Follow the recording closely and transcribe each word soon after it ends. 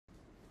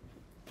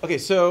Okay,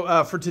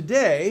 so for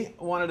today,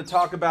 I wanted to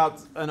talk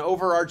about an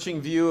overarching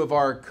view of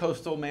our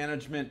coastal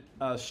management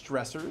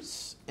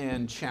stressors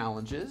and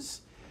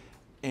challenges,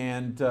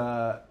 and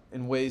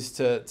in ways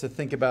to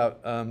think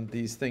about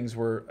these things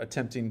we're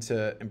attempting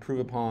to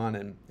improve upon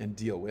and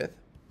deal with.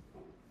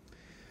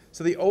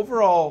 So the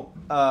overall,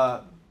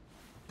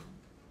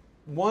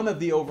 one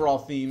of the overall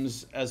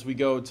themes as we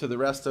go to the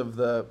rest of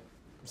the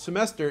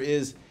semester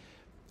is,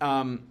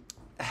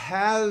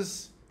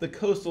 has the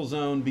coastal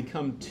zone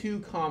become too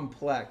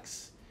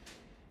complex?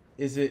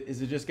 Is it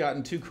just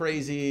gotten too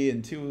crazy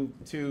and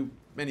too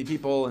many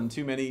people and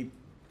too many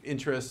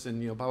interests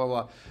and blah blah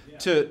blah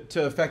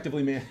to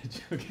effectively manage?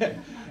 Okay,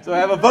 so I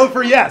have a vote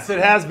for yes. It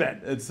has been.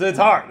 It's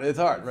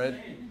hard, right?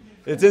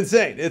 It's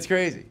insane. It's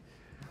crazy.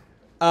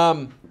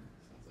 And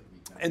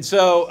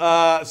so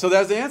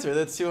that's the answer.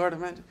 That's too hard to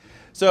imagine.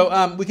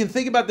 So we can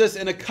think about this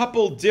in a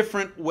couple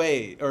different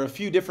ways, or a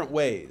few different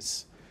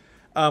ways.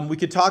 We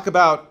could talk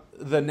about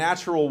the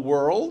natural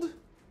world,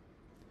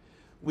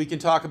 we can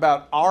talk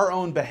about our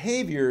own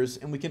behaviors,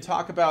 and we can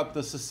talk about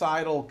the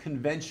societal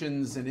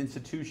conventions and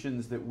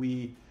institutions that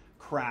we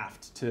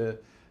craft to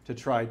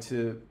try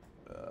to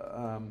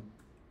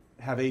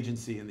have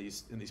agency in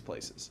these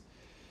places.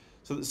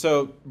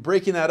 So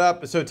breaking that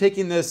up, so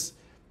taking this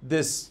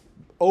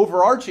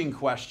overarching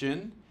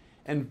question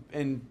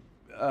and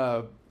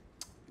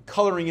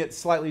coloring it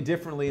slightly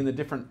differently in the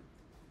different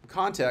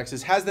context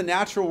is, has the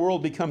natural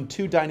world become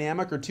too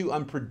dynamic or too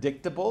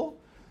unpredictable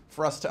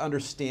for us to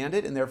understand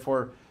it and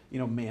therefore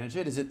manage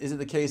it? Is it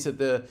the case that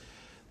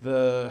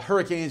the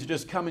hurricanes are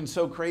just coming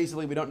so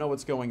crazily we don't know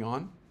what's going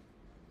on?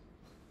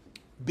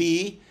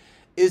 B,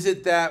 is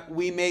it that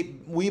we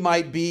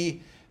might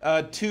be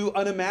too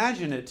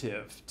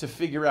unimaginative to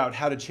figure out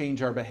how to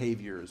change our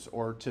behaviors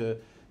or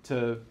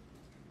to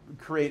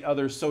create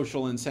other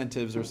social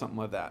incentives or something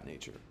of that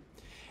nature?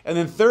 And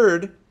then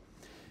third,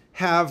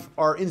 have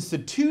our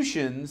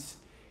institutions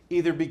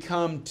either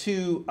become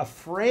too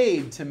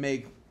afraid to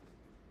make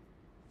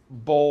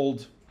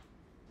bold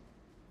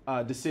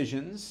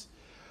decisions,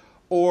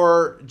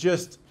 or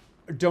just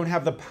don't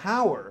have the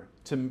power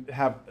to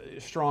have a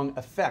strong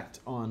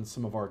effect on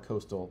some of our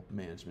coastal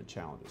management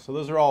challenges? So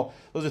those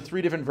are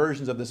three different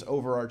versions of this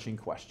overarching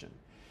question,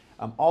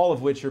 all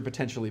of which are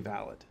potentially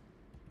valid.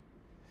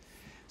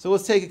 So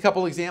let's take a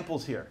couple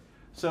examples here.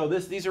 So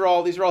these are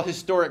all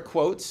historic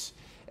quotes.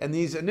 And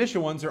these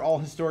initial ones are all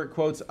historic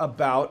quotes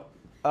about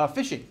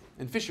fishing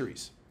and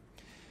fisheries.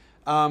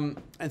 And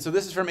so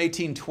this is from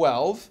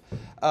 1812,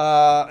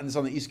 and it's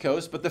on the East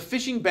Coast. But the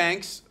fishing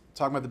banks,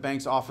 talking about the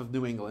banks off of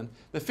New England,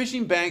 the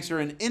fishing banks are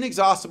an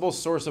inexhaustible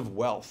source of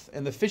wealth,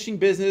 and the fishing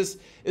business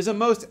is a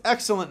most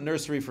excellent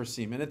nursery for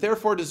seamen. It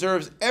therefore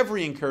deserves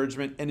every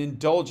encouragement and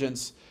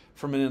indulgence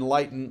from an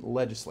enlightened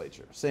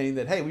legislature, saying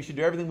that, hey, we should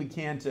do everything we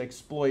can to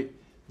exploit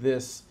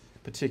this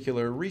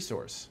particular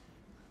resource.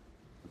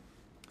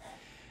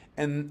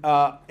 And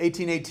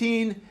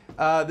 1818,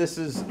 this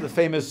is the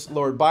famous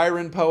Lord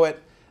Byron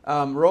poet.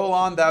 Roll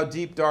on, thou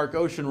deep, dark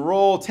ocean,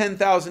 roll.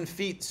 10,000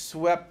 feet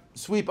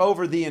sweep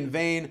over thee in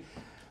vain.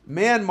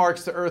 Man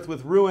marks the earth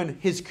with ruin.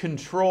 His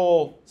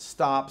control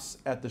stops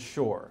at the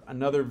shore.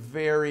 Another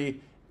very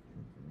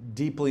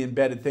deeply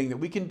embedded thing that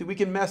we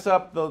can mess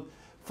up the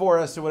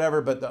forest or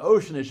whatever, but the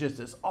ocean is just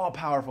this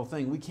all-powerful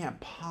thing. We can't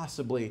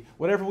possibly,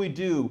 whatever we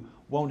do,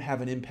 won't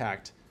have an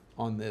impact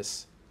on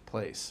this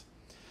place.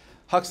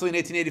 Huxley in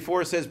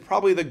 1884 says,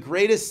 probably the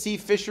greatest sea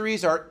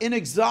fisheries are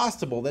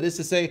inexhaustible. That is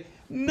to say,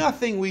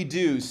 nothing we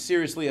do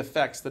seriously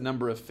affects the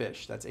number of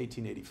fish. That's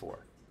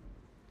 1884.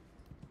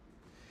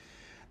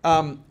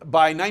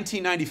 By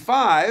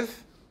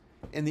 1995,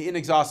 in the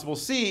inexhaustible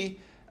sea,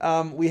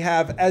 we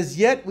have, as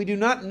yet we do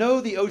not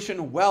know the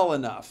ocean well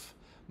enough.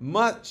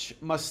 Much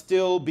must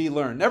still be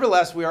learned.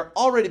 Nevertheless, we are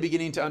already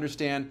beginning to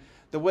understand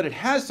that what it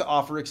has to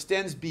offer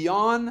extends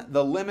beyond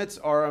the limits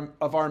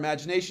of our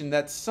imagination,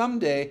 that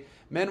someday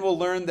men will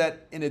learn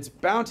that in its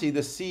bounty,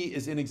 the sea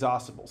is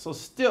inexhaustible. So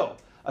still,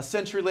 a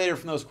century later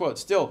from those quotes,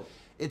 still,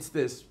 it's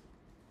this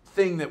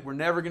thing that we're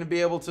never going to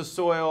be able to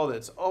soil,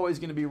 that's always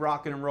going to be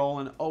rocking and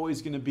rolling,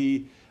 always going to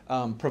be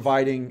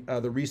providing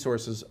the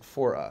resources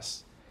for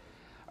us.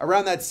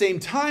 Around that same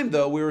time,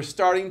 though, we were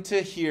starting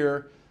to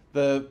hear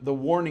the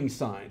warning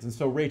signs. And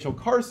so Rachel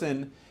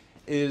Carson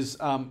is,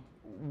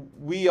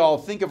 we all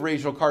think of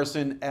Rachel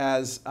Carson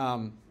as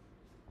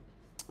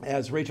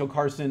Rachel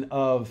Carson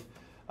of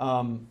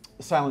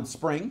Silent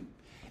Spring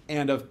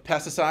and of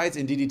pesticides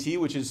and DDT,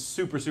 which is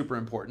super, super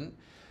important.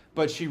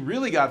 But she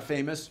really got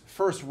famous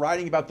first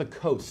writing about the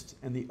coast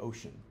and the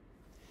ocean.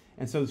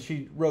 And so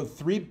she wrote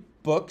 3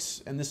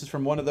 books, and this is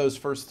from one of those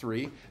first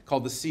 3,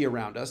 called The Sea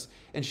Around Us.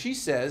 And she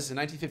says, in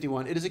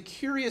 1951, it is a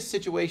curious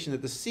situation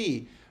that the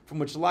sea, from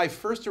which life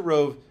first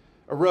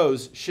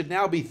arose, should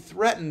now be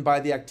threatened by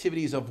the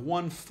activities of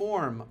one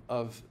form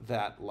of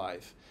that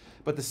life.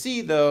 But the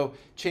sea, though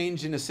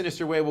changed in a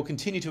sinister way, will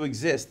continue to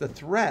exist. The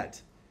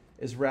threat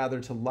is rather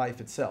to life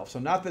itself. So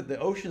not that the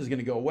ocean is going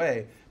to go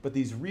away, but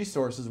these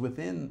resources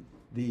within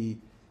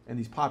and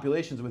these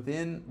populations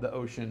within the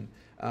ocean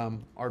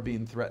are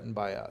being threatened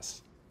by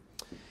us.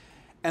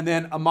 And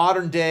then a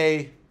modern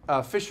day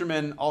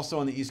fisherman, also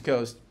on the East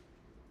Coast.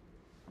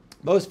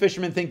 Most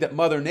fishermen think that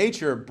Mother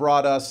Nature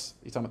brought us,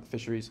 he's talking about the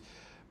fisheries,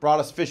 brought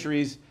us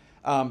fisheries,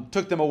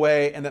 took them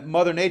away, and that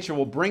Mother Nature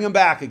will bring them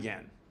back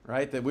again,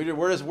 right? That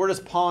we're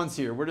just pawns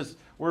here.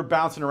 We're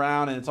bouncing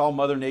around, and it's all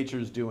Mother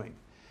Nature's doing.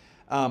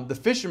 The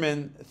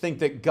fishermen think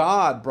that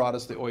God brought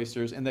us the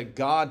oysters and that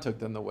God took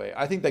them away.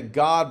 I think that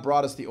God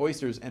brought us the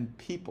oysters and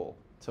people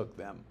took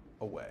them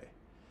away,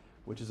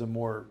 which is a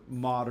more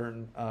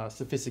modern,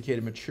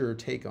 sophisticated, mature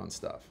take on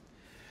stuff.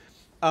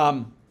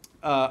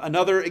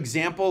 Another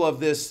example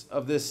of this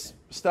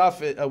stuff,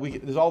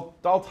 there's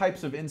all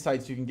types of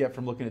insights you can get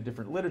from looking at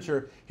different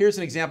literature. Here's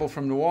an example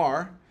from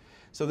Noir.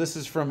 So this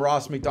is from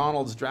Ross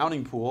MacDonald's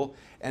Drowning Pool,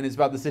 and it's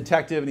about this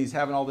detective, and he's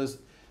having all this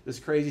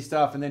crazy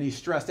stuff, and then he's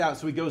stressed out,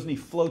 so he goes and he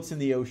floats in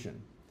the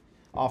ocean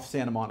off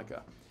Santa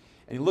Monica.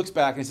 And he looks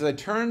back and he says, I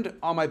turned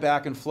on my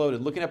back and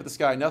floated, looking up at the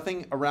sky,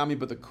 nothing around me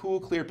but the cool,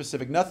 clear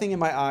Pacific, nothing in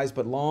my eyes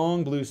but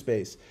long blue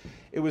space.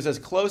 It was as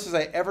close as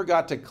I ever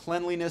got to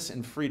cleanliness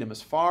and freedom,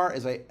 as far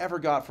as I ever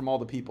got from all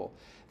the people.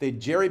 They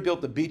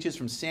jerry-built the beaches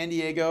from San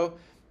Diego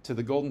to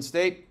the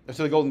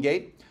Golden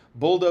Gate,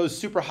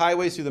 bulldozed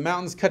superhighways through the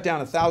mountains, cut down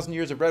 1,000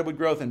 years of redwood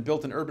growth, and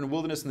built an urban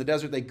wilderness in the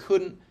desert. They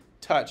couldn't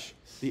touch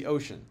the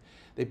ocean.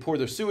 They poured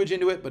their sewage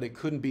into it, but it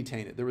couldn't be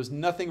tainted. There was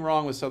nothing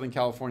wrong with Southern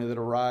California that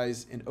a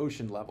rise in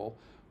ocean level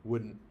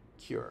wouldn't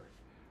cure.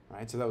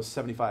 Right? So that was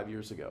 75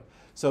 years ago.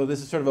 So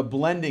this is sort of a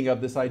blending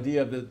of this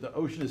idea that the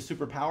ocean is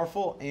super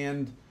powerful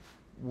and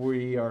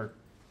we are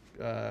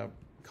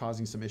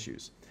causing some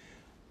issues.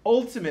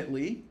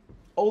 Ultimately,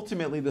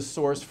 the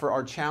source for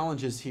our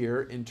challenges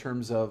here in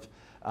terms of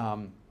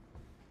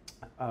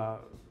our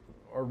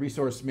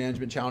resource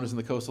management challenges in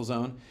the coastal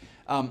zone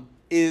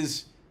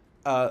is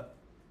our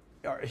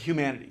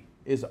humanity,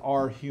 is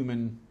our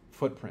human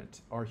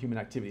footprint, our human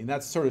activity. And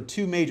that's sort of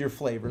two major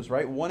flavors,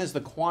 right? One is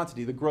the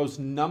quantity, the gross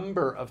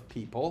number of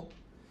people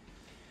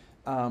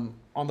on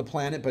the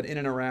planet, but in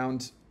and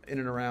around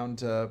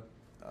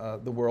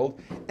the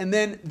world. And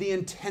then the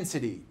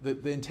intensity,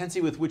 the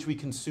intensity with which we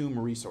consume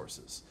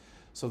resources.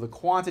 So the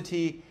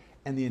quantity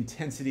and the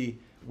intensity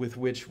with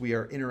which we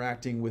are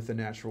interacting with the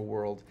natural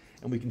world.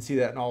 And we can see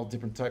that in all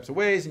different types of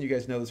ways, and you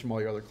guys know this from all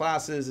your other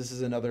classes. This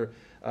is another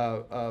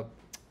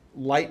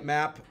light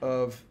map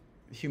of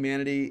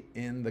humanity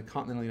in the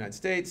continental United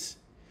States.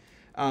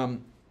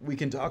 We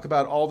can talk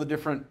about all the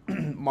different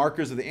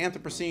markers of the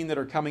Anthropocene that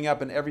are coming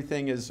up, and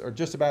everything is, or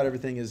just about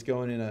everything is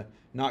going in a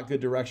not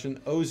good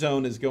direction.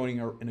 Ozone is going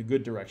in a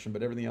good direction,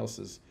 but everything else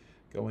is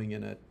going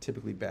in a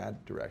typically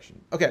bad direction.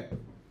 Okay,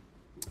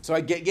 so I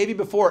gave you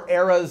before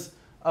eras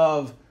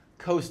of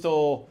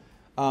coastal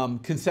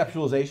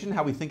conceptualization,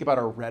 how we think about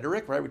our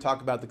rhetoric, right? We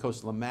talk about the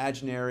coastal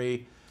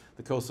imaginary,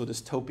 the coastal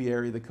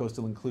dystopiary, the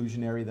coastal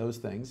inclusionary, those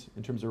things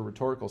in terms of a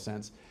rhetorical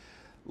sense.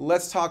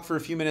 Let's talk for a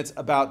few minutes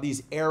about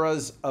these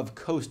eras of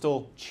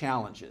coastal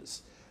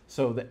challenges.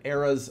 So the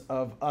eras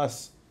of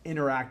us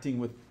interacting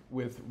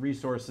with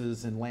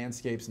resources and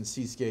landscapes and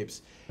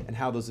seascapes and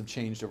how those have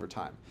changed over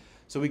time.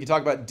 So we can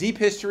talk about deep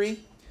history,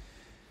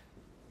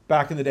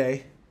 back in the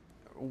day,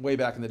 way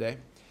back in the day.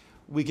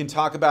 We can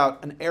talk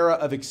about an era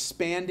of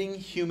expanding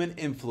human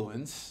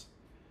influence,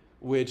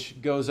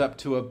 which goes up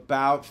to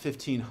about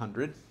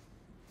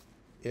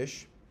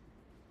 1500-ish.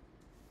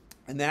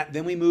 And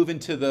then we move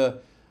into the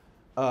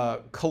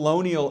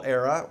colonial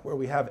era, where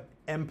we have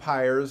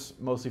empires,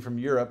 mostly from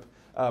Europe,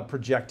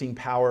 projecting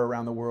power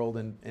around the world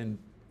and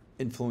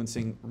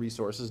influencing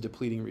resources,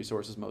 depleting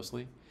resources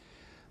mostly.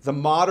 The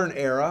modern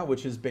era,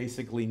 which is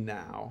basically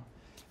now,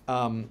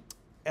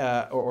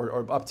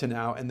 or up to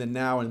now, and then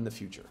now and in the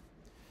future.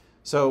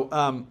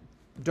 So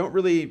don't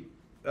really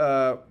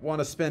want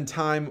to spend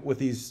time with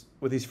these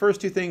first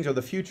two things or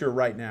the future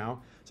right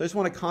now. So I just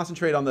want to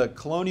concentrate on the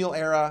colonial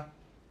era,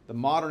 the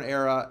modern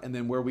era, and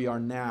then where we are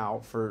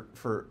now for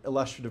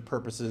illustrative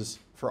purposes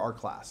for our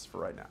class for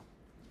right now.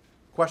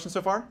 Questions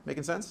so far?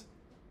 Making sense?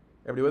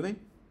 Everybody with me?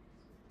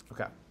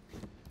 Okay.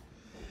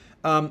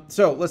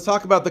 So let's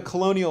talk about the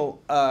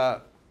colonial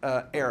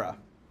era.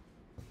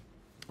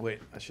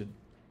 Wait,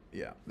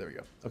 yeah, there we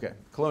go. Okay,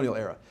 colonial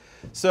era.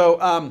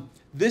 So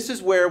this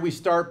is where we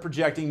start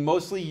projecting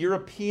mostly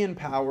European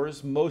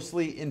powers,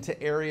 mostly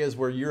into areas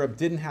where Europe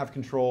didn't have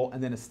control,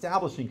 and then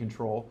establishing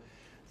control.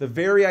 The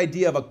very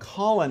idea of a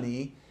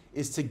colony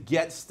is to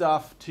get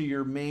stuff to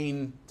your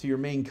main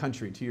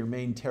country, to your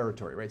main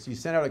territory, right? So you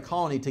send out a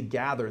colony to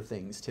gather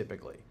things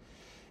typically.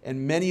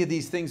 And many of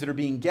these things that are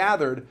being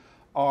gathered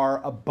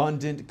are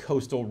abundant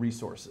coastal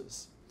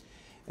resources.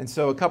 And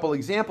so a couple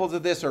examples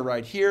of this are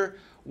right here.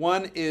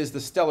 One is the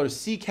stellar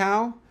sea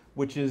cow,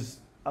 which is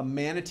a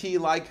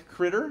manatee-like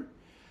critter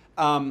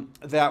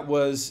that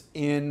was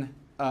in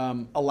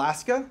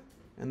Alaska,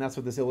 and that's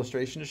what this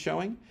illustration is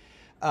showing.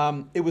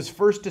 It was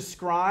first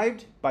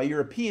described by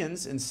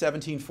Europeans in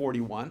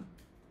 1741.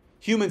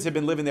 Humans had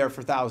been living there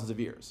for thousands of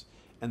years,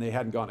 and they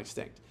hadn't gone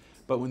extinct.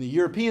 But when the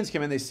Europeans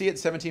came in, they see it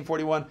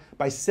 1741.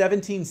 By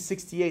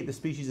 1768, the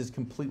species is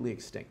completely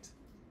extinct.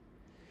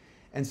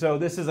 And so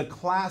this is a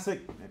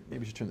classic, maybe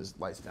we should turn this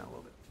lights down a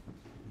little bit.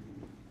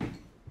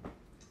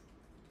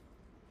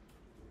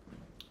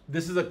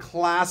 This is a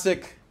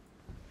classic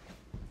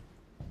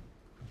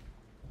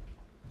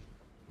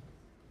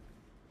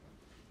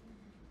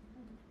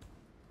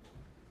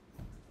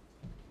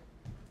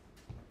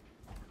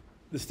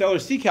the stellar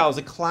sea cow is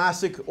a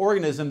classic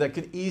organism that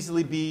can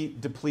easily be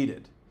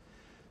depleted.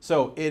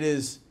 So it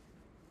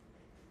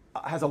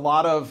has a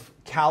lot of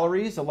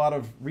calories, a lot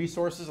of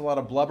resources, a lot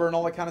of blubber and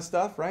all that kind of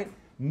stuff, right?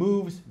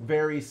 Moves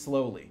very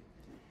slowly.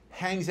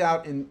 Hangs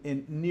out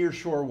in near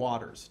shore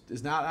waters.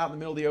 Is not out in the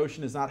middle of the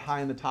ocean, is not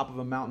high on the top of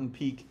a mountain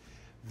peak.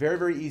 Very,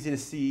 very easy to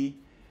see.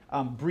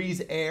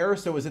 Breathes air,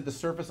 so is at the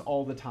surface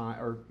all the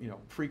time, or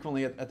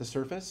frequently at the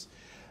surface.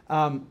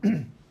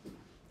 And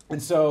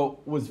so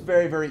was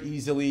very, very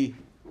easily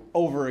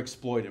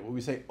overexploited. What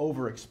we say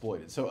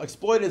overexploited. So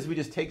exploited is we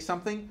just take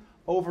something.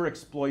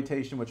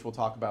 Overexploitation, which we'll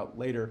talk about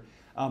later,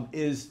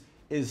 is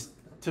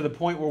to the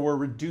point where we're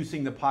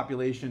reducing the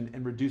population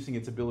and reducing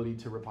its ability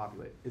to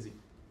repopulate. Izzy?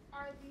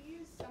 Are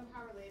these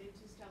somehow related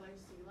to stellar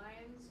sea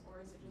lions,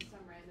 or is it just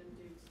some random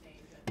dude's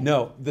name?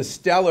 No, the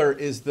stellar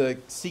is the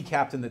sea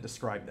captain that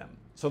described them.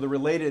 So they're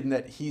related in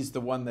that he's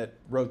the one that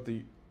wrote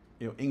the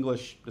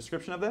English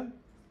description of them,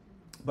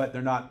 but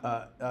they're not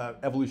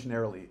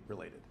evolutionarily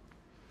related.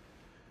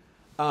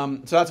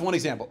 So that's one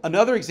example.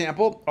 Another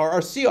example are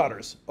our sea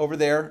otters over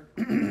there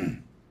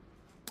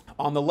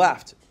on the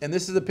left. And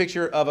this is a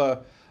picture of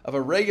a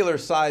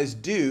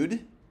regular-sized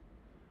dude.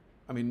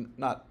 I mean,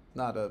 not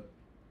a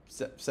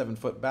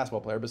 7-foot basketball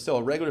player, but still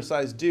a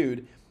regular-sized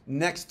dude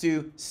next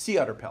to sea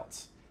otter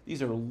pelts.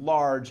 These are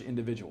large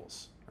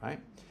individuals, right?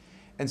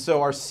 And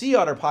so our sea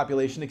otter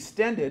population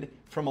extended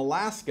from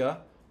Alaska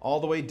all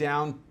the way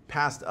down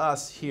past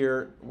us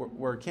here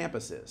where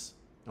campus is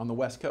on the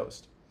west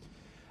coast.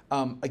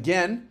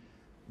 Again,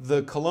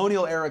 the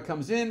colonial era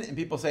comes in and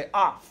people say,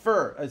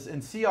 fur.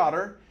 And sea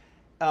otter,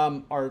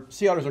 our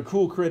sea otters are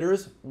cool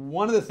critters.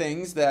 One of the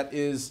things that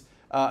is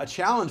a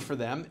challenge for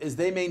them is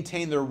they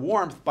maintain their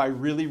warmth by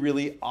really,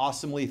 really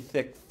awesomely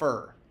thick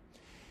fur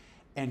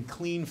and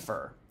clean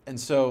fur. And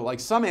so like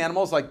some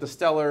animals, like the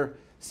stellar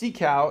sea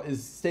cow,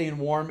 is staying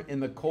warm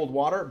in the cold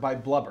water by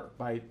blubber,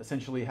 by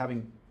essentially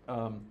having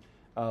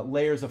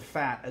layers of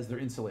fat as their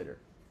insulator.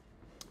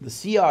 The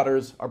sea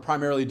otters are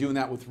primarily doing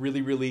that with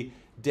really, really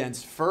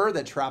dense fur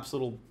that traps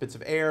little bits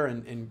of air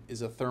and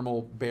is a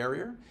thermal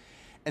barrier.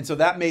 And so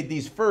that made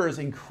these furs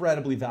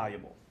incredibly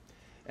valuable.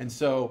 And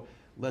so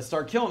let's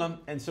start killing them.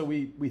 And so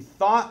we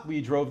thought we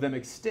drove them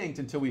extinct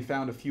until we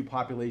found a few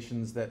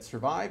populations that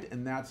survived,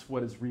 and that's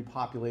what has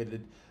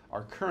repopulated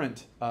our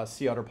current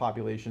sea otter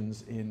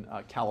populations in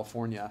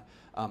California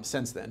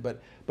since then.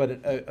 But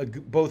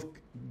both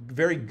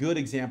very good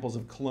examples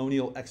of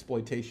colonial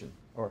exploitation.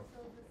 So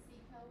the sea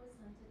cow was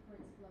hunted for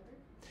its blubber?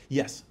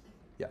 Yes,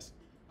 yes.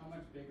 How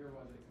much bigger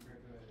was it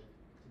compared to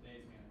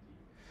today's manatee?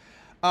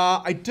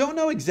 I don't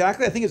know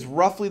exactly. I think it's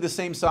roughly the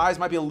same size.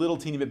 Might be a little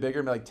teeny bit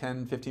bigger, maybe like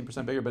 10,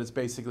 15% bigger, but it's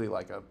basically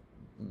like a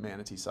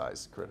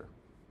manatee-sized critter.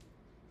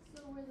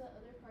 So were the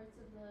other parts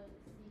of the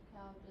sea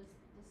cow just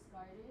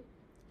discarded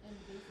and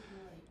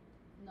basically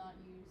not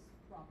used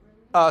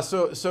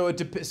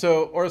properly?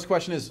 So Ora's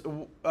question is,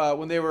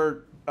 when they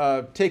were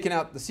taking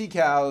out the sea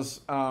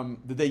cows,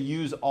 did they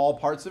use all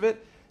parts of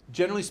it?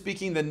 Generally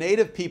speaking, the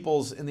native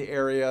peoples in the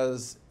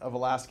areas of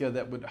Alaska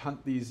that would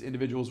hunt these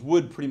individuals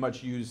would pretty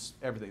much use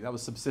everything. That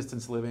was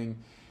subsistence living.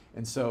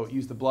 And so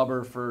use the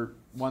blubber for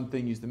one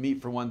thing, use the meat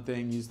for one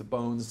thing, use the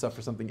bones and stuff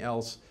for something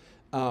else.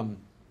 On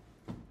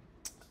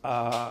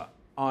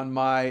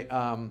my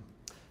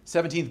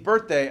 17th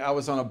birthday, I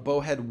was on a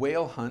bowhead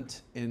whale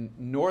hunt in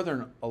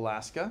northern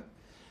Alaska.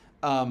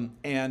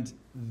 And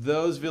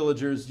those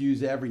villagers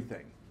use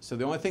everything. So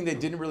the only thing they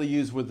didn't really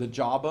use was the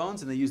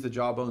jawbones, and they used the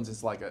jawbones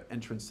as like an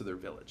entrance to their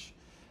village,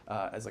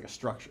 as like a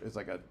structure, as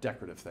like a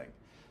decorative thing.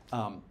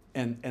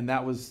 And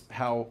that was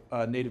how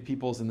native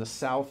peoples in the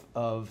south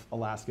of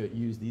Alaska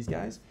used these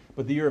guys.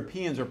 But the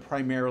Europeans are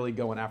primarily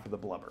going after the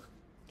blubber.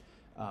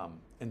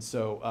 And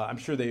so I'm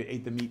sure they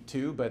ate the meat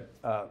too, but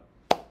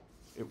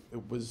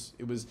it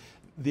was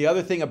the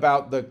other thing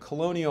about the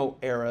colonial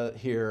era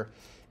here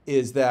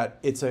is that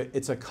it's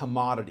a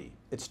commodity.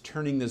 It's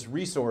turning this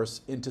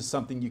resource into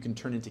something you can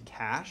turn into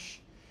cash.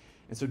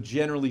 And so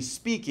generally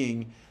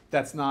speaking,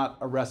 that's not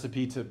a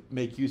recipe to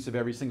make use of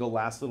every single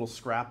last little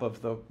scrap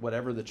of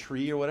the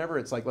tree or whatever.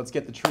 It's like, let's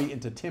get the tree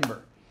into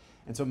timber.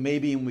 And so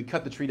maybe when we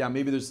cut the tree down,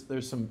 maybe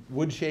there's some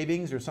wood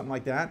shavings or something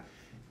like that.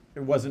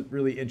 It wasn't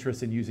really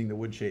interested in using the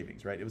wood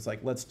shavings, right? It was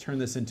like, let's turn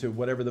this into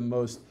whatever the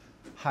most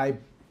high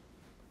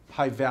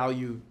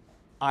value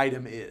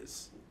item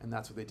is. And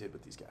that's what they did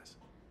with these guys.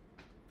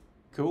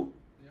 Cool?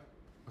 Yep.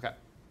 Okay.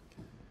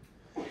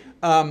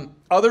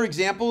 Other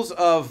examples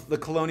of the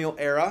colonial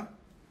era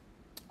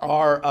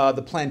are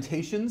the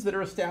plantations that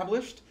are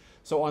established.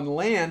 So on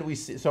land, we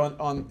see,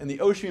 in the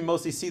ocean, we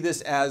mostly see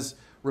this as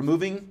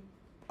removing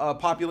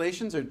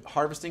populations or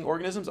harvesting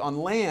organisms. On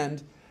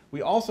land,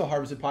 we also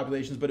harvested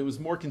populations, but it was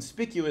more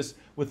conspicuous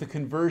with the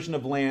conversion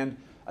of land,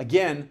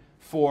 again,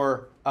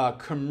 for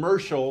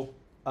commercial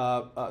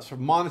sort of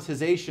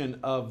monetization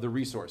of the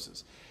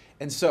resources.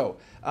 And so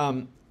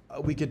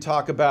We could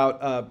talk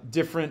about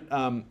different,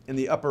 in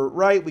the upper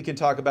right, we can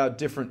talk about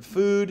different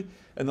food.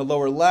 In the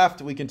lower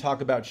left, we can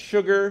talk about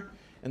sugar.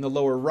 In the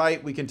lower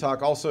right, we can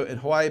talk also in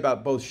Hawaii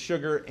about both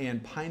sugar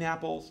and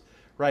pineapples,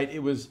 right?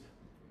 It was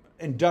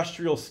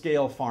industrial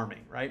scale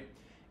farming, right?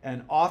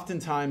 And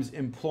oftentimes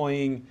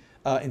employing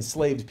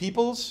enslaved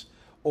peoples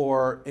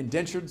or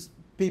indentured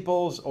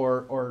peoples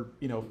or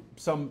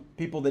some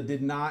people that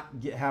did not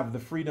have the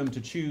freedom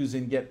to choose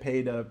and get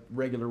paid a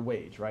regular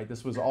wage, right?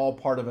 This was all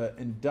part of an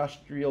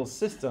industrial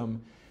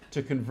system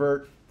to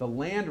convert the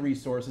land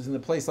resources. In a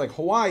place like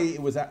Hawaii,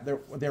 it was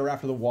they were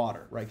after the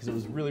water, right? Because it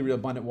was really, really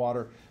abundant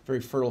water, very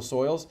fertile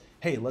soils.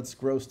 Hey, let's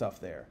grow stuff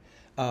there,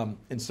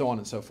 and so on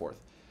and so forth.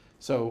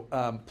 So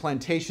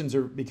plantations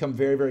become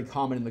very, very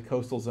common in the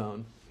coastal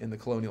zone in the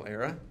colonial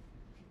era.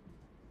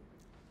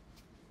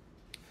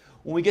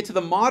 When we get to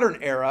the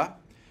modern era,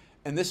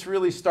 and this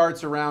really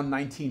starts around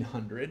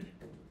 1900,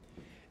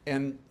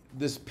 and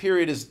this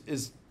period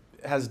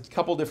has a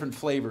couple different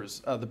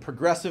flavors. The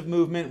progressive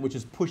movement, which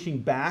is pushing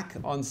back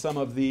on some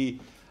of the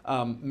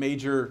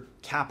major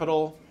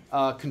capital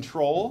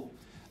control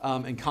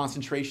and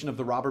concentration of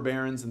the robber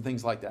barons and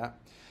things like that.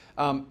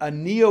 A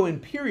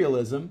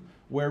neo-imperialism,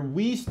 where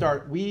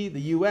the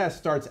U.S.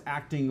 starts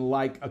acting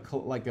like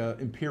a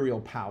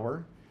imperial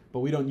power,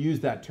 but we don't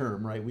use that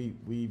term, right?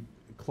 We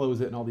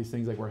close it and all these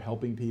things like we're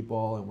helping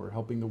people and we're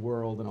helping the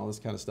world and all this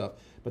kind of stuff.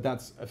 But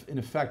that's in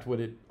effect what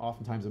it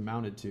oftentimes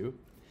amounted to.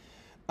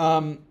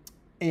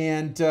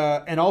 And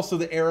also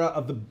the era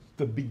of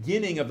the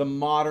beginning of the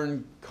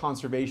modern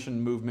conservation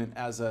movement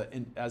as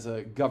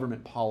a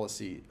government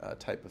policy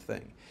type of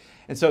thing.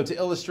 And so to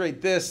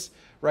illustrate this,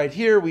 right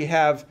here we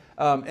have,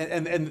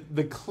 and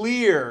the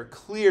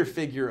clear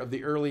figure of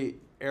the early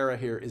era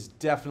here is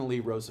definitely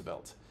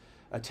Roosevelt,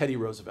 Teddy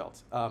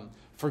Roosevelt,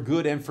 for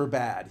good and for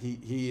bad.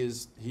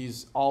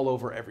 He's all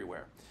over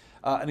everywhere.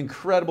 An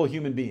incredible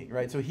human being,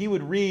 right? So he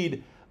would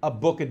read a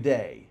book a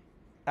day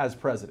as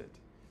president.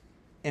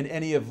 In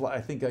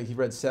I think he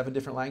read 7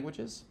 different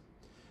languages.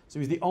 So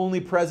he's the only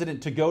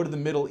president to go to the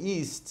Middle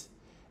East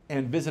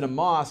and visit a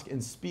mosque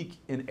and speak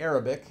in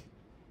Arabic.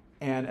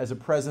 And as a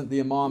president,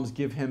 the imams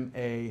give him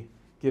a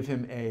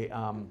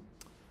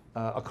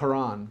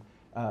Quran,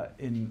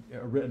 an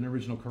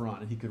original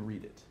Quran, and he could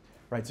read it.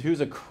 Right. So he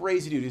was a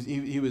crazy dude.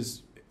 He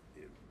was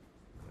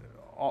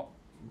an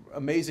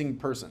amazing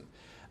person.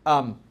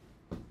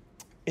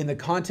 In the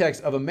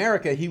context of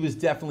America, he was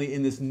definitely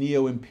in this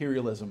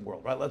neo-imperialism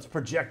world, right? Let's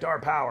project our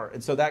power.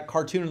 And so that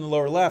cartoon in the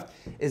lower left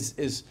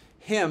is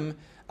him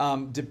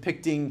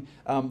depicting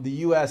the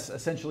U.S.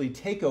 essentially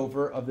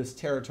takeover of this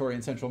territory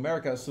in Central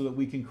America so that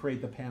we can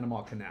create the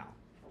Panama Canal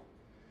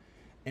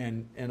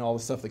and all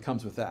the stuff that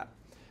comes with that.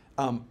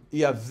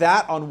 You have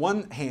that on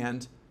one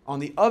hand. On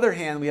the other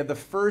hand, we have the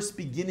first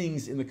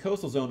beginnings in the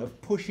coastal zone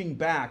of pushing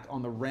back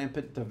on the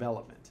rampant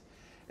development.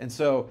 And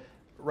so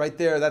right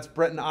there, that's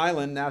Breton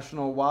Island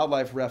National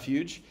Wildlife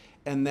Refuge,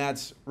 and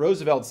that's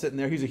Roosevelt sitting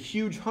there. He's a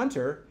huge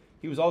hunter.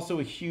 He was also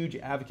a huge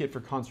advocate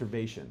for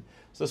conservation.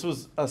 So this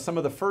was some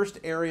of the first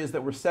areas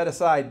that were set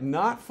aside,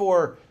 not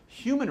for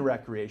human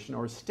recreation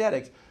or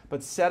aesthetics,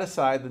 but set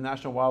aside, the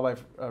National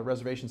Wildlife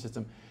Reservation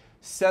System,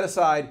 set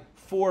aside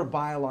for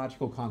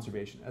biological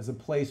conservation as a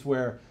place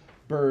where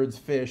birds,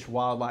 fish,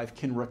 wildlife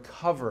can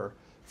recover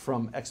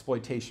from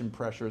exploitation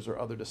pressures or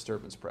other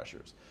disturbance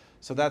pressures.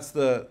 So that's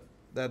the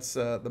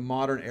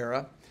modern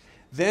era.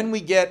 Then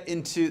we get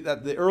into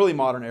the early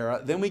modern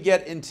era. Then we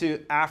get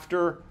into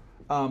after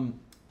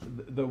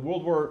the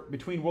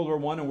between World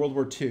War I and World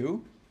War II,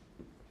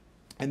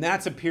 and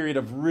that's a period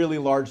of really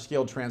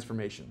large-scale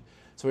transformation.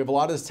 So we have a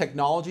lot of this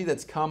technology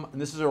that's come, and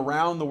this is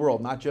around the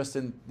world, not just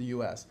in the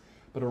U.S.,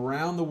 but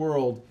around the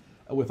world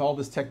with all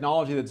this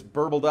technology that's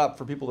burbled up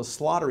for people to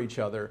slaughter each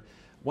other.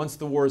 Once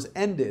the war's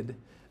ended,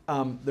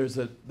 there's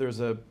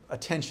a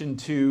attention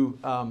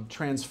to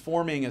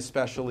transforming,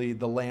 especially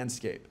the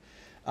landscape.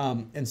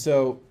 And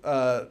so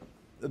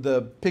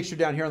the picture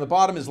down here on the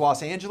bottom is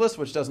Los Angeles,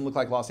 which doesn't look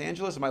like Los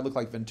Angeles. It might look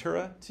like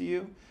Ventura to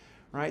you,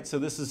 right? So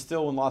this is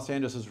still when Los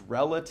Angeles is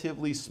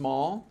relatively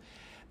small,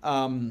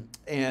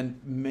 and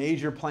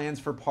major plans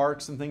for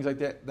parks and things like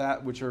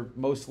that which are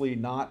mostly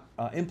not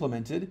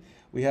implemented.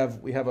 We have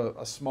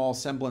a small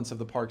semblance of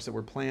the parks that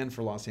were planned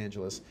for Los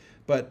Angeles,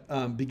 but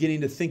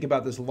beginning to think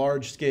about this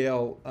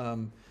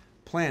large-scale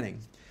planning.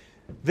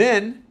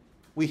 Then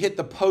we hit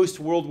the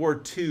post-World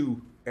War II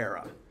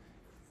era,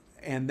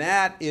 and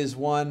that is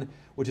one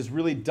which is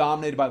really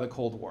dominated by the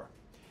Cold War.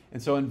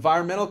 And so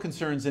environmental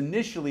concerns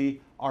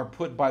initially are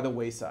put by the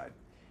wayside,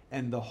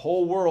 and the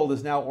whole world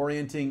is now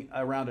orienting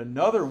around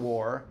another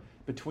war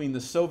between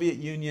the Soviet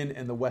Union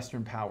and the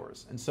Western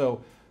powers. And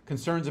so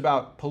concerns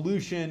about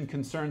pollution,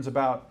 concerns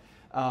about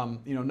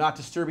not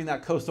disturbing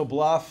that coastal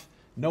bluff.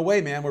 No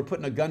way, man, we're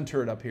putting a gun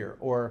turret up here.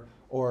 Or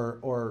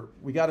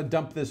we got to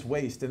dump this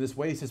waste, and this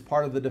waste is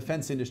part of the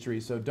defense industry,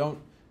 so don't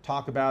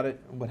talk about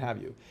it, and what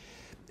have you.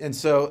 And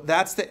so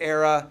that's the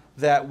era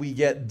that we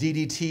get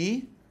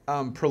DDT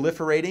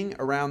proliferating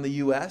around the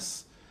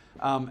U.S.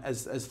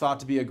 as thought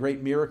to be a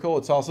great miracle.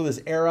 It's also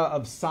this era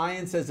of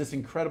science as this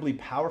incredibly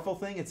powerful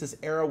thing. It's this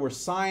era where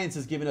science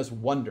has given us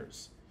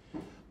wonders.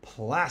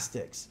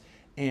 Plastics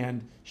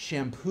and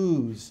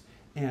shampoos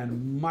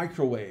and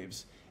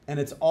microwaves. And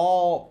it's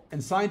all,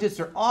 and scientists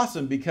are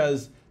awesome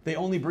because they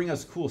only bring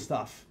us cool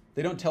stuff.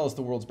 They don't tell us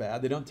the world's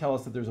bad. They don't tell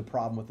us that there's a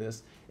problem with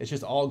this. It's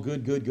just all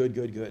good, good, good,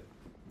 good, good.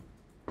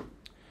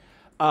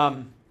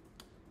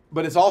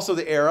 But it's also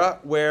the era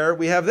where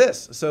we have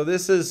this. So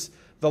this is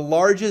the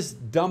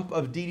largest dump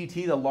of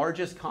DDT, the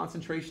largest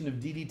concentration of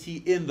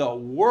DDT in the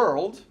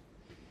world,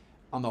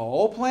 on the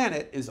whole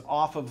planet, is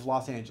off of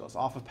Los Angeles,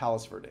 off of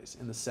Palos Verdes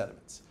in the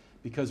sediments,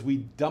 because we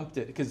dumped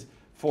it. Because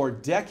for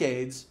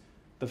decades,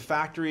 the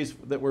factories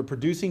that were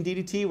producing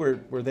DDT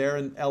were there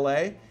in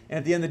LA, and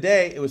at the end of the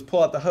day, it was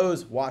pull out the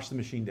hose, wash the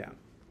machine down.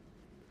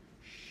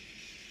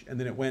 And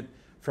then it went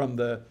from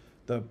the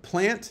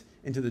plant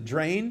into the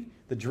drain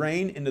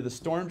into the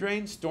storm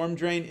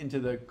drain into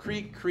the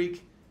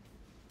creek,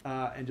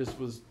 and just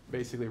was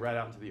basically right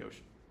out into the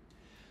ocean.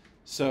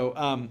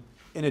 So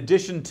in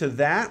addition to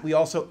that, we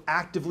also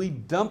actively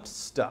dumped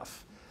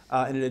stuff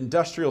in an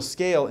industrial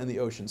scale in the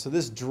ocean. So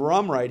this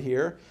drum right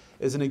here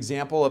is an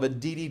example of a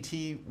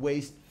DDT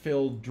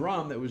waste-filled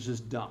drum that was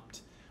just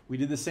dumped. We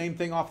did the same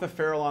thing off the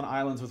Farallon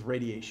Islands with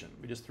radiation.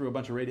 We just threw a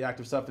bunch of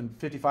radioactive stuff in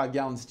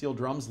 55-gallon steel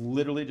drums,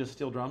 literally just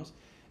steel drums,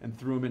 and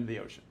threw them into the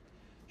ocean.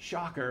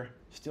 Shocker,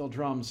 steel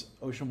drums,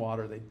 ocean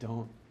water, they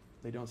don't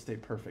stay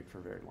perfect for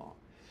very long.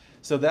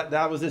 So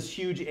that was this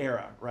huge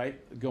era,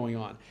 right, going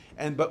on.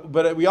 And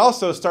but we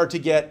also start to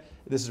get,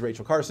 this is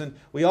Rachel Carson,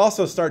 we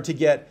also start to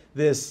get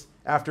this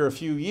after a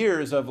few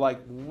years of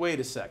like, wait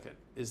a second,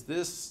 is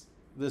this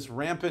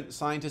rampant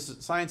science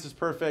is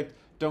perfect,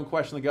 don't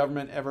question the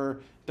government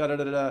ever,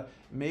 da-da-da-da-da.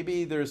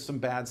 Maybe there's some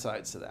bad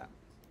sides to that.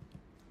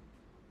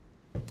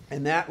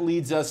 And that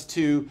leads us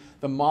to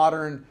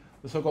the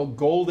so-called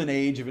golden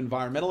age of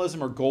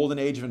environmentalism, or golden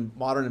age of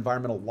modern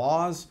environmental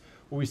laws,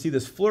 where we see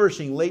this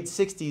flourishing late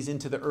 60s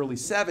into the early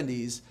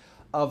 70s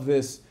of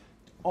this,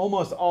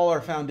 almost all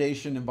our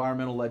foundation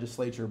environmental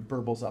legislature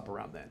burbles up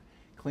around then.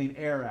 Clean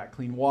Air Act,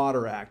 Clean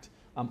Water Act,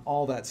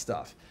 all that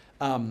stuff.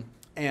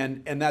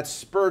 And that's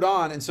spurred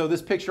on. And so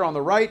this picture on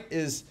the right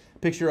is a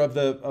picture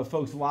of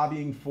folks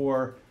lobbying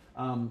for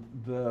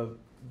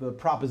the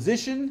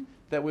proposition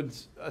that would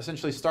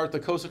essentially start the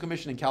Coastal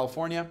Commission in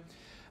California.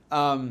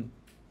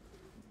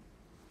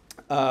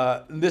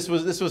 This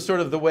was sort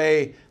of the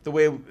way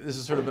this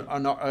is sort of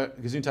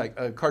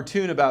a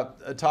cartoon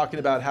about talking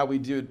about how we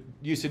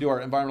used to do our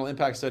environmental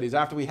impact studies.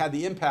 After we had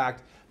the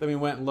impact, then we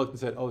went and looked and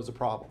said, oh, there's a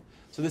problem.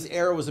 So this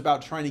era was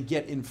about trying to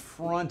get in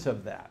front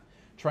of that,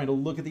 trying to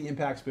look at the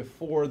impacts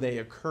before they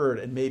occurred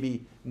and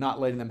maybe not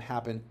letting them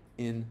happen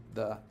in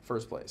the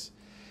first place.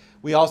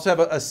 We also have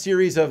a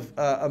series of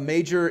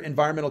major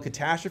environmental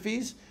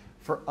catastrophes.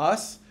 For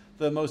us,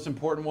 the most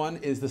important one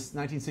is the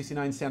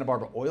 1969 Santa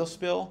Barbara oil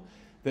spill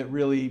that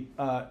really,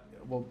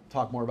 we'll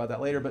talk more about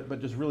that later, but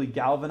just really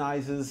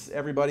galvanizes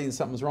everybody and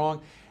something's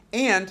wrong.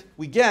 And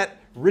we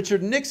get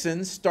Richard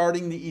Nixon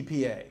starting the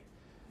EPA.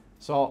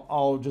 So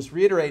I'll just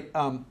reiterate,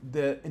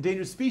 the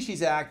Endangered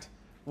Species Act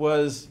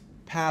was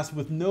passed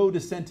with no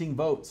dissenting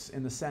votes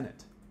in the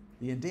Senate.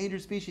 The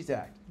Endangered Species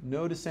Act,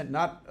 no dissent,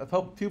 not a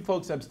few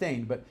folks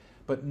abstained,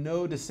 but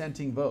no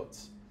dissenting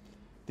votes.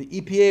 The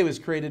EPA was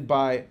created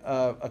by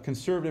a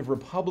conservative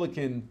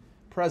Republican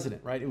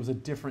president, right? It was a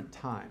different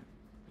time.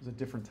 It was a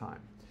different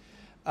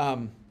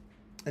time.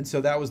 And so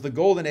that was the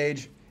golden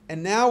age.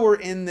 And now we're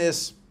in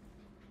this,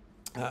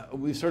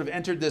 we've sort of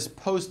entered this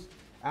post,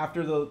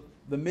 after the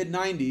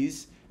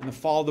mid-90s, and the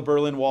fall of the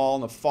Berlin Wall,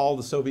 and the fall of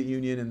the Soviet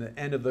Union, and the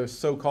end of the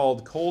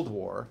so-called Cold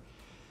War.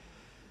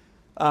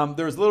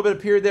 There was a little bit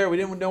of period there, we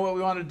didn't know what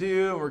we wanted to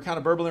do, and we're kind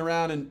of burbling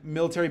around, and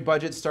military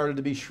budgets started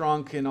to be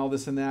shrunk and all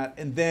this and that.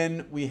 And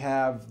then we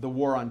have the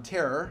War on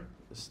Terror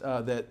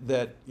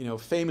that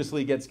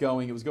famously gets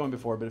going. It was going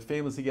before, but it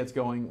famously gets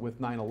going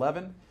with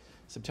 9/11,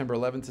 September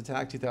 11th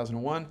attack,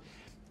 2001.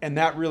 And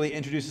that really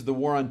introduces the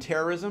War on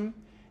Terrorism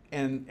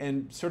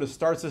and sort of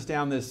starts us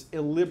down this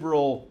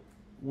illiberal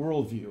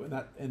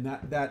worldview. And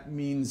that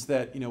means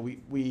that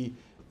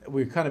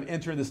we kind of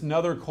enter this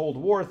another Cold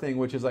War thing,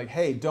 which is like,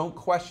 hey, don't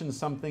question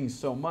something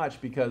so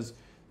much because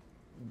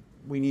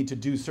we need to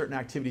do certain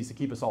activities to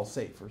keep us all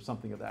safe or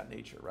something of that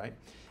nature, right?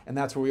 And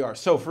that's where we are.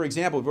 So, for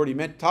example, we've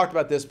already talked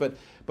about this, but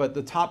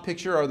the top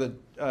picture are the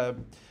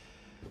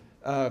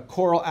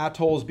coral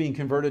atolls being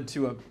converted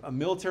to a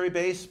military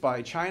base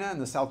by China in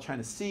the South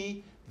China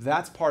Sea.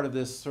 That's part of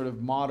this sort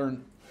of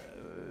modern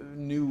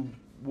new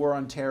war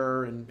on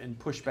terror and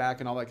pushback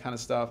and all that kind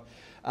of stuff.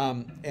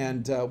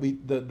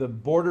 The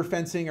border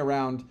fencing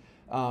around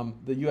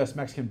the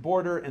U.S.-Mexican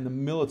border and the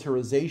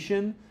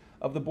militarization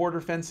of the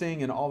border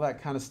fencing and all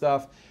that kind of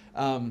stuff.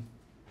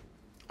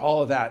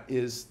 All of that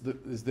is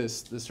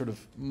this sort of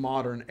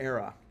modern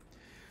era.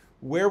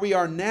 Where we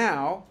are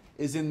now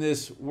is in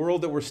this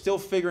world that we're still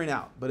figuring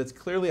out, but it's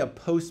clearly a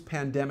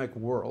post-pandemic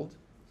world.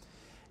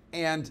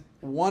 And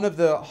one of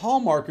the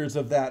hallmarkers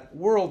of that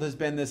world has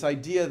been this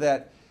idea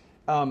that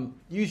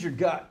use your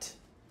gut.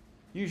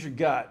 use your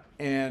gut.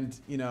 And,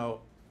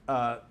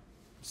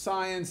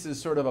 science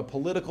is sort of a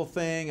political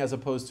thing as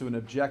opposed to an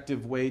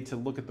objective way to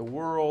look at the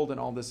world and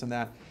all this and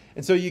that.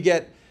 And so you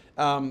get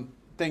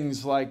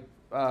things like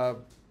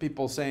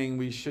people saying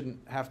we shouldn't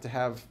have to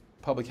have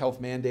public health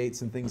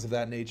mandates and things of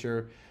that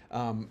nature,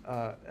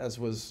 as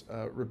was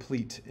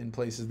replete in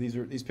places.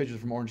 These pictures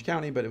from Orange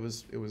County, but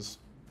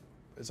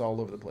it's all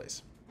over the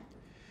place.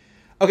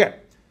 Okay,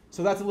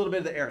 so that's a little bit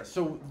of the era.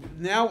 So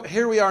now,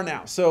 here we are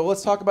now. So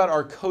let's talk about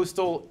our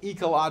coastal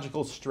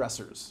ecological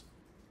stressors.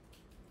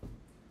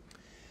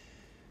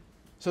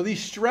 So these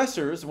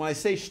stressors, when I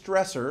say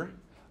stressor,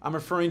 I'm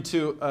referring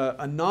to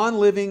a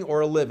non-living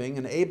or a living,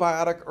 an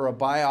abiotic or a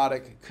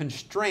biotic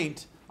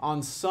constraint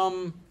on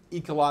some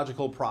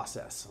ecological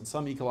process, on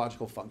some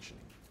ecological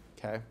functioning,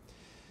 okay?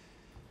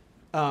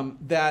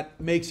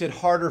 That makes it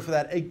harder for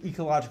that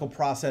ecological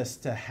process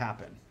to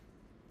happen.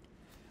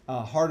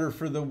 Harder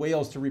for the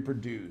whales to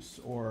reproduce,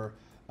 or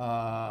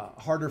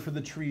harder for the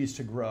trees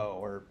to grow,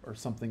 or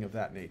something of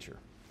that nature.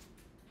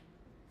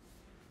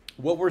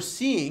 What we're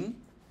seeing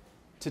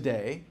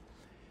today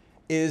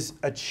is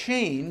a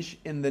change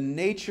in the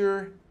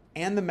nature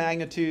and the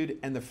magnitude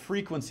and the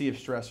frequency of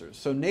stressors.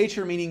 So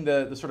nature meaning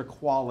the sort of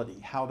quality,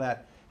 how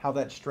that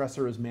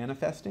stressor is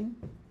manifesting.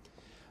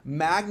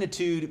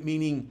 Magnitude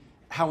meaning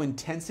how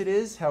intense it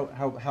is,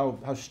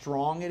 how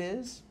strong it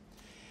is.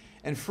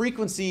 And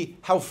frequency,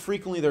 how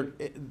frequently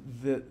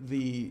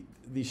the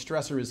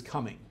stressor is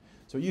coming.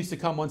 So it used to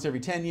come once every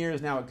 10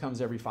 years, now it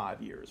comes every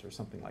 5 years or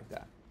something like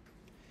that.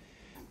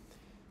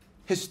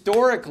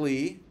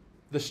 Historically,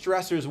 the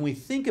stressors, when we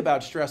think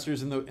about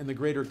stressors in the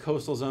greater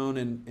coastal zone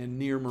and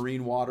near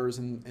marine waters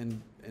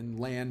and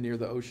land near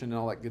the ocean and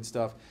all that good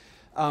stuff,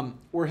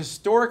 were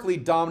historically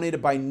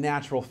dominated by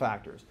natural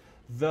factors.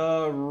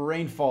 The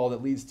rainfall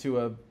that leads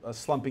to a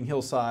slumping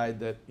hillside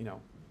that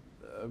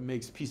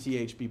makes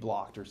PCH be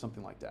blocked or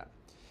something like that.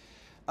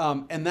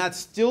 And that's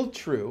still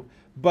true,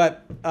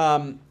 but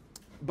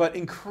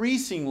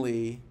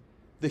increasingly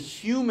the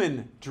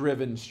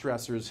human-driven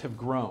stressors have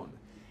grown.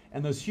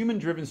 And those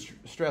human-driven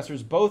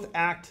stressors both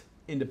act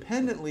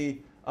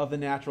independently of the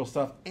natural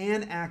stuff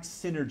and act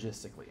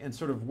synergistically and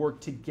sort of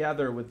work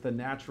together with the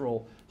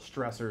natural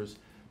stressors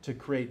to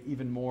create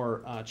even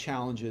more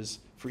challenges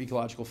for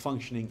ecological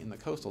functioning in the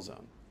coastal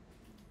zone.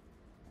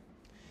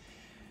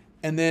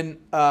 And then,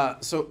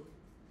 so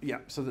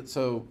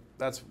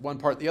that's one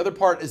part. The other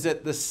part is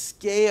that the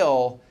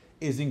scale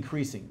is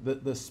increasing.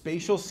 The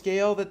spatial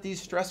scale that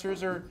these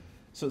stressors are,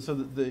 so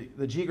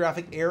the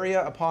geographic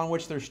area upon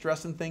which they're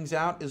stressing things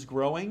out is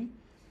growing,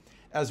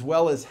 as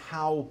well as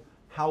how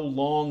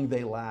long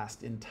they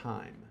last in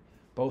time.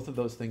 Both of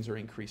those things are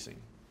increasing.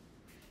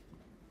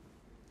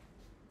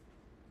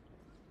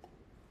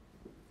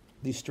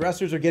 These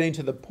stressors are getting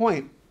to the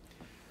point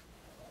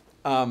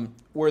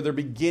where they're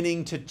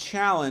beginning to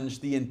challenge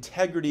the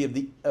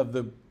integrity of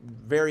the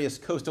various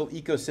coastal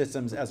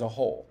ecosystems as a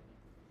whole.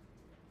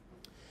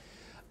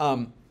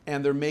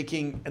 And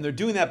they're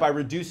doing that by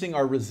reducing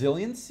our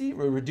resiliency,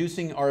 or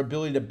reducing our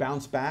ability to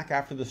bounce back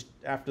after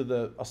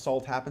the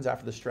assault happens,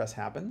 after the stress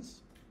happens,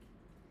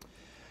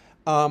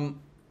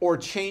 or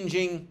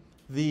changing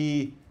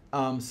the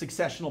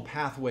successional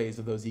pathways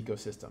of those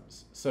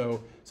ecosystems.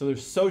 So they're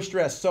so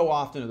stressed so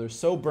often, or they're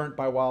so burnt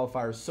by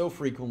wildfires so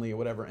frequently, or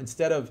whatever.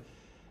 Instead of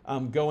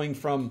going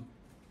from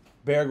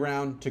bare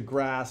ground to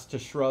grass to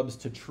shrubs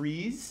to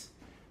trees,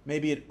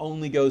 maybe it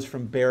only goes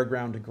from bare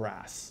ground to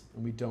grass,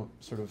 and we don't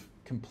sort of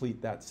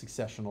complete that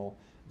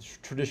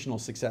traditional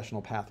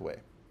successional pathway.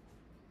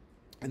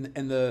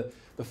 And the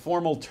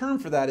formal term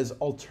for that is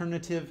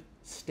alternative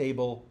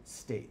stable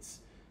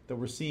states. That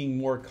we're seeing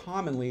more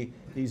commonly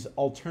these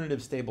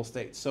alternative stable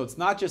states. So it's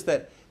not just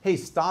that, hey,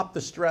 stop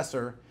the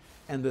stressor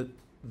and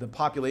the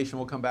population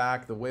will come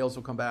back, the whales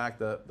will come back,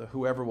 the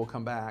whoever will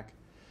come back.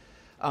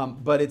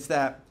 But it's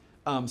that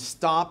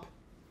stop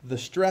the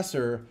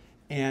stressor,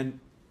 and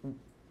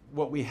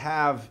what we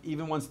have,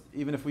 even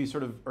if we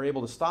sort of are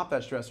able to stop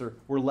that stressor,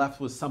 we're left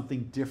with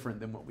something different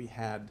than what we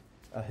had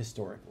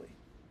historically.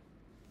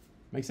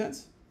 Make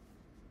sense?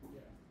 Yeah.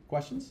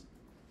 Questions?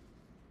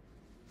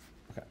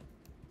 Okay.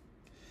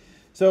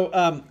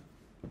 So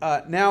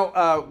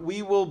now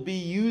we will be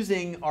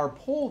using our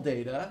poll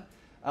data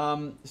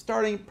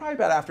starting probably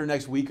about after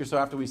next week or so,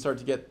 after we start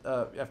to get,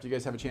 after you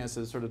guys have a chance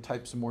to sort of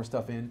type some more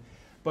stuff in.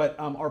 But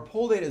our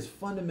poll data is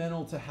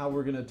fundamental to how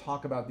we're going to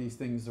talk about these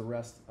things the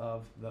rest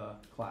of the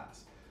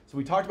class. So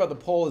we talked about the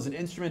poll as an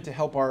instrument to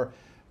help our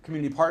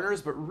community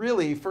partners, but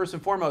really, first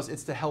and foremost,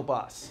 it's to help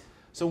us.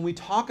 So when we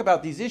talk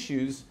about these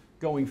issues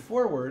going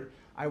forward,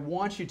 I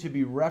want you to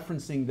be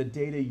referencing the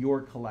data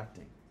you're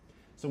collecting.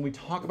 So when we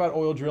talk about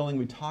oil drilling,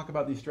 we talk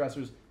about these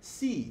stressors,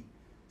 see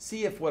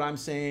if what I'm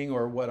saying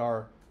or what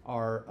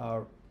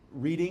our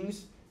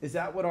readings, is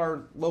that what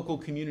our local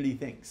community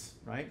thinks,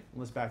 right?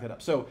 Let's back that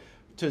up. So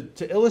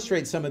to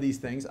illustrate some of these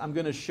things, I'm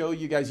going to show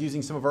you guys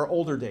using some of our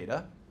older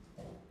data.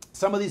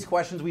 Some of these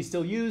questions we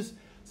still use.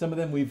 Some of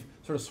them we've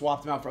sort of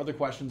swapped them out for other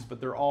questions,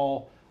 but they're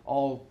all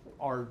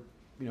our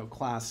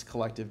class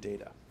collective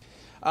data.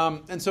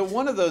 And so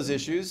one of those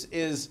issues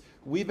is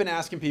we've been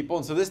asking people,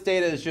 and so this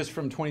data is just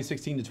from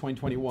 2016 to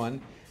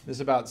 2021. There's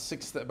about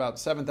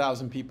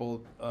 7,000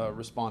 people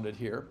responded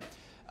here.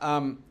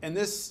 And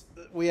this,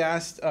 we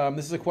asked,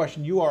 this is a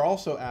question you are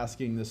also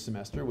asking this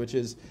semester, which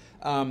is,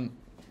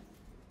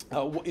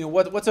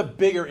 what's a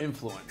bigger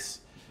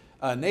influence?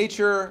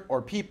 Nature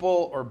or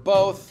people or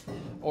both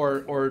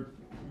or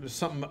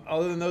something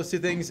other than those two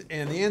things?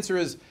 And the answer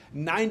is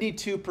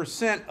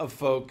 92% of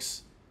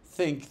folks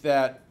think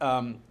that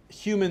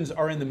humans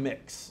are in the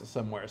mix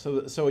somewhere.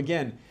 So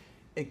again,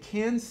 it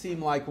can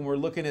seem like when we're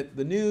looking at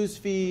the news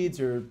feeds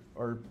or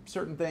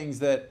certain things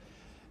that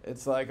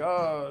it's like,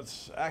 oh,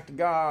 it's act of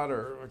God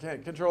or we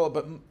can't control it.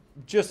 But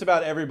just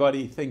about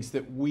everybody thinks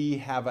that we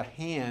have a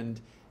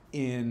hand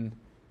in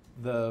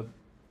the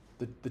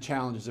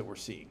challenges that we're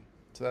seeing.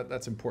 So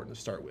that's important to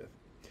start with.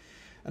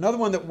 Another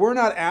one that we're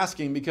not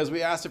asking because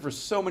we asked it for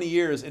so many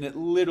years and it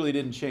literally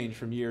didn't change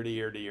from year to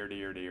year to year to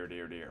year to year to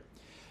year to year.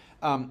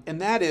 And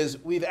that is,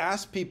 we've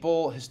asked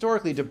people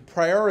historically to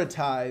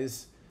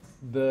prioritize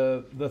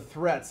the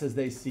threats as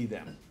they see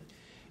them.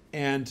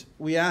 And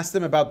we asked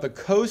them about the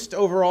coast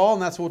overall,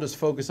 and that's what we'll just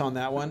focus on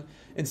that one.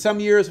 In some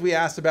years, we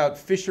asked about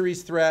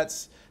fisheries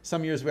threats.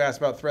 Some years, we asked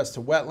about threats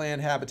to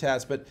wetland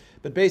habitats. But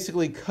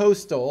basically,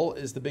 coastal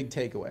is the big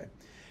takeaway.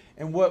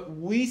 And what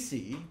we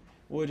see,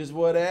 which is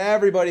what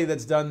everybody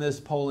that's done this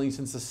polling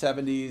since the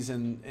 70s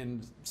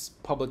and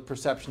public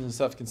perceptions and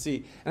stuff can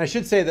see. And I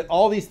should say that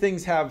all these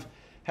things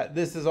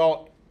this is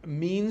all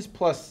means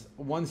plus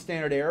one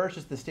standard error. It's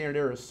just the standard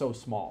error is so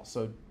small.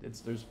 So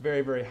there's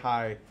very, very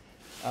high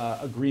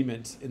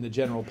agreement in the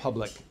general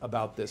public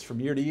about this from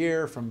year to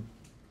year, from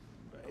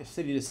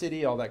city to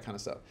city, all that kind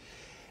of stuff.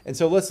 And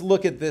so let's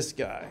look at this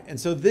guy. And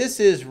so this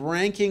is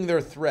ranking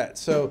their threat.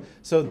 So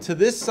to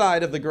this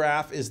side of the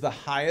graph is the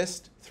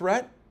highest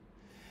threat.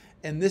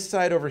 And this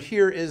side over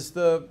here is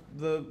the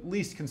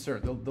least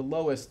concern, the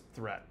lowest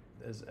threat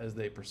as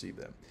they perceive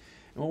them.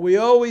 And what we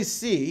always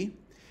see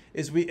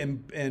is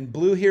and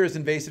blue here is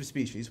invasive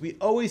species. We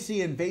always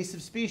see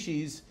invasive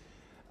species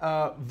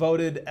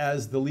voted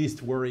as the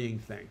least worrying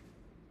thing.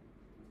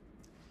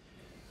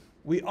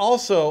 We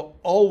also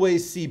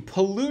always see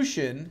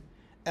pollution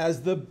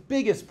as the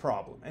biggest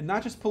problem. And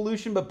not just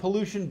pollution, but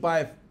pollution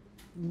by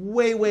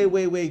way, way,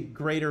 way, way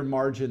greater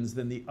margins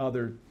than the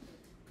other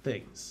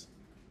things.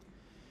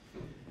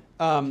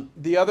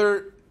 The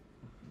other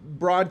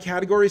broad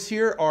categories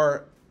here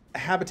are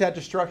habitat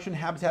destruction,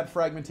 habitat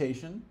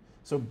fragmentation,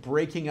 so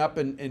breaking up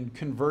and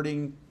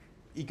converting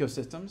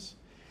ecosystems.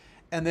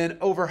 And then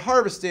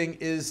overharvesting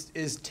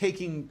is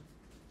taking,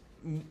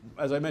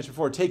 as I mentioned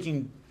before,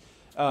 taking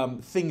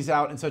things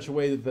out in such a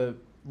way that the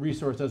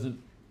resource doesn't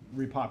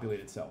repopulate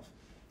itself.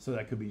 So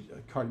that could be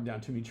cutting down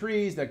too many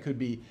trees, that could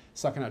be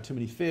sucking out too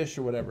many fish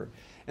or whatever.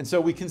 And so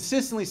we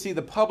consistently see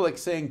the public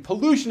saying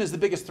pollution is the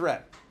biggest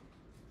threat.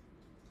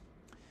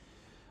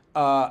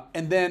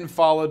 And then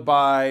followed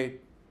by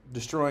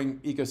destroying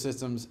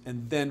ecosystems,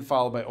 and then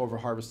followed by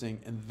overharvesting,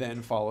 and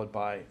then followed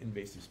by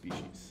invasive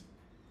species.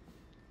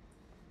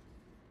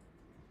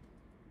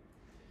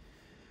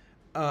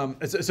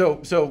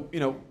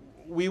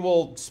 We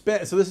will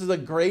spend, so this is a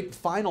great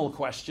final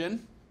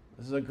question.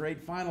 This is a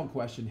great final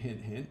question,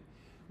 hint, hint,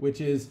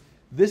 which is,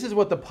 this is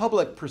what the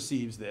public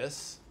perceives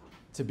this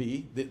to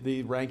be,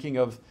 the ranking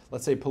of,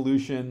 let's say,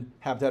 pollution,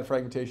 habitat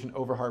fragmentation,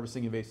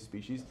 overharvesting, invasive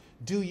species.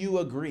 Do you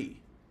agree,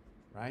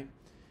 right?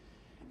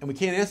 And we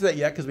can't answer that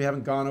yet because we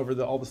haven't gone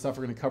over all the stuff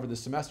we're going to cover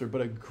this semester,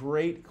 but a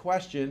great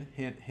question,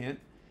 hint, hint,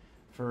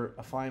 for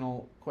a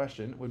final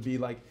question would be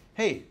like,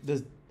 hey,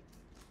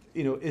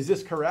 is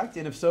this correct?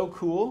 And if so,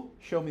 cool,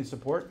 show me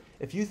support.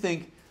 If you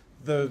think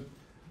the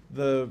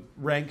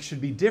rank should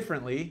be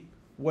differently,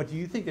 what do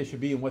you think they should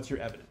be and what's your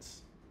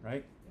evidence,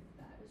 right? If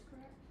that is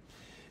correct.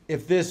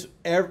 If this,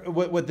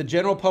 what the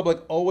general public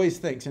always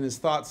thinks and has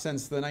thought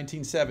since the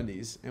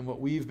 1970s, and what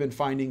we've been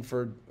finding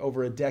for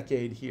over a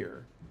decade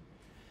here,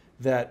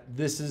 that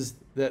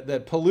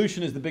that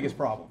pollution is the biggest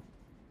problem.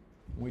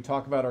 When we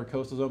talk about our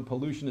coastal zone,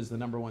 pollution is the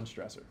 #1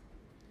 stressor.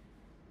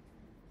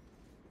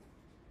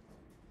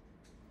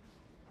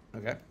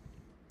 Okay.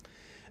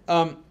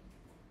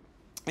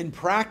 In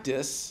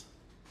practice,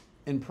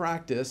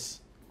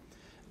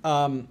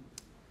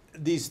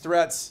 these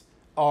threats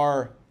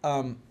are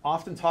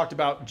often talked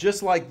about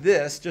just like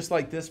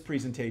this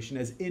presentation,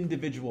 as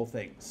individual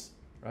things,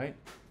 right?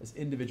 As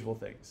individual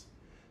things.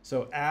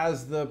 So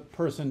as the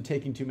person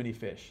taking too many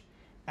fish,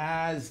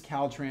 as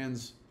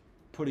Caltrans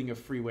putting a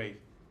freeway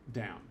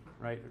down,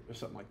 right? Or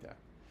something like that.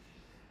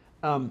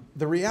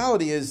 The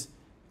reality is,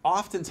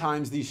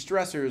 oftentimes these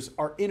stressors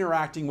are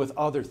interacting with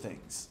other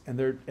things, and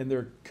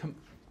they're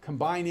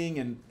combining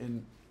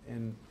and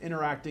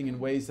interacting in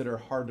ways that are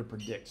hard to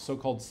predict,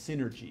 so-called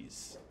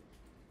synergies,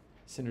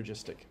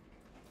 synergistic.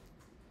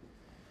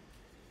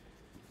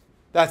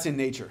 That's in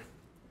nature.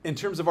 In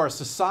terms of our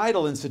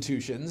societal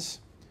institutions,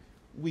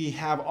 we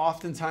have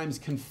oftentimes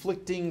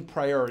conflicting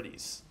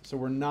priorities. So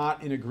we're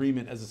not in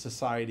agreement as a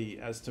society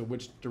as to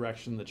which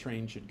direction the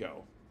train should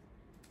go.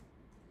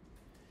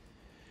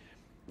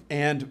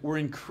 And we're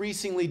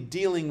increasingly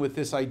dealing with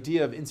this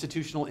idea of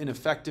institutional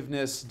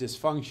ineffectiveness,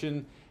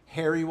 dysfunction.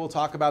 Harry will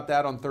talk about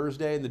that on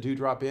Thursday in the Do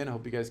Drop In. I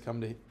hope you guys come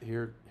to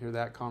hear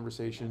that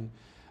conversation.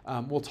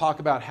 We'll talk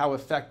about how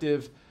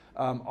effective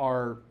one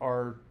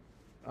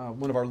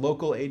of our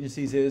local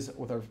agencies is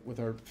with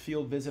our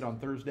field visit on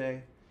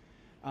Thursday.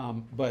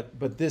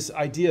 But this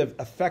idea of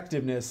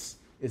effectiveness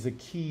is a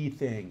key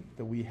thing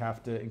that we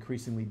have to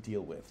increasingly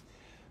deal with.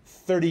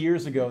 30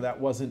 years ago, that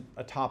wasn't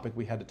a topic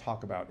we had to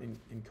talk about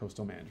in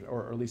coastal management,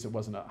 or at least it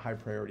wasn't a high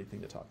priority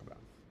thing to talk about.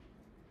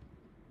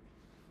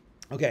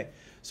 Okay,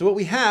 so what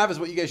we have is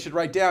what you guys should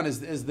write down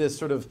is this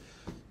sort of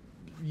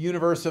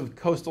universe of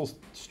coastal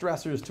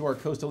stressors to our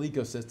coastal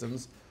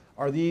ecosystems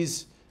are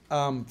these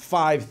 5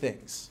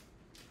 things.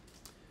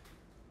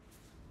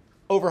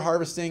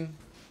 Overharvesting,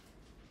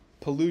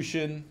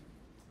 pollution,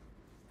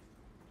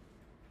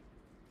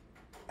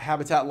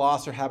 habitat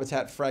loss or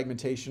habitat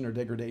fragmentation or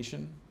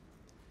degradation,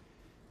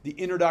 the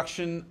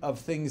introduction of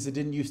things that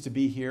didn't used to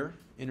be here,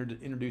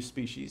 introduced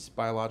species,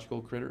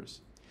 biological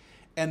critters,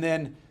 and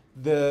then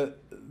the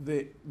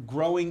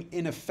growing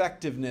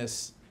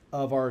ineffectiveness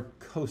of our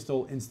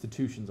coastal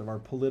institutions, of our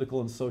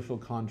political and social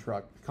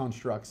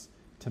constructs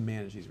to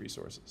manage these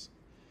resources.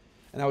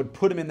 And I would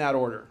put them in that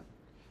order.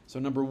 So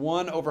number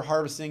 1,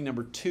 overharvesting.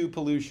 Number 2,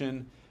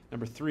 pollution.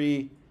 Number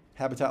 3,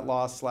 habitat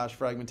loss /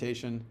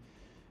 fragmentation.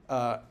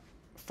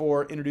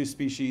 4, introduced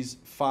species.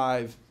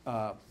 5,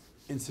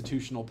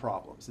 institutional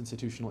problems,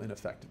 institutional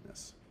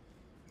ineffectiveness.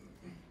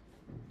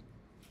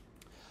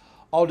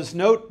 I'll just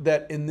note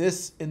that in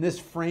this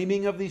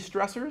framing of these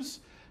stressors,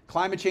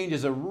 climate change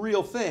is a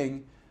real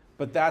thing,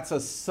 but that's a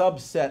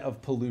subset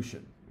of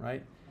pollution,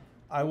 right?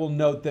 I will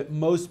note that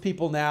most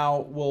people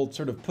now will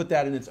sort of put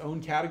that in its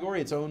own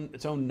category, its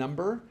own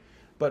number.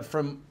 But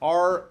from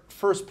our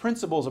first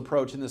principles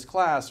approach in this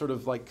class, sort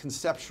of like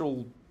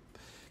conceptual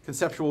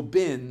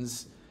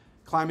bins,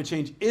 climate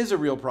change is a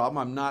real problem.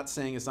 I'm not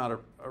saying it's not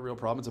a real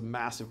problem. It's a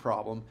massive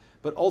problem.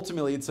 But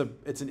ultimately, it's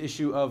an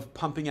issue of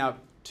pumping out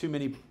too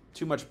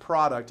much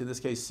product, in this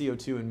case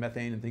CO2 and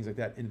methane and things like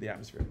that, into the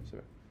atmosphere. So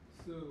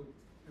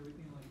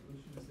everything like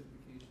ocean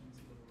acidification,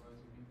 sea level rise,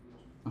 or wind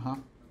pollution?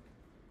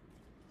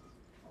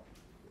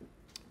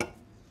 Uh-huh.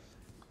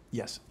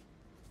 Yes.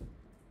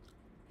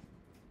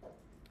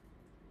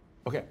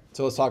 Okay,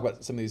 so let's talk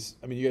about some of these.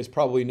 I mean, you guys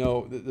probably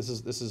know this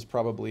is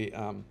probably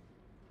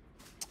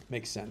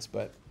makes sense,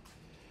 but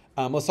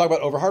let's talk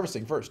about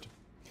overharvesting first.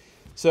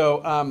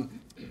 So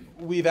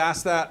we've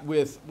asked that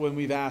when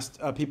we've asked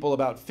people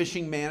about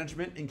fishing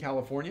management in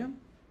California,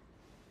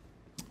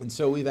 and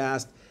so we've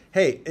asked,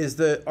 hey,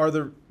 are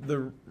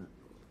the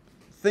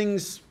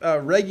things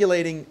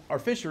regulating our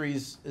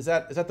fisheries, is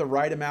that the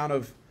right amount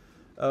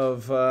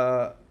of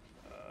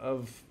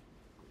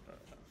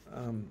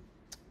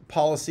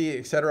policy,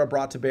 et cetera,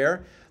 brought to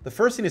bear? The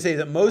first thing to say is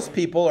that most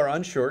people are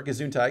unsure,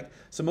 Gesundheit,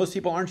 so most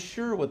people aren't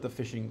sure what the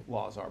fishing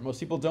laws are. Most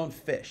people don't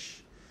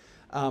fish.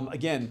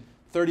 Again,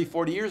 30,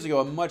 40 years ago,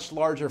 a much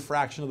larger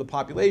fraction of the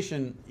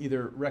population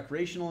either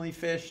recreationally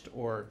fished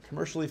or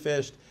commercially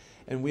fished,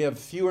 and we have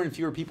fewer and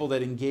fewer people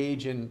that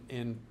engage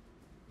in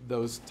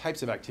those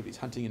types of activities,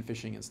 hunting and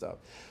fishing and stuff.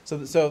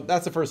 So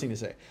that's the first thing to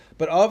say.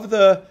 But of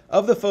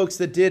the folks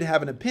that did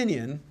have an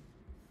opinion,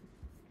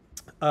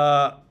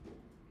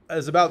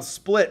 is about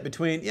split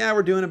between, yeah,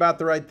 we're doing about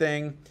the right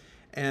thing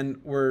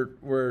and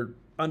we're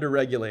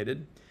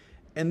under-regulated.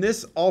 And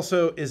this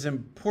also is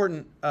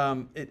important.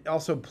 It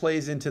also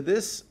plays into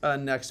this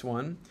next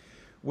one,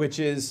 which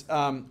is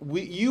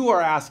you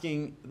are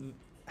asking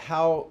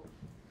how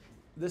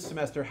this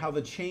semester, how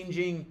the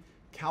changing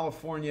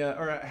California,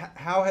 or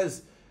how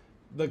has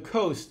the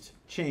coast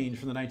changed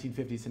from the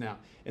 1950s to now.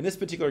 In this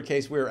particular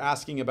case, we were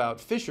asking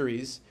about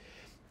fisheries,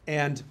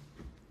 and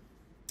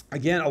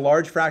again, a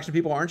large fraction of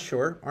people aren't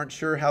sure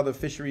how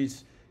the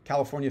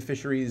California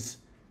fisheries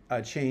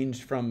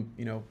changed from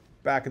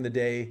back in the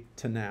day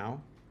to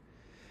now.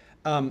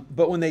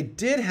 But when they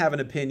did have an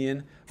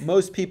opinion,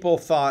 most people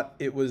thought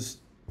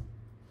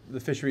the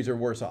fisheries are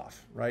worse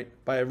off, right?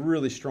 By a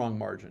really strong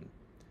margin.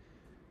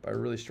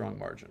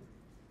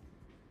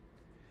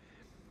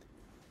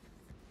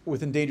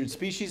 With endangered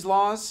species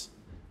laws,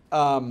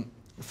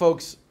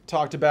 folks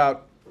talked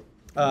about,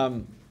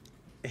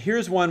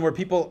 here's one where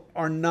people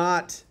are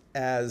not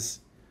as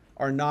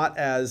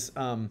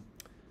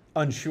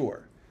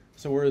unsure.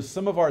 So whereas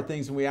some of our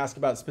things, when we ask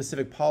about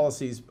specific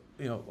policies,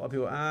 a lot of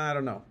people, I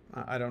don't know.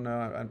 I don't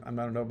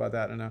know about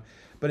that. I don't know.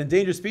 But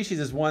endangered species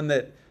is one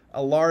that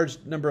a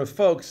large number of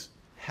folks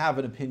have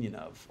an opinion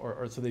of,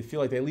 or so they feel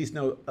like they at least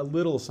know a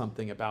little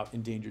something about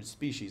endangered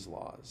species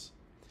laws.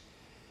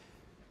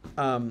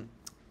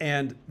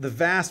 And the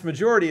vast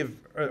majority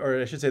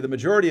or I should say the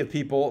majority of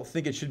people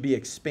think it should be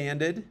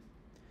expanded,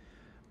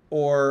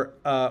 or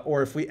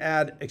if we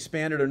add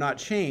expanded or not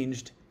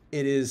changed,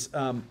 it is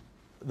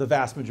the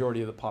vast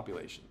majority of the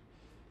population.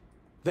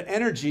 The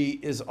energy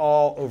is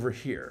all over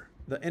here.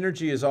 The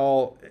energy is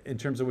all, in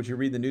terms of what you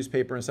read in the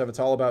newspaper and stuff, it's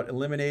all about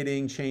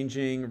eliminating,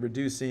 changing,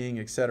 reducing,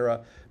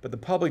 etc. But the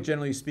public,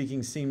 generally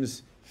speaking,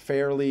 seems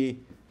fairly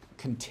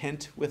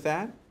content with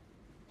that.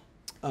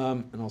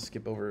 And I'll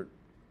skip over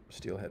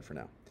steelhead for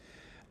now.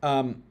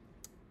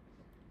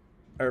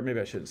 Or maybe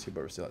I shouldn't skip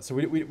over steelhead. So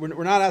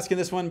we're not asking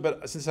this one,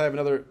 but since I have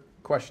another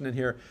question in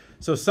here.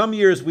 So some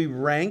years we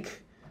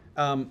rank,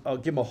 I'll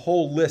give them a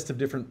whole list of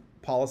different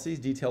policies,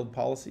 detailed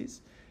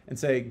policies, and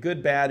say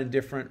good, bad,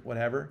 indifferent,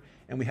 whatever.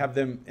 And we have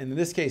them, and in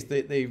this case,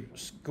 they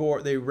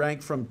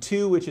rank from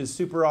 2, which is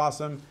super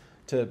awesome,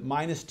 to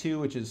 -2,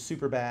 which is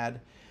super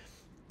bad.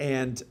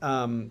 And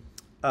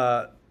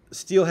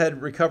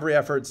steelhead recovery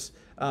efforts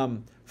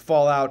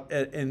fall out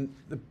in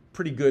the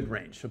pretty good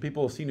range. So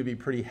people seem to be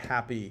pretty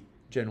happy,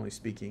 generally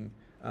speaking,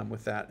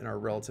 with that in our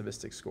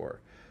relativistic score.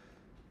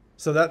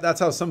 So that's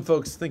how some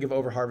folks think of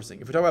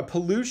overharvesting. If we talk about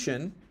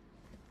pollution,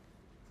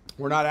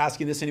 we're not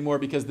asking this anymore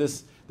because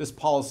this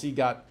policy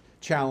got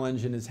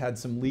challenged and has had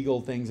some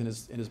legal things and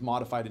is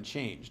modified and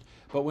changed.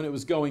 But when it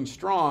was going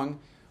strong,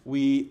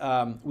 we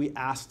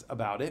asked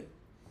about it.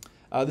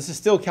 This is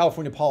still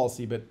California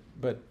policy,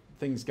 but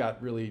things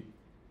got really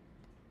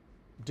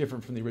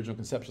different from the original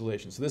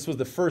conceptualization. So this was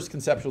the first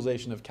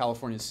conceptualization of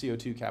California's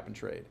CO2 cap and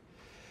trade.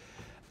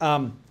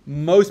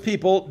 Most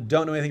people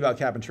don't know anything about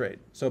cap and trade.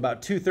 So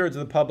about 2/3 of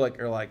the public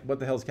are like, "What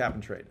the hell is cap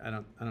and trade? I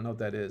don't know what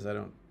that is. I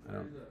don't."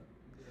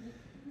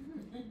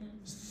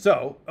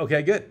 So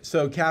okay, good.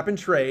 So cap and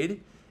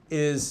trade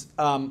is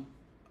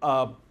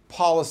a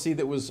policy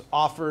that was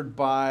offered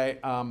by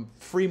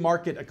free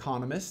market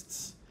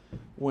economists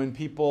when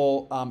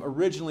people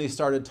originally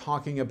started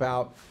talking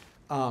about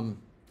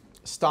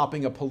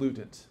stopping a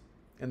pollutant.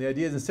 And the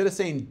idea is instead of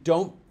saying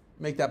don't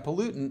make that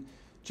pollutant,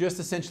 just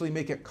essentially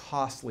make it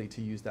costly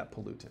to use that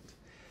pollutant.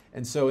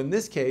 And so in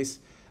this case,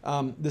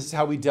 this is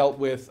how we dealt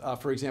with,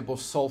 for example,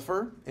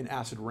 sulfur in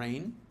acid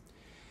rain.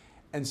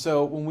 And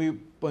so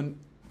when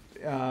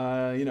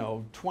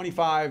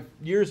 25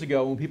 years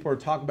ago, when people were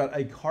talking about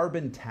a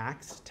carbon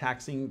tax,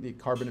 taxing the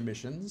carbon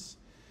emissions,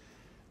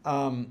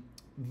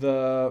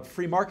 the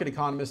free market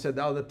economists said,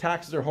 "Oh, the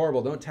taxes are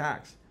horrible, don't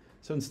tax."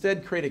 So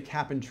instead, create a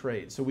cap and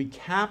trade. So we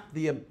cap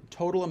the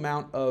total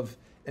amount of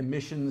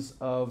emissions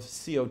of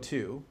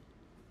CO2.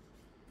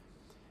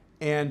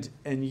 And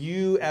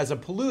you as a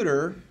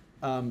polluter,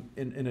 I'm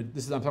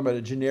talking about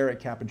a generic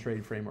cap and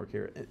trade framework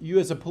here. You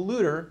as a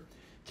polluter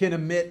can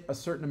emit a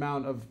certain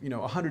amount of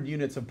 100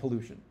 units of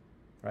pollution,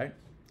 right?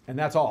 And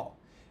that's all.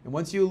 And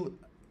once you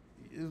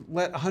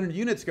let 100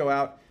 units go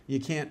out,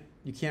 you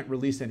can't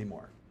release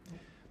anymore.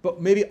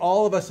 But maybe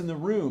all of us in the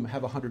room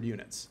have 100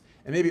 units,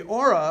 and maybe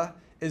Aura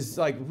is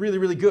like really,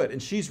 really good,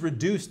 and she's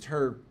reduced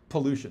her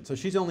pollution. So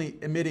she's only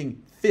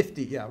emitting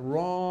 50,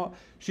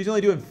 she's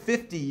only doing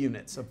 50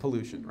 units of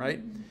pollution,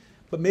 right?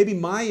 But maybe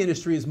my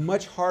industry is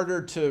much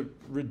harder to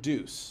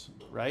reduce,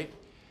 right?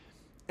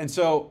 And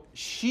so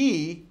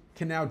she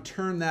can now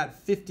turn that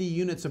 50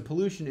 units of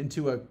pollution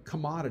into a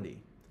commodity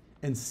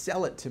and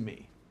sell it to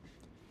me,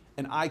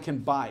 and I can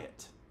buy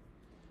it.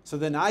 So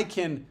then I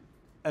can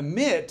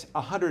emit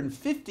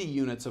 150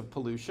 units of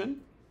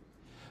pollution,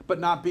 but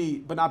not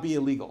be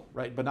illegal,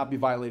 right? But not be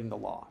violating the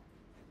law.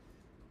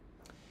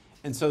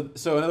 And so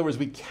in other words,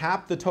 we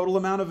cap the total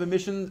amount of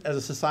emissions as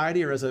a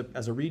society or as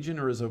a region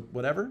or as a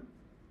whatever.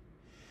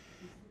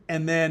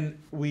 And then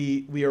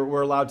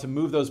we're allowed to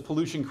move those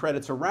pollution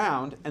credits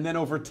around. And then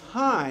over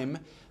time,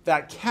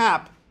 that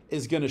cap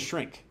is going to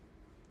shrink,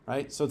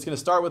 right? So it's going to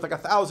start with like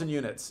 1,000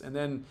 units. And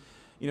then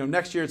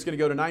next year it's going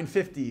to go to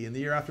 950 and the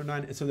year after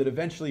 9, so that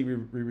eventually we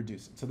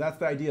reduce it. So that's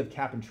the idea of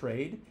cap and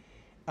trade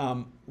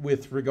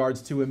with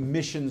regards to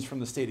emissions from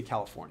the state of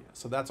California.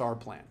 So that's our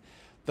plan.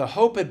 The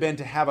hope had been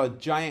to have a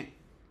giant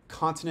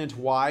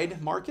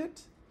continent-wide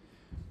market.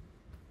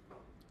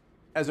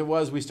 As it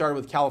was, we started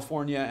with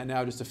California, and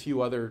now just a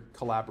few other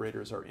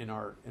collaborators are in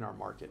our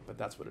market, but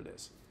that's what it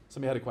is.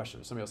 Somebody had a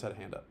question. Somebody else had a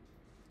hand up.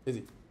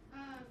 Izzy?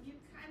 You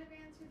kind of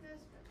answered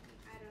this, but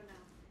I don't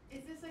know.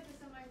 Is this like a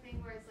similar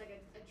thing where it's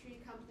like a tree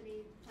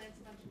company plants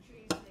a bunch of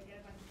trees, and they get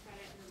a bunch of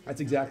credit, and then they That's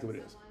sell exactly it what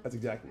to it is. someone? That's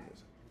exactly what it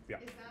is. Yeah.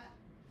 Is that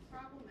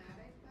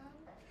problematic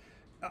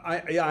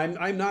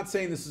though? I'm not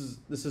saying this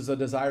is a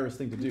desirous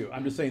thing to do.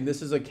 I'm just saying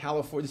this is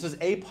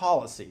a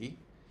policy,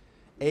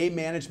 a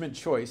management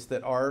choice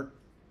that our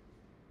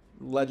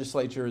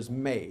legislature has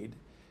made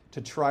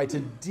to try to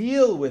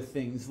deal with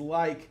things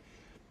like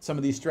some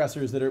of these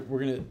stressors that we're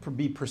going to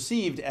be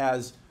perceived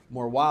as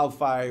more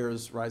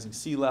wildfires, rising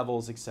sea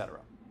levels, etc.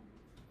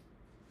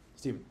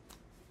 Stephen.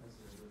 Has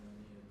there been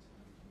any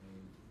attempt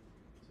made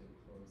to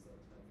close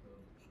that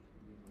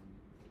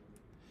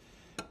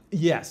type of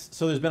Yes.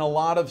 So there's been a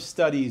lot of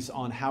studies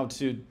on how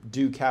to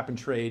do cap and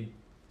trade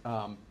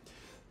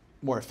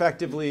more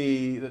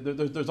effectively.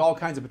 There's all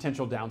kinds of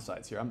potential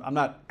downsides here. I'm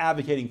not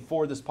advocating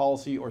for this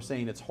policy or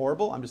saying it's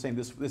horrible. I'm just saying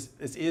this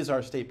is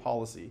our state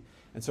policy.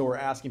 And so we're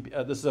asking,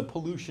 this is a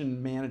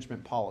pollution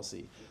management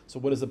policy. So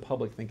what does the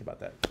public think about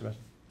that? You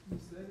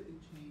said it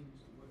changed.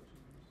 What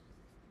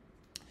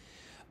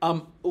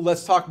changed?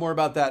 Let's talk more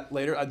about that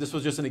later. This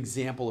was just an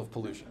example of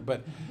pollution,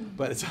 but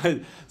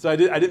so I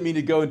didn't mean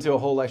to go into a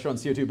whole lecture on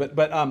CO2.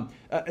 But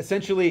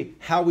essentially,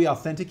 how we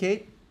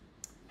authenticate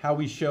how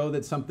we show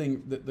that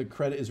that the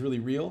credit is really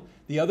real.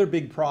 The other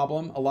big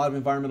problem, a lot of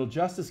environmental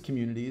justice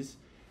communities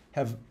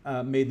have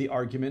made the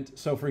argument.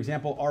 So for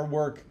example, our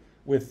work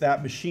with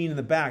that machine in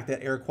the back,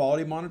 that air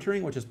quality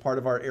monitoring, which is part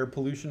of our air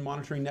pollution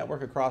monitoring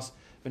network across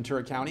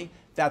Ventura County,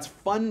 that's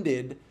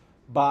funded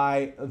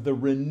by the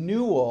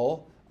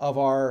renewal of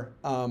our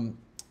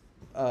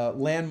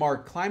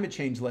landmark climate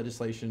change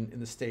legislation in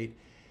the state.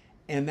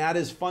 And that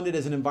is funded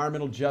as an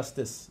environmental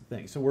justice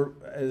thing. So we're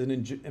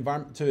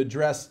to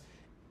address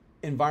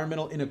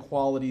environmental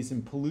inequalities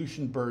and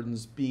pollution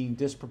burdens being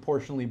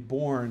disproportionately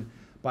borne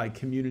by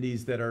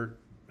communities that are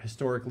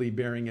historically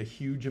bearing a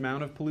huge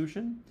amount of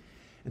pollution.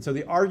 And so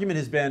the argument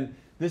has been,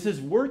 this is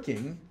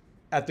working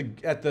at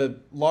the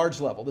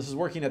large level. This is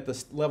working at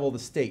the level of the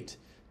state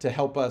to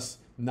help us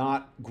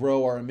not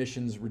grow our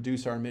emissions,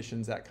 reduce our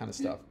emissions, that kind of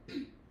stuff.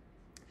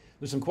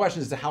 There's some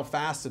questions as to how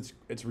fast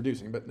it's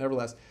reducing, but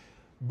nevertheless.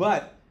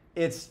 But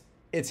it's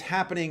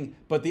happening,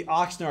 but the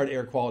Oxnard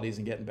air quality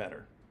isn't getting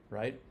better,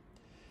 right?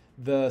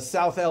 The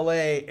South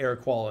LA air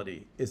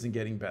quality isn't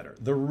getting better.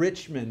 The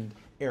Richmond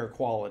air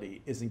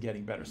quality isn't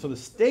getting better. So the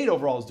state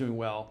overall is doing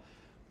well,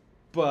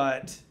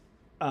 but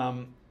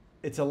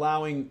it's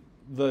allowing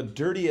the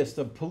dirtiest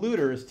of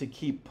polluters to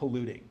keep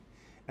polluting.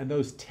 And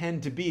those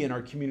tend to be in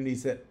our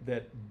communities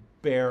that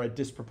bear a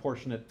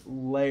disproportionate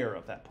layer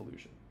of that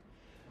pollution.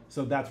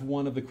 So that's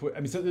one of the,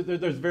 so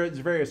there's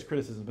various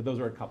criticisms, but those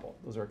are a couple.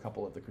 Those are a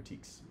couple of the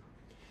critiques.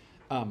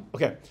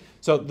 Okay,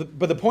 so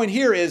but the point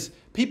here is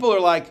people are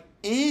like,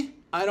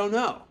 I don't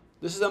know.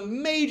 This is a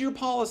major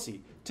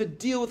policy to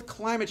deal with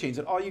climate change.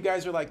 And all you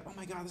guys are like, oh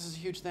my God, this is a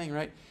huge thing,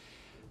 right?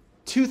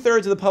 2/3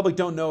 of the public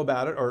don't know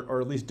about it,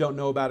 or at least don't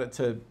know about it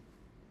to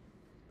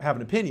have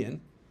an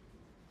opinion.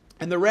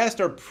 And the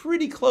rest are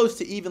pretty close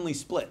to evenly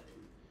split.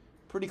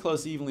 Pretty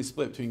close to evenly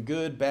split between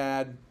good,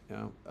 bad,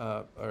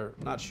 or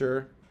not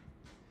sure.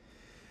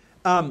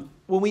 When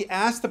we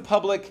asked the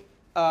public,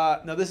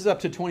 now this is up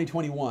to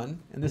 2021,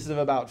 and this is of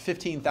about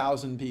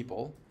 15,000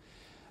 people.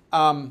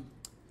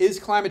 Is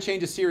climate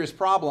change a serious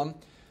problem?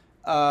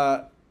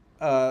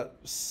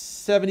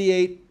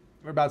 78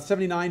 or about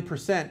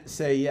 79%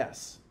 say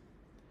yes.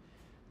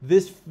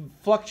 This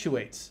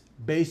fluctuates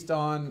based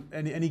on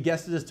any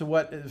guesses as to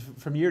what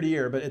from year to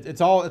year, but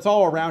it's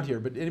all around here.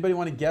 But anybody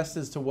want to guess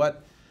as to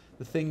what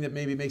the thing that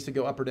maybe makes it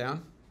go up or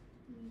down?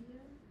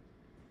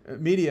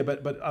 Media,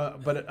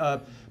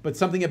 but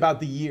something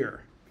about the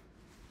year.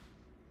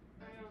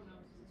 I don't know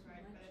if this is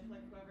right, but it's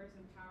like whoever's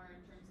in power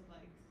in terms of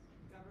like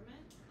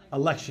government. Like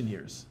Election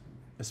years,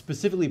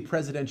 specifically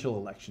presidential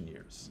election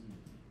years,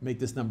 make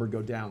this number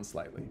go down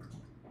slightly.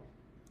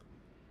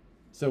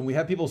 So when we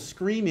have people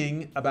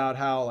screaming about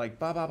how like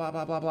blah blah blah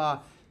blah blah blah,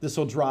 this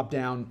will drop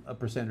down a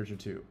percentage or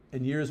two.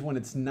 In years when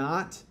it's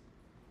not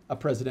a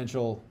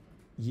presidential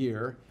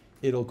year,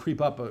 it'll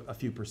creep up a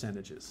few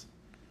percentages.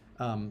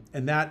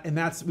 And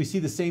that's we see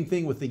the same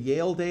thing with the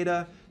Yale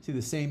data, see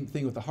the same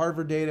thing with the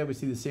Harvard data, we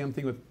see the same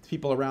thing with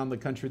people around the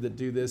country that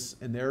do this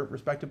in their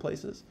respective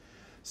places.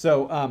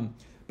 So,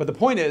 but the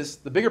point is,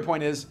 the bigger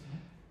point is,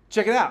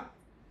 check it out.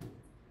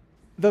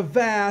 The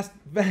vast,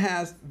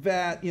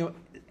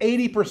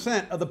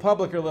 80% of the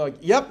public are like,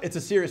 yep, it's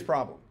a serious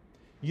problem.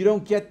 You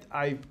don't get,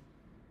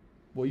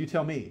 well, you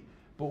tell me.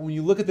 But when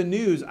you look at the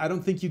news, I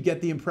don't think you get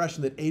the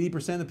impression that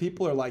 80% of the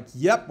people are like,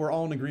 yep, we're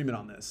all in agreement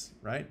on this,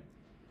 right?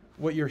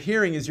 What you're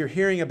hearing is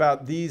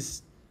about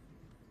these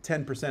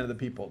 10% of the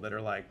people that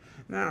are like,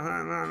 no,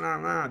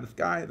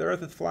 the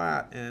earth is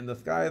flat, and the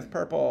sky is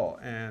purple,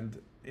 and,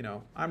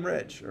 I'm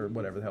rich, or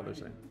whatever the hell they're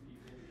saying.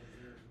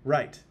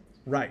 Right.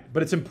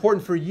 But it's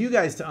important for you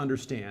guys to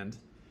understand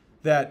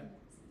that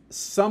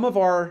some of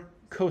our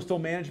coastal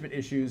management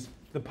issues,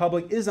 the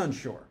public is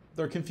unsure.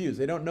 They're confused.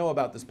 They don't know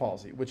about this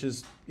policy, which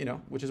is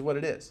what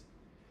it is.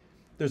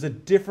 There's a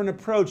different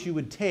approach you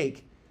would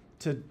take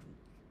to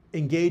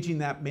engaging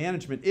that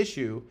management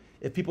issue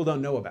if people don't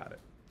know about it.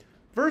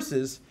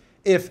 Versus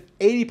if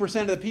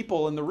 80% of the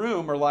people in the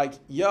room are like,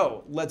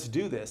 yo, let's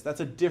do this.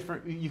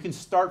 You can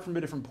start from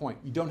a different point.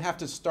 You don't have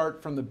to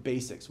start from the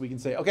basics. We can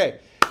say, okay,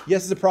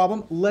 yes, it's a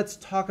problem. Let's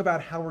talk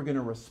about how we're going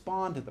to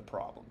respond to the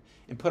problem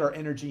and put our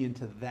energy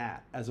into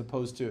that as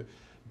opposed to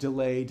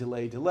delay,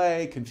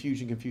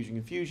 confusion,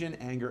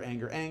 anger,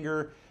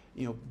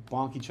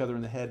 bonk each other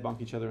in the head.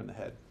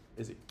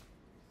 Izzy?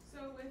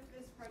 So with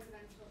this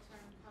presidential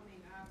term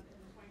coming up in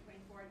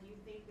 2024, do you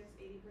think this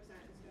 80% is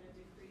going to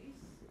decrease?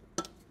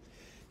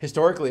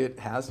 Historically, it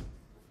has.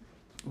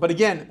 But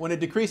again, when it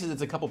decreases,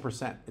 it's a couple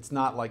percent. It's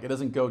not like, it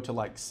doesn't go to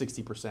like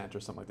 60% or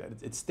something like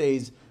that. It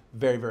stays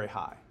very, very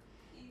high.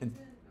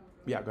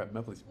 Yeah, go ahead,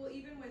 no, please. Well,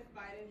 even with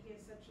Biden, he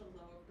has such a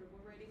low approval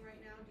rating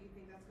right now. Do you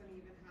think that's going to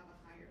even have a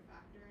higher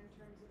factor in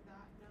terms of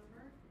that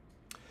number?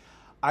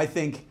 I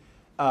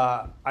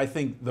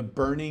think the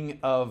burning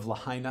of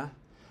Lahaina,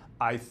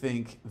 I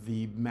think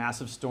the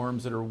massive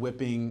storms that are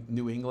whipping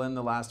New England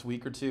the last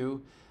week or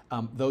two,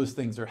 those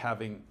things are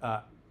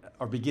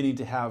beginning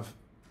to have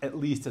at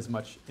least as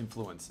much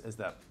influence as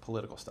that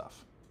political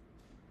stuff.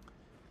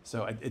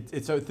 So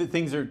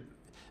things are,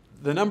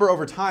 the number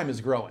over time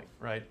is growing,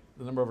 right?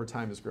 The number over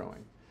time is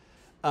growing.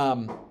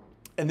 And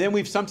then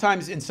we've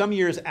sometimes, in some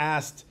years,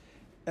 asked.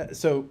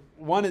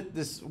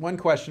 This one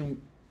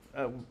question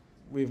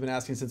we've been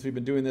asking since we've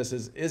been doing this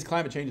is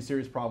climate change a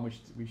serious problem?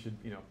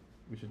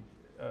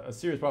 A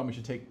serious problem we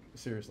should take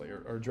seriously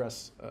or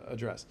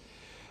address.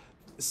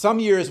 Some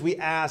years we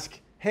ask,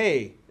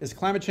 hey, is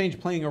climate change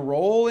playing a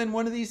role in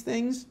one of these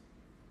things?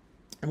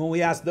 And when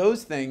we ask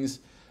those things,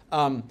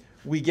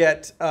 we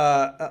get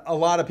a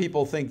lot of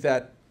people think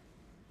that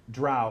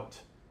drought,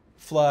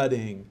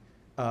 flooding,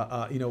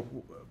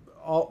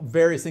 all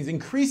various things,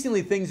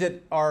 increasingly things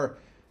that are,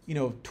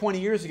 20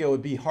 years ago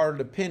would be harder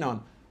to pin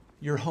on,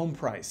 your home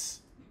price,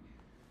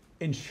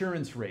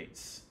 insurance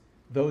rates,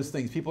 those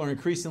things. People are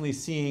increasingly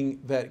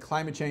seeing that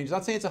climate change,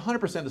 not saying it's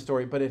 100% of the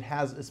story, but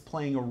it's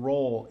playing a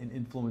role in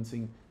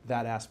influencing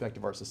that aspect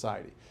of our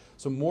society.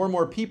 So more and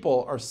more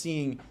people are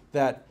seeing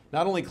that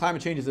not only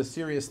climate change is a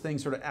serious thing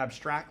sort of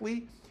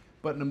abstractly,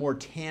 but in a more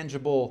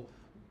tangible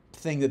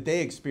thing that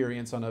they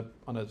experience on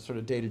a sort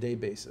of day-to-day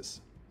basis.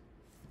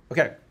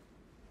 Okay,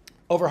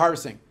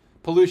 overharvesting,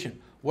 pollution.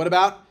 What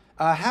about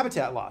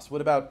habitat loss?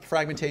 What about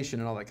fragmentation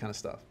and all that kind of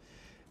stuff?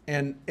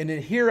 And in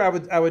here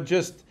I would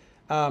just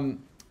for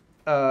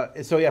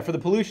the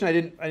pollution I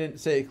didn't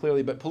say it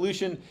clearly, but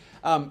pollution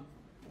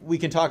we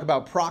can talk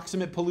about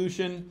proximate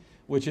pollution,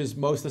 which is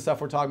most of the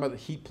stuff we're talking about, the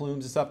heat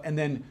plumes and stuff, and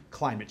then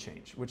climate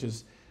change, which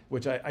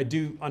I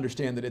do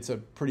understand that it's a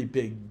pretty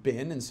big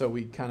bin, and so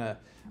we kind of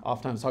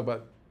oftentimes talk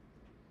about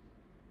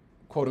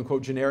quote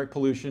unquote generic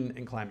pollution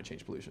and climate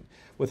change pollution.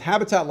 With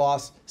habitat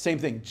loss, same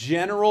thing,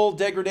 general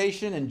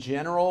degradation and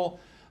general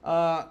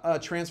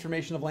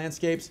transformation of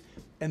landscapes.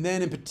 And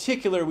then in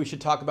particular, we should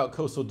talk about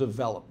coastal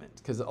development,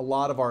 because a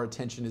lot of our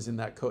attention is in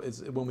that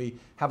is when we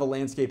have a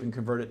landscape and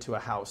convert it to a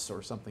house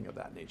or something of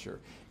that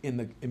nature in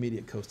the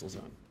immediate coastal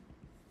zone.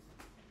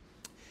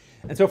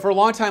 And so for a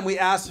long time, we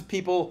asked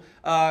people,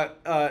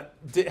 do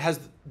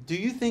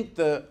you think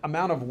the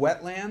amount of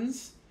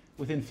wetlands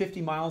within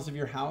 50 miles of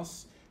your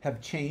house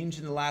have changed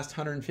in the last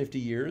 150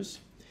 years?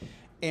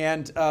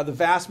 And the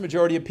vast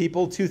majority of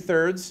people,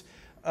 2/3,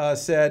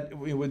 said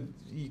we would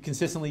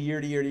consistently year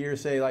to year to year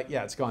say, like,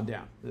 yeah, it's gone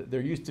down. There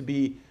used to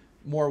be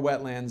more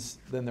wetlands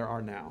than there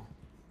are now.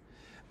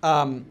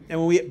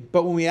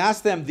 But when we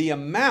ask them the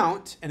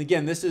amount, and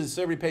again, this is,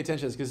 so everybody pay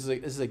attention to this,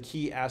 because this is a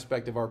key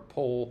aspect of our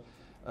poll,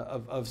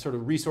 of sort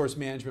of resource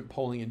management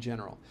polling in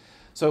general.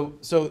 So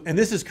and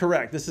this is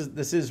correct. This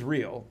is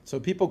real. So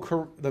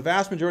the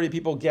vast majority of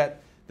people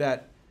get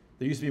that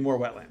there used to be more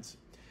wetlands.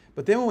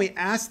 But then when we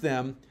ask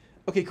them,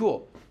 okay,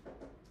 cool,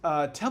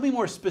 tell me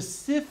more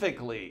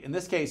specifically, in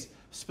this case,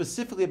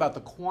 specifically about the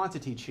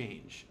quantity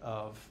change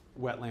of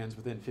wetlands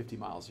within 50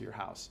 miles of your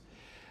house.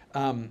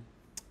 And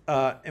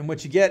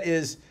what you get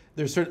is,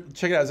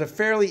 check it out, it's a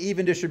fairly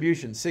even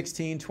distribution,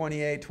 16,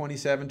 28,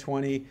 27,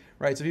 20,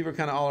 right? So people are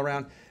kind of all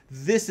around.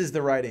 This is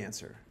the right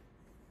answer.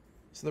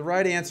 So the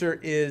right answer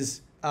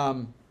is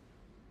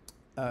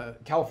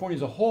California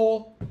as a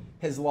whole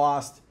has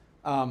lost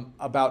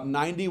about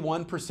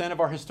 91% of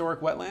our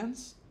historic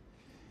wetlands.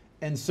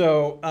 And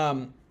so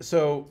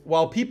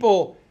while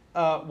people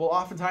will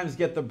oftentimes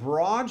get the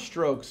broad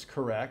strokes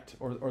correct,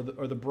 or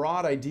the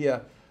broad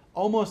idea,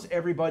 almost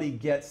everybody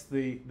gets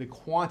the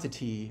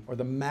quantity or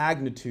the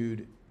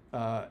magnitude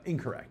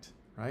incorrect,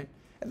 right?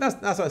 And that's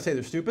not to say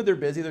they're stupid. They're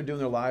busy. They're doing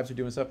their lives. They're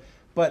doing stuff.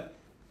 But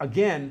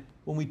again,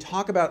 when we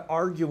talk about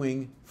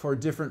arguing for a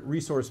different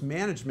resource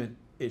management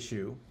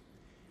issue,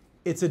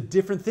 it's a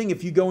different thing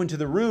if you go into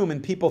the room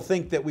and people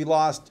think that we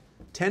lost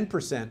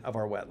 10% of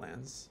our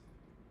wetlands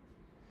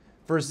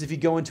versus if you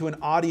go into an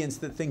audience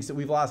that thinks that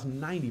we've lost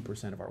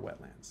 90% of our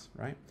wetlands,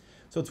 right?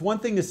 So it's one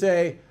thing to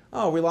say,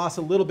 oh, we lost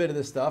a little bit of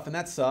this stuff and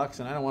that sucks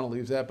and I don't want to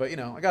lose that, but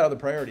I got other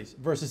priorities,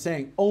 versus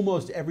saying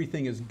almost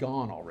everything is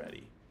gone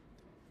already.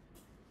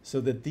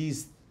 So that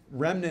these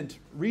remnant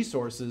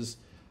resources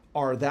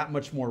are that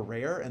much more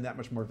rare and that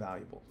much more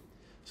valuable.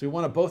 So we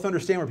want to both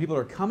understand where people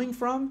are coming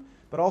from,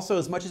 but also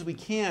as much as we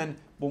can,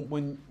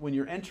 when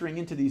you're entering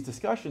into these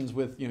discussions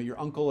with your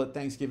uncle at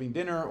Thanksgiving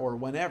dinner or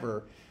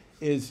whenever,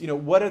 is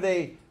what are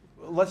they?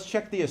 Let's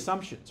check the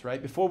assumptions,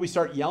 right? Before we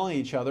start yelling at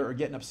each other or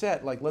getting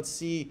upset, like let's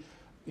see,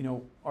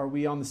 are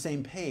we on the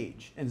same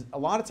page? And a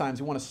lot of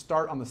times we want to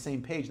start on the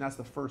same page, and that's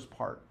the first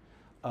part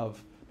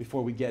of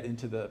before we get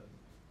into the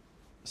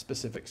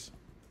specifics.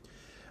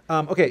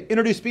 Okay,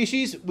 introduced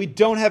species. We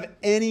don't have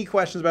any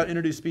questions about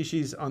introduced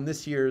species on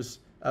this year's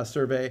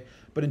survey,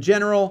 but in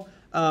general,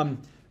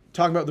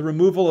 talking about the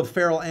removal of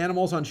feral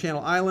animals on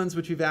Channel Islands,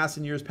 which we've asked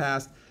in years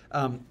past,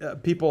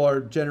 people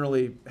are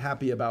generally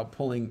happy about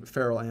pulling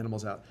feral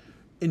animals out.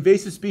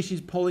 Invasive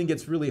species pulling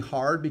gets really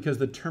hard because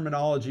the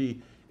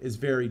terminology is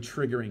very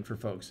triggering for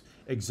folks.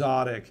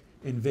 Exotic,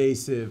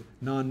 invasive,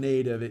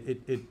 non-native.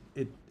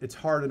 It's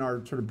hard in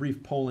our sort of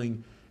brief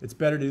polling. It's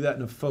better to do that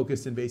in a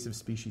focused invasive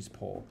species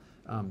poll.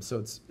 So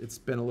it's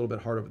been a little bit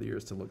hard over the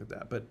years to look at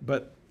that.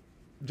 But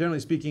generally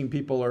speaking,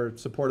 people are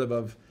supportive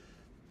of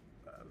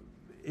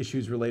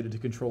issues related to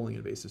controlling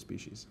invasive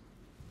species.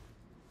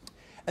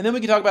 And then we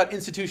can talk about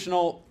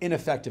institutional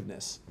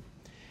ineffectiveness.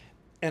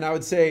 And I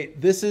would say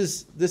this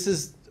is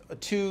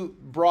two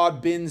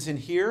broad bins in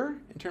here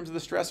in terms of the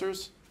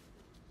stressors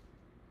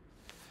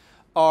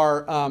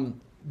are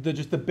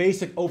just the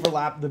basic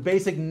overlap, the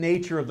basic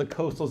nature of the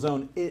coastal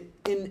zone. It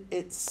in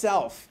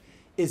itself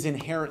is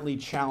inherently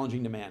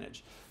challenging to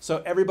manage.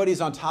 So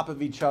everybody's on top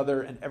of each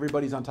other, and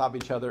everybody's on top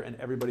of each other, and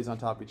everybody's on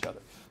top of each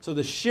other. So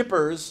the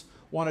shippers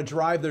want to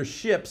drive their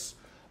ships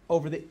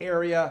over the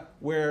area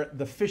where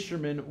the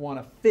fishermen want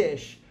to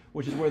fish,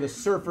 which is where the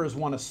surfers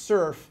want to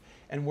surf,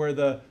 and where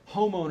the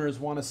homeowners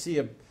want to see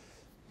a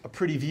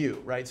pretty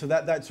view, right? So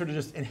that sort of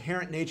just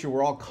inherent nature,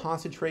 we're all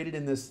concentrated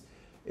in this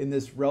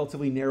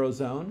relatively narrow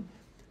zone.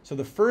 So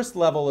the first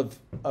level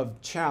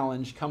of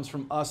challenge comes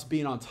from us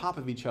being on top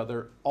of each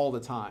other all the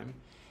time.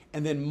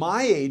 And then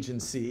my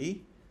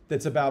agency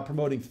that's about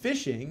promoting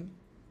fishing,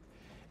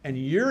 and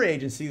your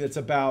agency that's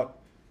about,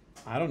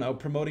 I don't know,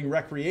 promoting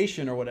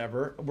recreation or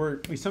whatever,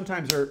 we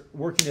sometimes are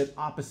working at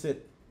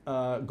opposite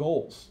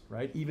goals,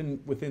 right?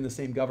 Even within the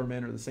same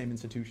government or the same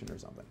institution or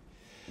something.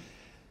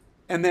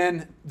 And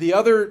then the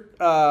other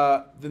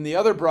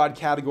broad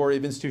category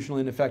of institutional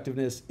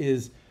ineffectiveness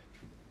is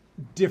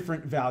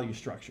different value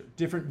structure,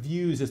 different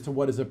views as to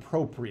what is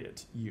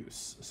appropriate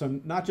use.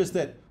 So not just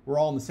that we're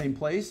all in the same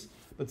place,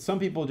 but some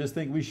people just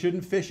think we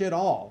shouldn't fish at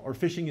all, or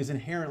fishing is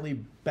inherently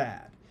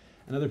bad.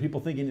 And other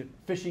people thinking that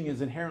fishing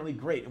is inherently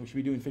great and we should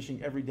be doing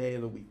fishing every day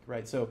of the week,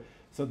 right? So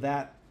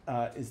that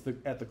is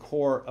at the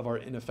core of our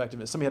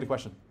ineffectiveness. Somebody had a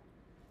question?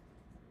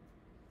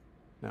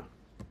 No.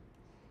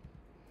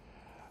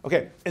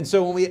 Okay, and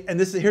so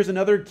here's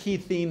another key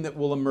theme that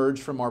will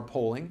emerge from our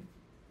polling.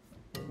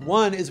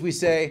 One is we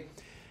say,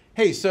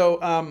 hey, so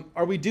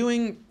are we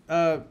doing,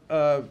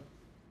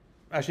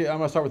 actually I'm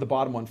gonna start with the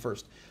bottom one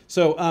first.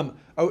 So are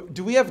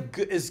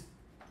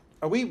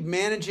we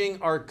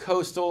managing our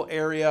coastal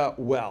area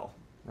well,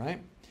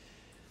 right?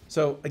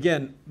 So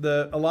again,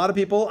 a lot of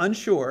people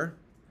unsure,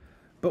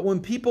 but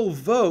when people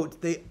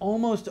vote, they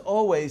almost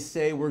always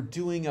say we're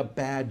doing a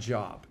bad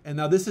job. And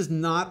now this is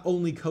not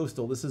only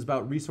coastal, this is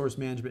about resource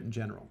management in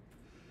general.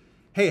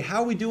 Hey,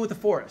 how are we doing with the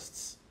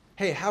forests?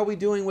 Hey, how are we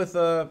doing with,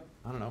 I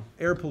don't know,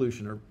 air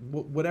pollution or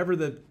whatever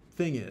the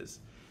thing is?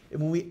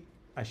 And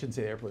I shouldn't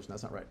say air pollution,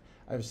 that's not right.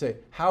 I would say,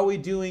 how are we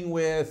doing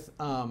with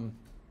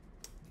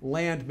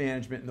land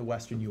management in the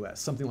Western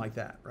US? Something like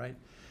that, right?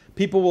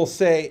 People will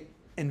say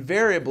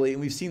invariably,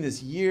 and we've seen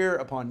this year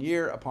upon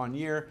year upon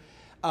year,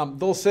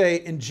 they'll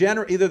say in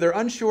general, either they're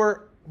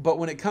unsure, but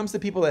when it comes to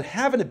people that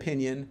have an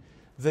opinion,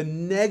 the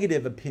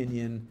negative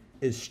opinion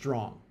is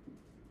strong.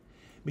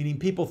 Meaning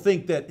people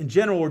think that in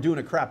general we're doing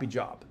a crappy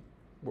job.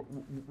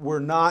 We're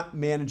not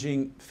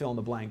managing fill in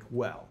the blank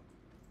well.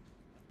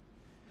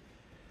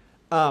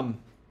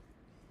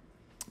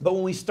 But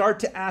when we start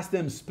to ask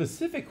them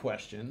specific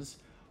questions,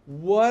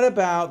 what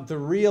about the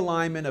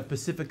realignment of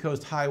Pacific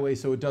Coast Highway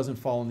so it doesn't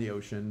fall in the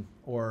ocean,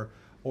 or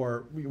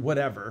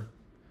whatever,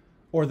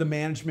 or the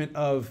management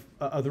of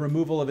the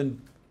removal of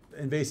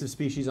invasive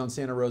species on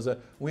Santa Rosa?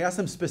 When we ask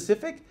them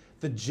specific,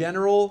 the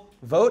general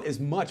vote is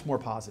much more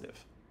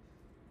positive.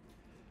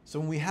 So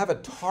when we have a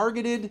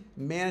targeted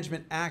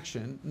management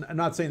action, I'm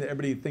not saying that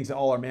everybody thinks that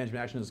all our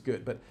management action is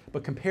good,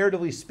 but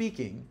comparatively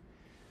speaking,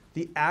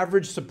 the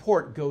average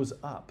support goes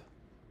up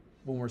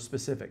when we're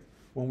specific.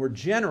 When we're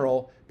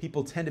general,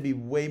 people tend to be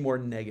way more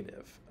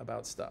negative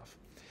about stuff.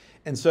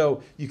 And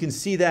so you can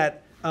see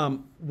that,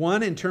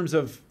 one, in terms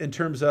of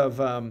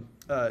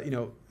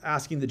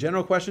asking the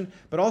general question,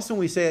 but also when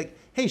we say, like,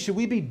 hey,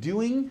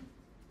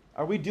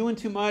 are we doing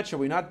too much? Are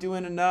we not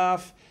doing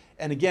enough?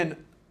 And again,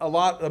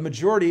 a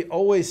majority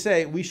always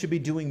say we should be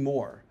doing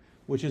more,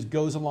 which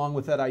goes along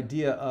with that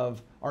idea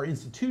of our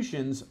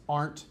institutions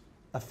aren't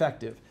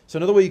effective. So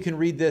another way you can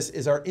read this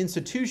is our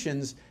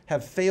institutions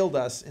have failed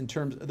us in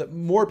terms that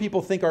more people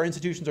think our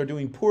institutions are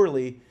doing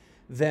poorly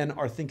than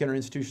are thinking our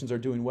institutions are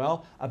doing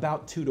well,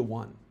 about 2 to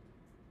 1.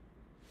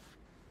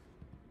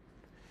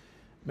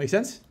 Make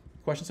sense?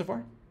 Questions so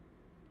far?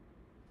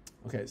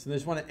 Okay, so I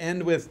just want to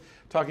end with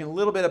talking a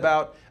little bit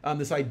about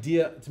this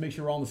idea, to make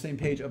sure we're all on the same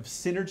page, of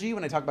synergy.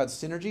 When I talk about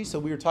synergy, so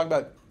we were talking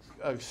about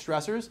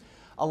stressors.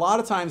 A lot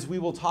of times we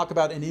will talk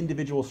about an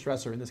individual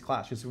stressor in this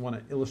class, because we want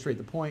to illustrate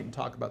the point and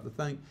talk about the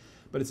thing.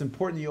 But it's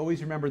important that you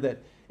always remember that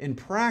in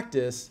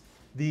practice,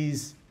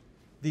 these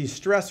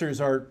stressors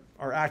are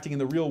acting in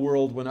the real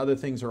world when other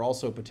things are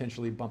also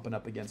potentially bumping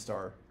up against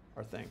our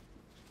thing.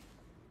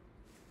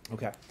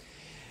 Okay,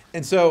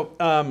 and so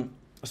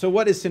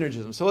what is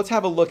synergism? So let's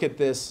have a look at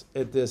this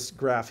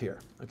graph here.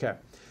 Okay,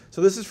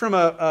 so this is from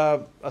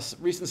a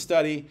recent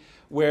study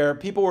where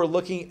people were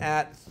looking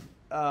at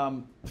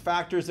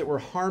factors that were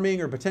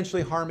harming or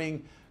potentially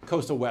harming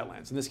coastal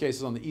wetlands. In this case,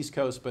 it's on the East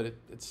Coast, but it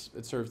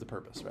serves the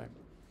purpose, right?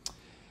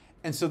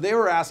 And so they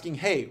were asking,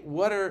 hey,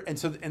 and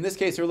so in this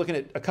case, they were looking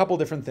at a couple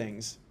different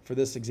things for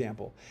this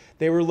example.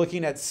 They were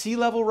looking at sea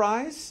level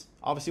rise.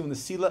 Obviously, when the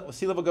sea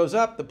level goes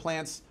up, the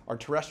plants are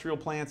terrestrial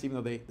plants. Even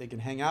though they can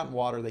hang out in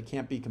water, they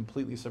can't be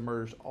completely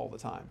submerged all the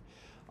time.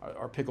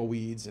 Our pickle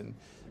weeds and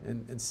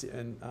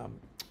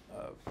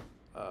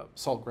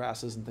salt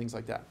grasses and things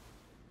like that.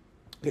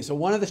 Okay, so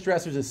one of the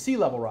stressors is sea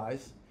level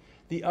rise.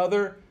 The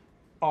other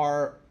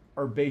are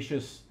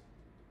herbaceous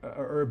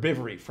or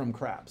herbivory from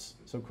crabs.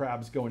 So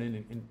crabs going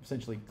in and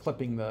essentially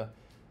clipping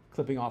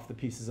off the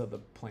pieces of the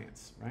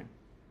plants, right?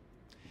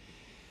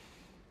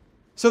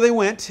 So they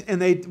went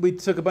and we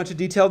took a bunch of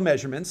detailed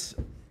measurements,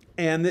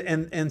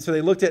 and so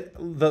they looked at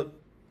the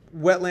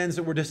wetlands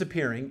that were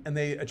disappearing, and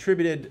they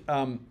attributed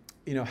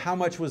how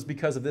much was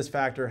because of this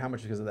factor, how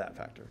much because of that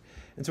factor.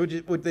 And so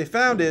what they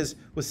found is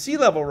with sea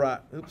level rise,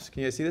 oops,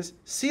 can you guys see this?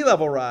 Sea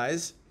level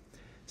rise,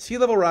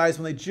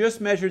 when they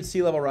just measured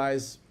sea level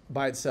rise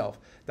by itself,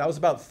 that was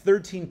about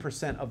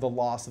 13% of the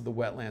loss of the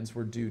wetlands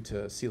were due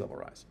to sea level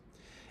rise.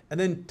 And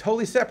then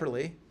totally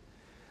separately,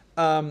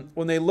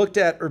 when they looked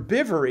at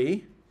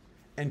herbivory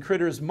and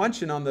critters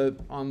munching on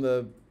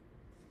the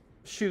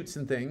shoots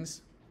and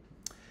things,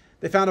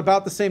 they found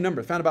about the same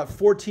number. They found about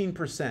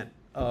 14%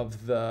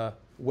 of the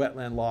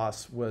wetland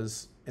loss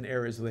was in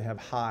areas where they have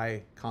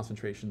high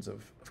concentrations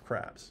of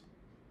crabs.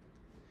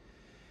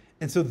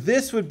 And so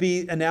this would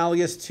be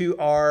analogous to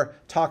our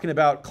talking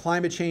about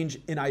climate change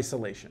in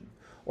isolation,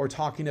 or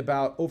talking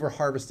about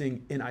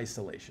overharvesting in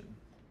isolation.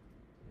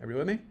 Everybody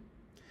with me?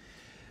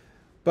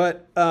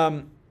 But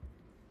okay,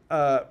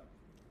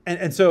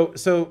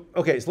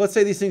 so let's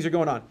say these things are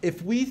going on.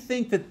 If we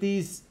think that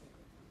these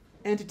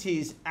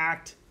entities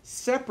act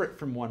separate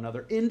from one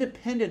another,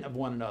 independent of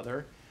one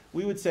another,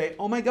 we would say,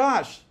 oh my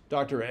gosh,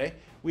 Dr. A,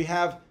 we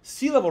have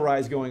sea level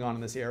rise going on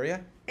in this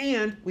area,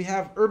 and we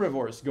have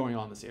herbivores going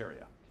on in this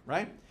area,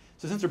 right?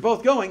 So since they're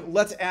both going,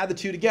 let's add the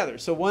two together.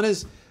 So one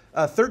is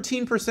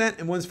 13%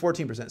 and one's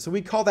 14%. So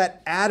we call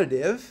that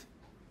additive,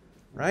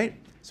 right?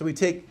 So we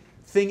take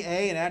thing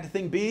A and add to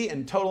thing B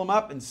and total them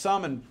up and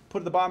sum and put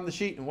at the bottom of the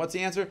sheet, and what's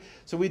the answer?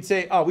 So we'd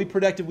say, oh, we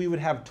predicted we would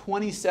have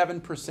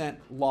 27%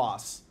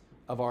 loss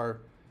of our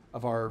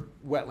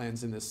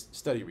wetlands in this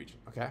study region,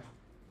 okay?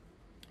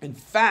 In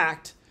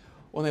fact,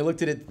 when they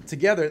looked at it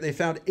together, they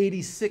found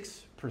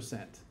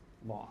 86%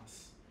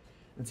 loss.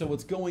 And so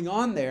what's going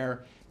on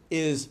there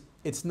is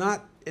it's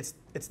not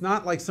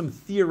like some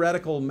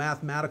theoretical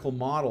mathematical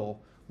model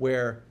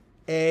where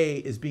A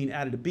is being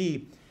added to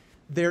B.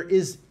 There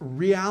is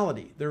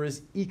reality. There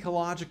is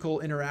ecological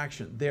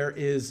interaction. There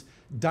is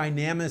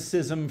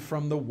dynamicism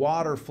from the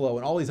water flow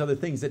and all these other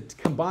things that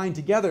combine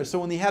together. So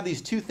when they have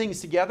these two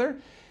things together,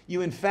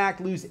 you in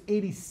fact lose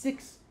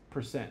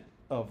 86%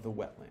 of the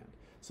wetland.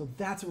 So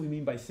that's what we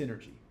mean by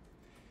synergy.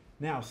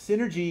 Now,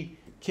 synergy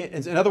can,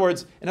 in other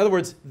words,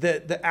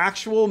 the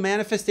actual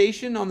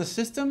manifestation on the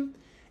system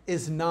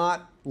is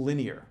not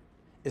linear,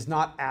 is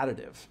not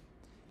additive.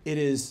 It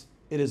is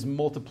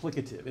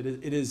multiplicative.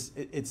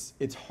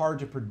 It's hard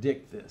to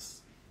predict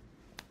this.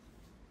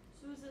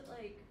 So is it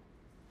like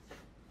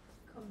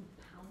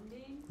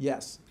compounding?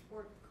 Yes.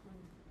 Or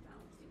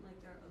confounding?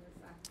 Like there are other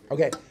factors.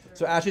 Okay.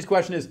 So Ashley's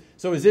question is: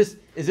 so is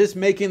this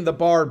making the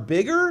bar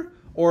bigger,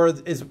 or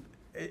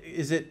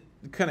is it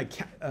kind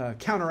of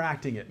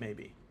counteracting it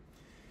maybe?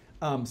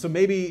 So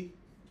maybe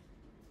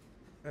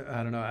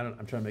I don't know.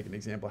 I'm trying to make an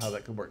example of how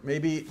that could work.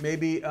 Maybe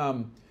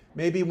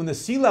when the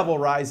sea level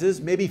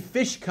rises, maybe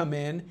fish come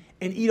in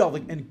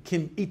and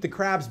can eat the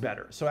crabs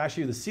better. So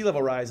actually, the sea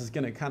level rise is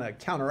going to kind of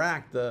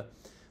counteract the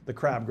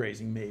crab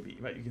grazing. Maybe,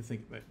 right? You can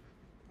think.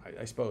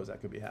 I suppose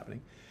that could be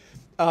happening.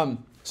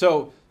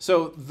 So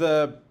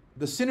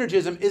the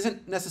synergism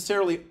isn't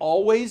necessarily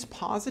always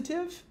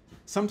positive.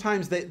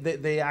 Sometimes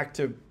they act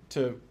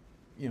to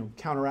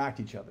counteract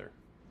each other.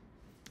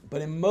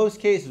 But in most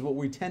cases, what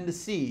we tend to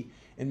see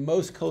in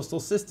most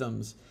coastal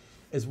systems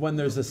is when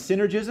there's a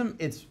synergism,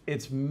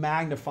 it's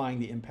magnifying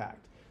the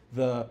impact.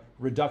 The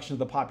reduction of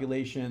the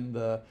population,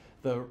 the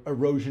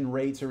erosion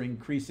rates are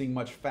increasing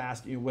much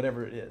faster,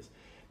 whatever it is.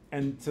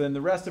 And so then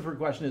the rest of her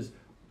question is,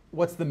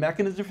 what's the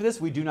mechanism for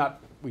this? We do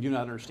not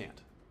understand.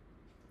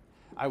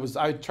 I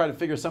tried to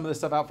figure some of this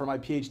stuff out for my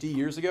PhD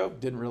years ago.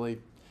 Didn't really.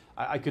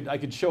 I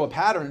could show a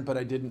pattern, but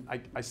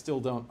I still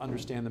don't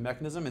understand the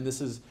mechanism. And this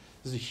is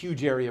a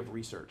huge area of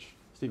research.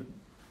 Stephen.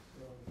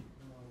 So, to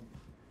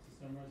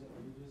summarize it,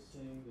 are you just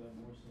saying that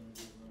more synergism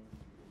is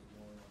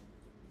more?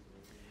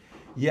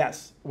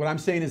 Yes. What I'm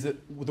saying is that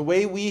the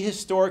way we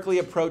historically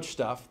approach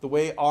stuff, the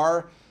way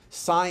our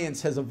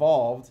science has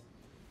evolved,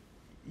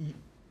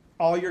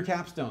 all your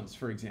capstones,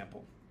 for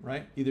example,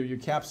 right? Either your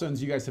capstones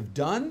you guys have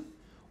done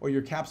or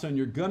your capstone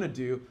you're going to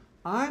do.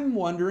 I'm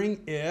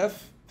wondering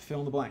if, fill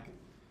in the blank.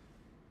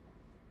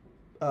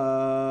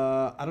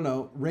 I don't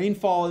know,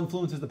 rainfall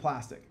influences the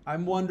plastic.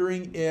 I'm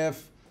wondering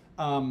if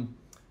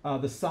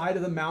the side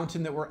of the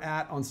mountain that we're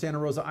at on Santa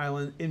Rosa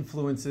Island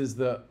influences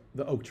the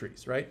oak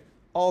trees, right?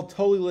 All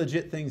totally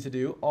legit things to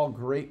do, all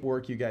great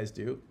work you guys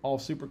do, all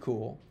super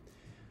cool.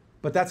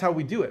 But that's how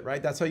we do it,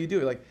 right? That's how you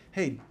do it. Like,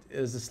 hey,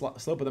 does the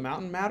slope of the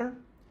mountain matter?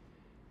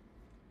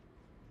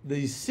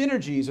 These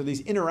synergies or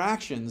these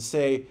interactions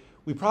say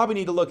we probably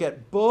need to look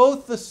at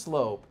both the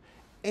slope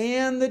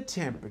and the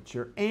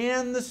temperature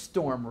and the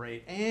storm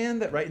rate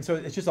and that, right? And so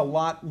it's just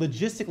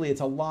logistically, it's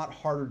a lot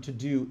harder to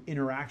do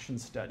interaction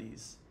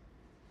studies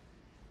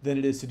than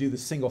it is to do the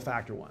single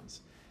factor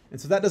ones. And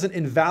so that doesn't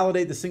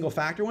invalidate the single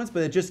factor ones,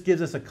 but it just gives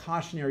us a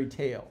cautionary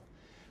tale.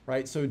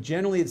 right? So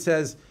generally it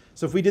says,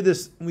 so if we did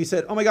this and we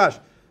said, oh my gosh,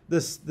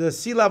 the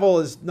sea level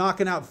is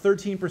knocking out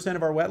 13%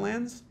 of our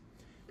wetlands,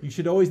 you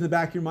should always in the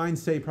back of your mind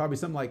say probably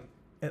something like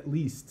at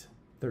least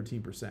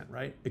 13%,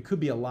 right? It could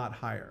be a lot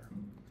higher.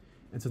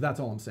 And so that's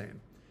all I'm saying,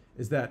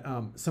 is that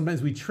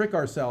sometimes we trick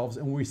ourselves,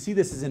 and when we see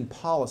this is in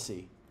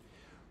policy,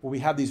 where we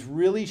have these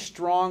really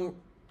strong,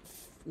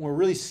 we're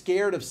really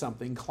scared of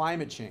something,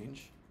 climate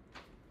change,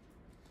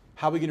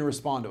 how are we going to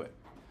respond to it?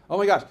 Oh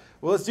my gosh,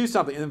 well, let's do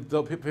something. And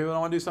people don't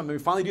want to do something. We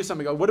finally do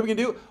something. We go, what are we going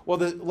to do? Well,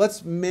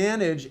 let's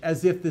manage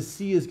as if the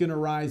sea is going to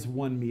rise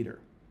 1 meter,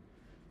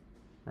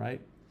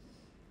 right?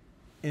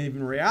 And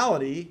in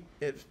reality,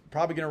 it's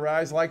probably going to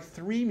rise like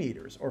 3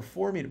 meters or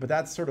 4 meters, but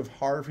that's sort of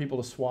hard for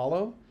people to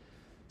swallow.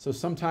 So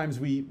sometimes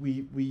we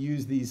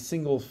use these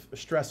single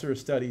stressor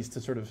studies to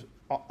sort of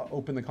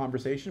open the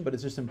conversation, but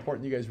it's just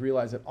important you guys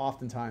realize that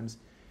oftentimes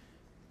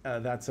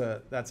that's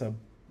a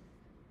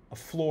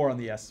floor on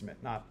the estimate,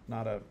 not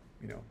a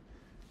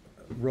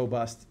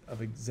robust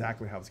of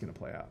exactly how it's going to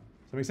play out.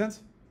 Does that make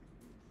sense?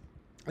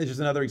 It's just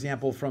another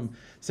example from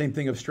same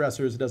thing of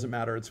stressors. It doesn't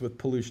matter. It's with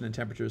pollution and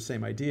temperature,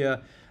 same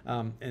idea,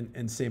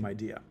 and same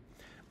idea.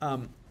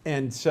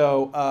 And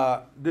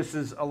so this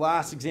is a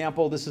last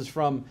example. This is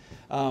from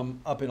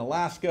up in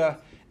Alaska.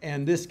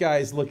 And these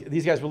guys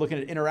were looking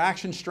at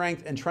interaction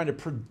strength and trying to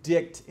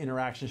predict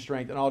interaction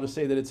strength. And I'll just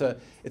say that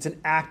it's an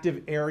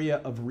active area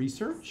of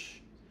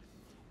research.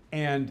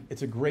 And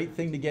it's a great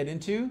thing to get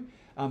into.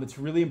 It's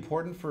really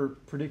important for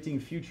predicting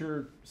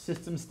future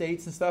system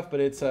states and stuff,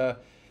 but it's a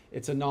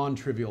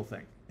non-trivial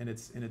thing. And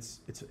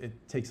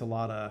it takes a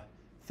lot of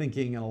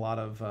thinking and a lot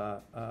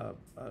of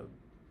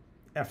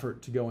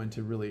effort to go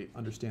into really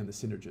understand the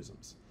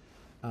synergisms.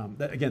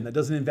 That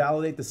doesn't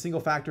invalidate the single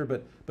factor,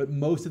 but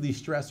most of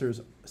these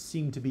stressors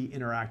seem to be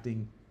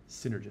interacting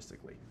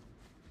synergistically.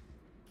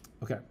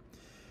 Okay,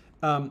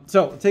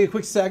 so take a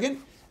quick second,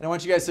 and I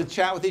want you guys to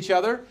chat with each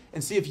other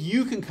and see if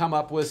you can come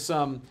up with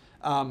some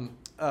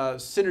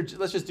synergy.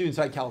 Let's just do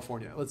inside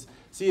California. Let's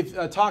see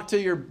if talk to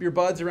your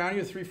buds around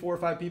you, 3, 4, or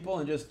 5 people,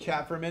 and just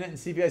chat for a minute and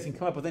see if you guys can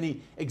come up with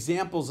any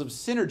examples of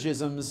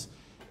synergisms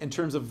in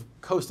terms of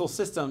coastal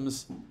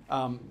systems,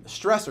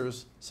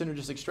 stressors,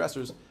 synergistic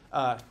stressors,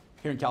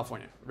 here in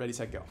California. Ready,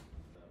 set, go.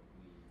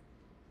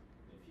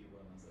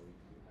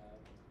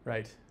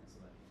 Right.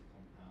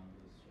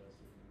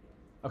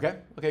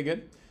 Okay,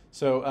 good.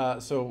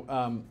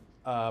 So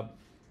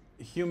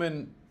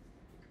human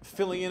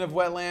filling in of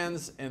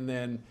wetlands and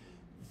then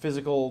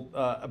physical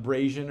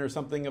abrasion or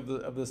something of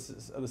the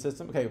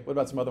system. Okay, what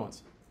about some other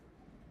ones?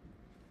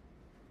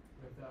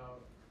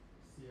 Without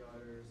sea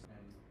otters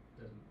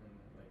and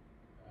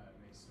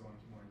makes storms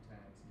more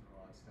intense and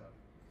all that stuff.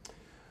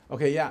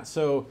 Okay, yeah.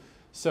 So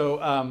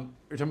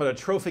you're talking about a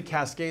trophic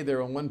cascade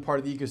there, when one part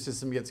of the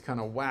ecosystem gets kind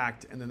of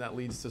whacked, and then that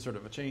leads to sort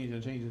of a change.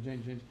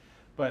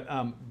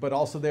 But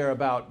also there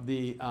about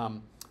the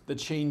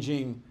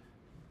changing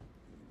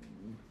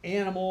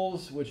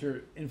animals, which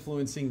are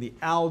influencing the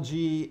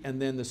algae,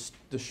 and then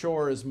the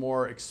shore is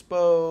more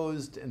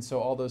exposed, and so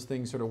all those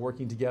things sort of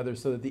working together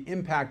so that the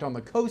impact on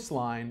the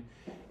coastline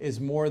is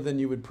more than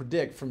you would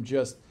predict from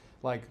just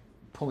like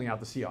pulling out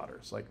the sea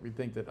otters. Like we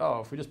think that,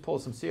 oh, if we just pull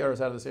some sea otters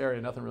out of this area,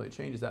 nothing really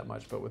changes that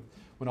much. But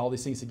when all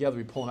these things together,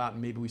 we pull them out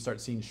and maybe we start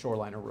seeing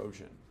shoreline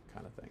erosion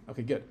kind of thing.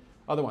 Okay, good.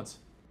 Other ones?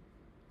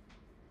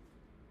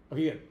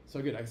 Okay, good.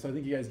 So good. So I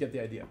think you guys get the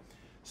idea.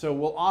 So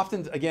we'll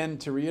often, again,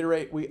 to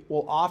reiterate, we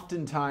will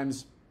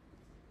oftentimes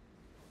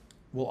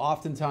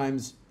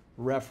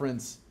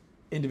reference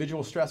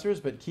individual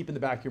stressors, but keep in the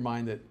back of your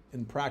mind that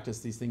in practice,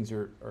 these things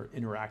are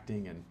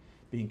interacting and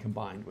being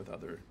combined with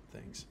other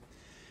things.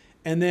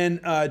 And then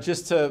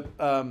just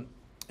to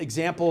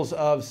examples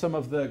of some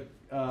of the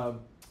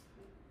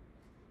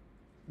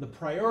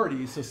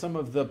priorities, so some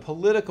of the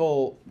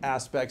political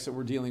aspects that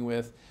we're dealing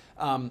with.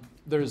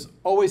 There's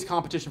always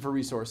competition for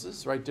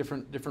resources, right?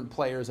 Different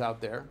players out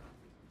there.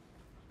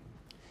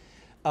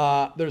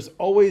 There's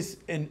always,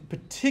 and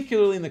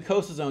particularly in the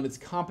coastal zone, it's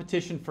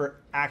competition for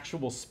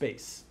actual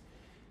space.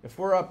 If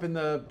we're up in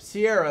the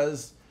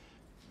Sierras,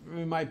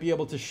 we might be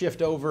able to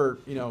shift over,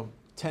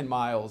 10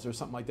 miles or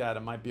something like that.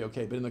 It might be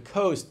okay. But in the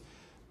coast,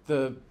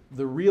 the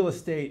real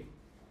estate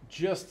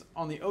just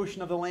on the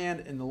ocean of the land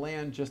and the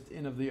land just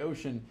in of the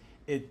ocean,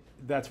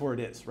 that's where it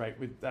is, right?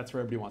 That's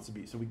where everybody wants to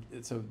be. So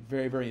it's a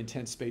very, very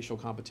intense spatial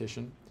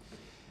competition.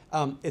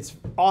 It's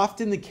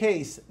often the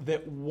case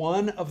that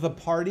one of the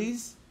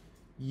parties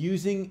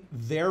using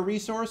their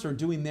resource or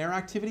doing their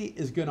activity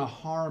is going to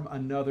harm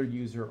another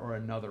user or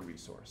another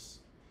resource.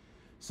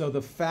 So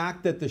the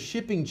fact that the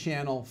shipping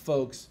channel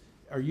folks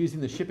are using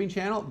the shipping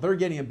channel, they're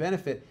getting a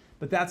benefit,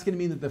 but that's going to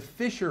mean that the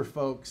fisher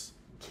folks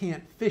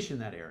can't fish in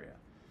that area.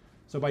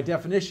 So by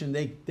definition,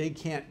 they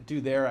can't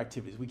do their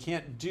activities. We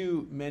can't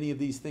do many of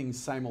these things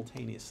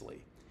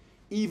simultaneously,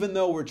 even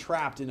though we're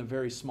trapped in a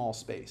very small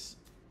space.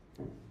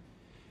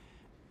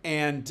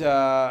 And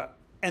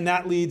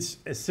that leads,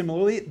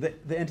 similarly,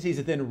 the entities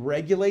that then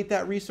regulate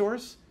that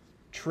resource,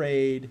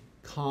 trade,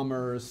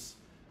 commerce,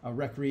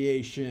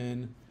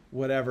 recreation,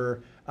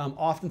 whatever,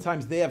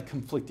 oftentimes they have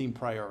conflicting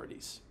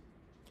priorities.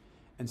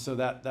 And so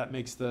that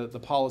makes the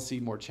policy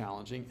more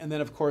challenging. And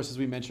then, of course, as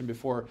we mentioned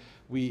before,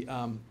 we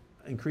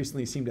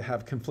increasingly seem to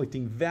have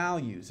conflicting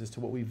values as to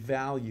what we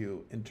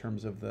value in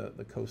terms of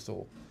the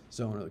coastal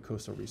zone or the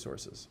coastal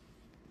resources.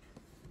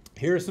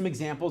 Here are some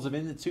examples of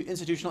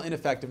institutional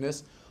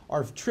ineffectiveness.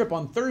 Our trip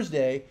on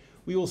Thursday,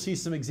 we will see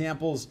some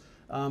examples.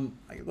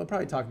 They'll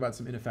probably talk about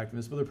some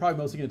ineffectiveness, but they're probably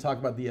mostly going to talk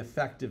about the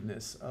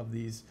effectiveness of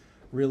these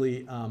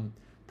really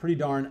pretty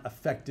darn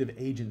effective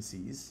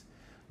agencies.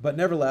 But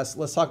nevertheless,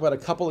 let's talk about a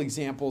couple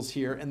examples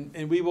here.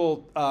 And we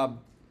will, some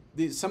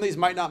of these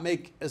might not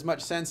make as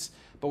much sense,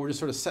 but we're just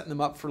sort of setting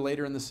them up for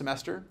later in the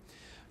semester.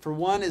 For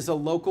one is a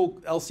local,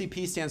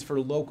 LCP stands for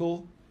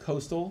Local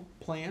Coastal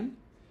Plan.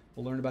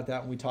 We'll learn about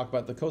that when we talk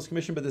about the Coast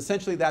Commission, but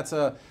essentially that's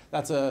a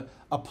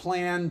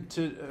plan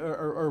to,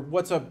 or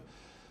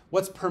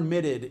what's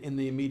permitted in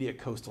the immediate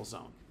coastal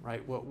zone,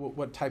 right?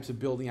 What types of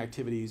building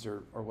activities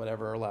or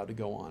whatever are allowed to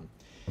go on.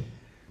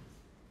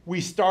 We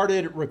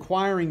started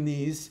requiring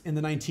these in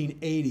the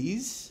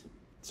 1980s.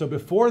 So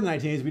before the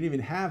 1980s, we didn't even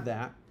have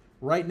that.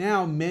 Right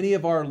now, many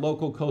of our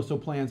local coastal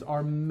plans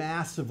are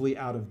massively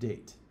out of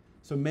date.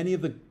 So many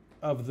of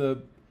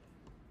the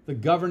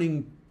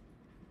governing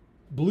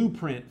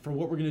blueprint for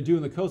what we're going to do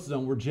in the coastal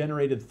zone were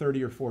generated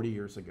 30 or 40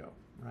 years ago,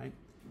 right?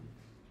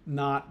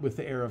 Not with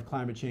the era of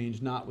climate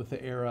change, not with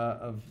the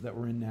era that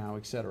we're in now,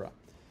 et cetera.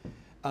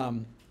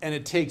 And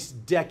it takes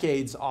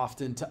decades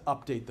often to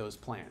update those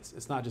plans.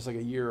 It's not just like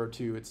a year or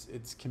two.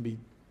 It can be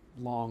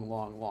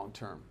long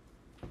term.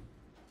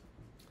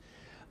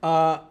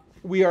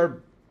 We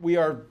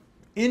are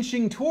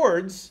inching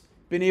towards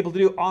being able to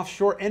do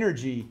offshore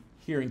energy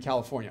here in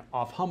California,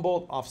 off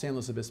Humboldt, off San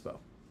Luis Obispo.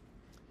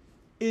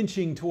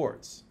 Inching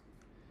towards.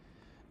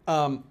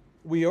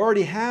 We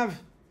already have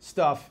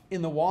stuff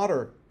in the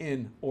water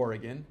in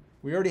Oregon.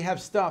 We already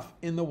have stuff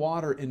in the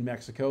water in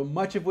Mexico,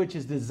 much of which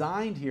is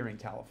designed here in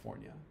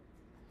California.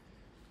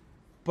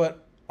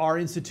 But our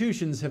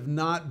institutions have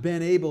not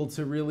been able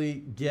to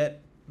really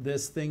get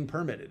this thing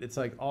permitted. It's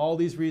like all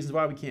these reasons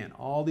why we can't,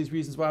 all these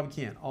reasons why we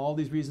can't, all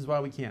these reasons why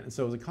we can't. And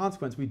so as a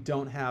consequence, we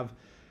have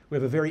a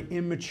very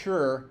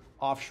immature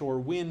offshore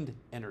wind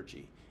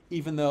energy,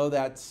 even though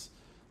that's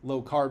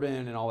low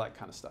carbon and all that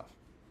kind of stuff.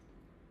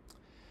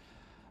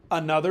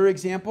 Another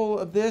example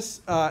of this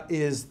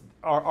is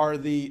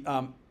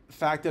the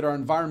fact that our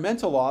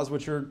environmental laws,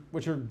 which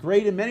are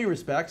great in many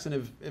respects and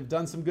have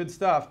done some good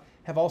stuff,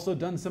 have also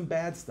done some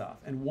bad stuff.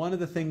 And one of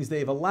the things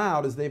they've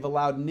allowed is they've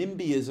allowed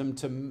NIMBYism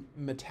to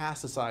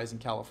metastasize in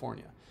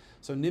California.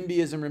 So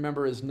NIMBYism,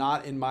 remember, is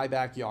not in my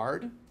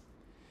backyard.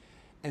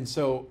 And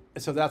so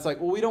that's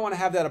like, well, we don't want to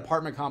have that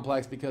apartment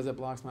complex because it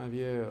blocks my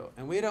view.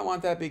 And we don't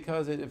want that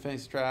because it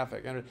affects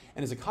traffic. And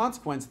as a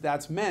consequence,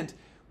 that's meant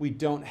we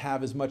don't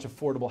have as much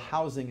affordable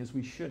housing as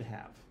we should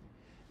have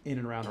in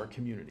and around our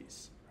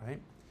communities, right?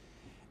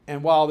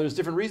 And while there's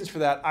different reasons for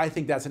that, I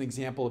think that's an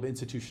example of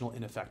institutional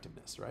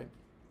ineffectiveness, right?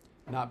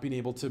 Not being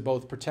able to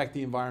both protect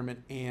the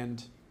environment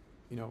and,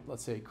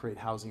 let's say, create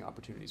housing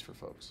opportunities for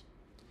folks.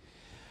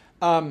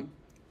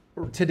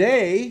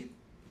 Today,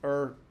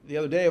 or the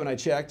other day when I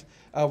checked,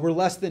 we're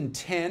less than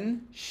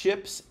 10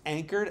 ships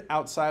anchored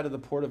outside of the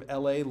port of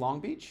LA Long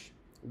Beach,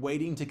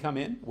 waiting to come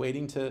in,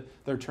 waiting to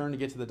their turn to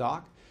get to the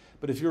dock.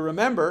 But if you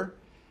remember,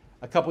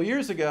 a couple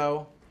years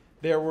ago,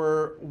 there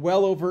were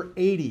well over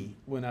 80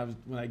 when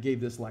I gave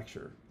this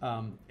lecture.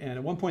 And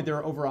at one point, there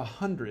were over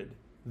 100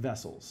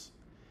 vessels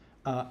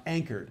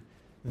anchored.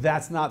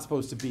 That's not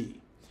supposed to be.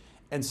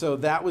 And so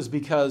that was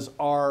because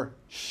our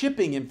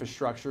shipping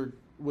infrastructure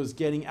was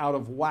getting out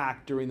of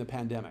whack during the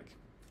pandemic,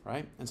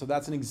 right? And so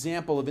that's an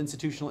example of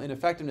institutional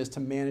ineffectiveness to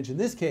manage, in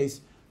this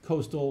case,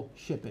 coastal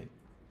shipping.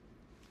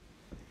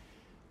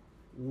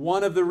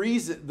 One of the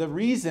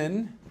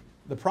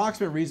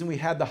proximate reason we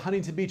had the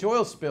Huntington Beach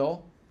oil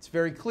spill, it's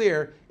very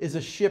clear, is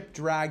a ship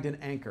dragged an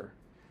anchor.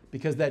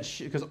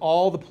 Because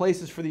all the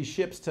places for these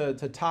ships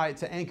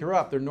to anchor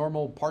up, their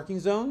normal parking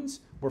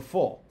zones, were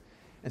full.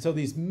 And so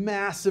these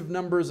massive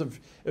numbers it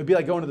would be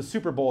like going to the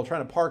Super Bowl,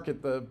 trying to park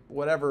at the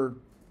whatever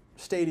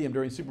stadium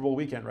during Super Bowl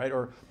weekend, right?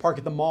 Or park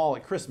at the mall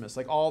at Christmas.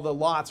 Like all the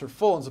lots are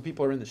full, and so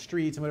people are in the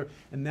streets and whatever.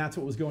 And that's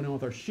what was going on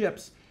with our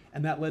ships.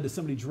 And that led to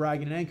somebody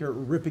dragging an anchor,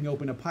 ripping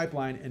open a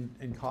pipeline,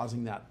 and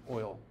causing that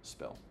oil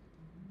spill.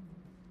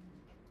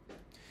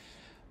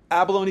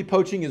 Abalone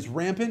poaching is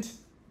rampant.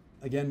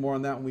 Again, more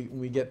on that when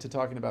we get to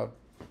talking about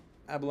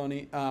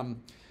abalone.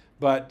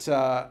 But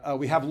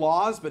we have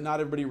laws, but not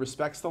everybody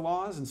respects the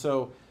laws. And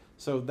so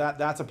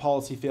that's a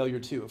policy failure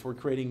too, if we're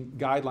creating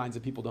guidelines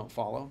that people don't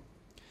follow.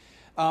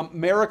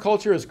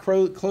 Mariculture is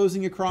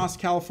closing across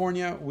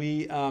California.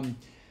 When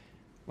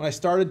I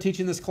started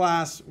teaching this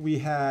class, we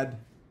had,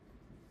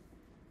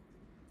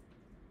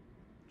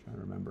 I'm trying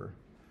to remember,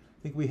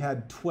 I think we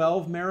had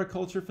 12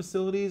 mariculture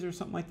facilities or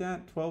something like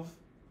that. 12?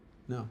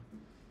 No.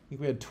 I think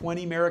we had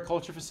 20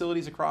 mariculture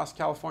facilities across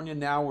California.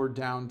 Now we're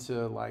down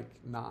to like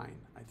 9,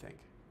 I think.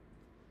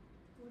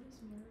 What is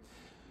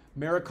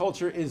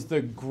mariculture? Mariculture is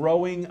the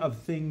growing of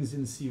things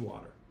in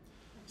seawater.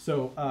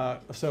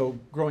 So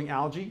growing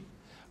algae.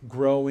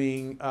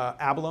 growing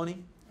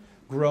abalone,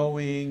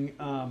 growing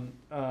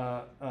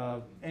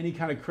any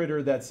kind of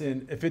critter that's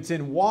in, if it's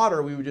in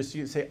water, we would just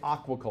say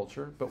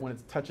aquaculture, but when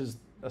it touches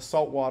a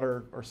salt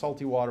water or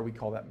salty water, we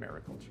call that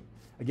mariculture.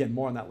 Again,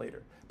 more on that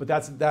later. But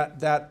that's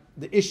the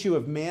issue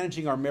of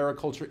managing our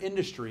mariculture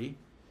industry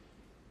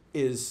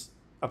is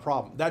a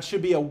problem. That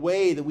should be a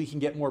way that we can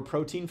get more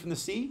protein from the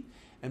sea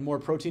and more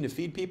protein to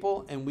feed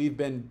people, and we've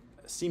been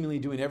seemingly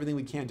doing everything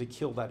we can to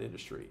kill that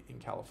industry in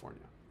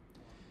California.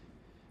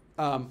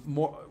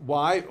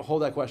 Why?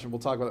 Hold that question. We'll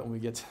talk about it when we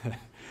get to that.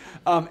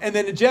 And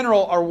then in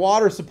general, our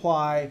water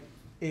supply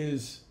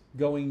is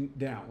going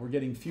down. We're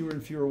getting fewer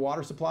and fewer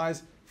water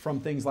supplies from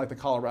things like the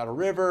Colorado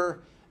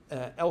River,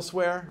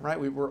 elsewhere, right?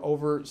 We're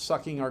over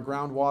sucking our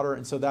groundwater,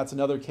 and so that's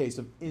another case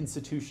of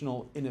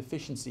institutional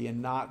inefficiency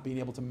and not being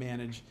able to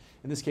manage,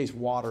 in this case,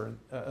 water,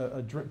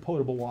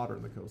 potable water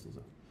in the coastal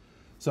zone.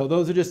 So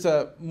those are just,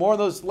 more of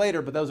those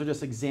later, but those are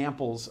just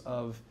examples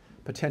of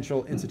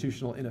potential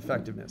institutional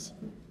ineffectiveness.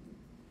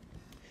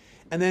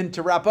 And then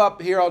to wrap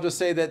up here, I'll just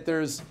say that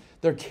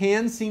there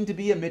can seem to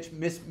be a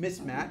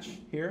mismatch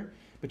here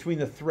between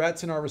the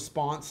threats and our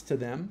response to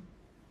them.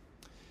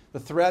 The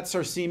threats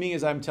are seeming,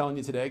 as I'm telling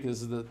you today,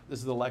 because this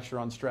is the lecture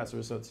on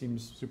stressors, so it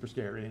seems super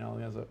scary, you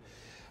know.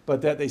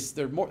 But that they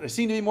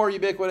seem to be more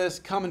ubiquitous,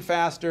 coming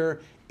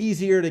faster,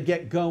 easier to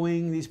get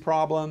going. These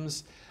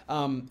problems,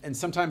 and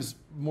sometimes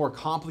more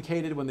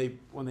complicated when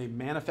they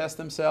manifest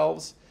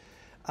themselves.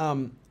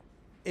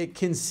 It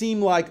can seem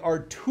like our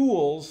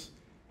tools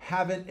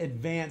haven't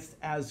advanced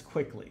as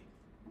quickly.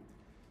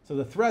 So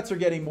the threats are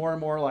getting more and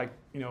more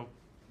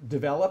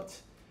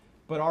developed,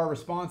 but our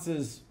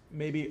responses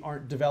maybe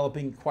aren't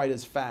developing quite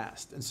as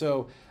fast. And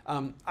so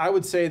I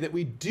would say that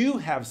we do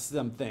have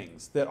some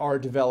things that are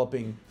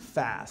developing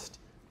fast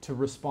to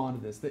respond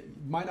to this that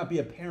might not be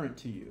apparent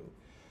to you.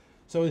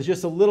 So it's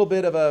just a little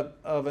bit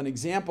of an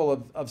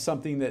example of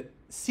something that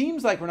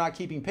seems like we're not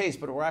keeping pace,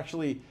 but are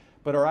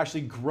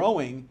actually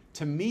growing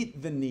to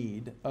meet the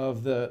need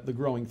of the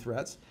growing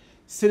threats.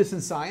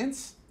 Citizen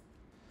science.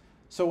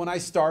 So when I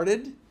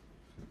started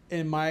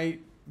in my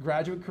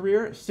graduate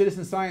career,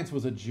 citizen science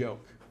was a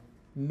joke.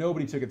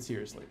 Nobody took it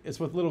seriously. It's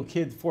what little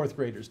kids, fourth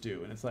graders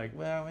do. And it's like,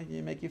 well, it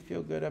make you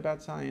feel good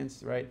about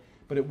science, right?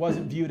 But it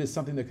wasn't viewed as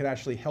something that could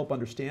actually help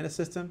understand a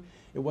system.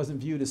 It wasn't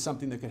viewed as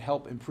something that could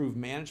help improve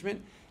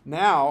management.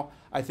 Now,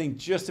 I think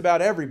just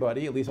about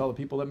everybody, at least all the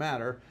people that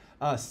matter,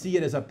 see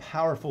it as a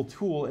powerful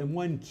tool and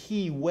one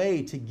key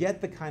way to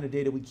get the kind of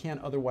data we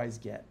can't otherwise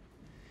get.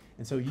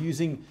 And so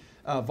using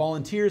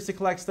volunteers to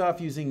collect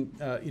stuff, using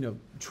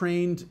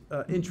trained,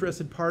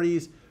 interested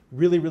parties,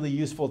 really, really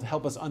useful to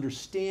help us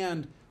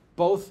understand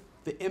both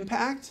the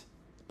impact,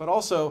 but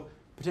also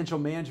potential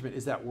management.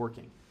 Is that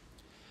working?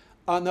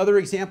 Another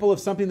example of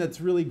something that's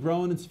really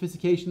grown in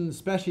sophistication,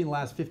 especially in the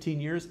last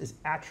 15 years, is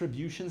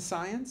attribution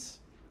science.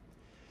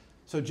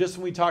 So just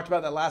when we talked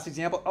about that last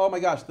example, oh my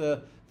gosh,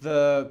 the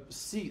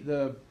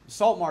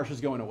salt marsh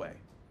is going away,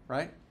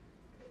 right?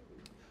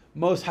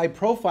 Most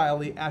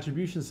high-profilely,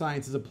 attribution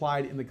science is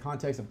applied in the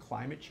context of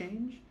climate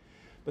change.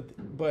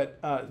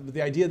 But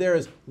the idea there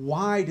is,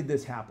 why did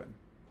this happen,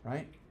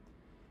 right?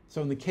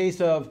 So in the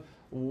case of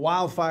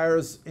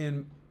wildfires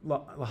in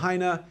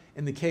Lahaina,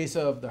 in the case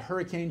of the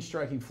hurricane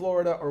striking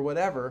Florida or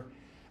whatever,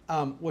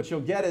 what you'll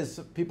get is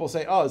people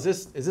say, oh, is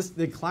this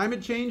did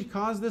climate change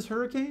cause this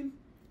hurricane?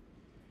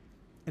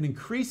 And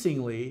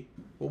increasingly,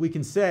 what we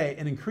can say,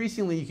 and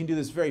increasingly you can do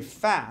this very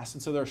fast,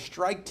 and so there are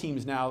strike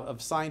teams now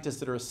of scientists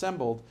that are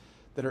assembled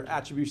that are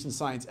attribution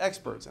science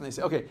experts. And they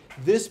say, okay,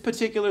 this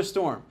particular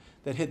storm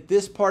that hit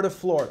this part of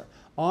Florida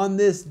on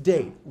this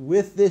date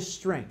with this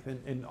strength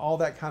and all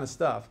that kind of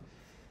stuff,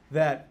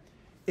 that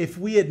if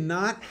we had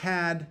not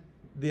had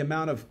the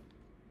amount of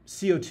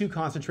CO2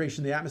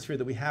 concentration in the atmosphere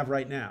that we have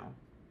right now,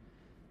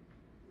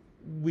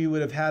 we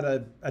would have had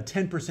a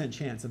 10%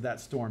 chance of that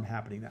storm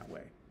happening that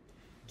way.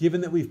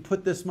 Given that we've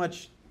put this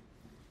much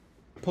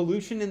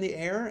pollution in the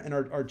air and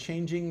are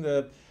changing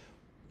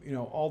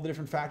all the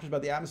different factors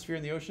about the atmosphere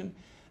and the ocean,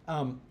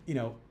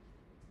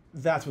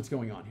 that's what's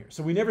going on here.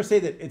 So we never say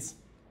that it's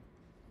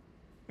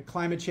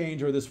climate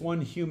change or this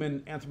one human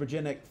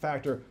anthropogenic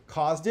factor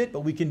caused it, but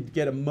we can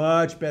get a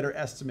much better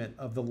estimate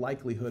of the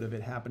likelihood of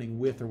it happening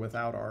with or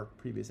without our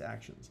previous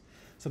actions.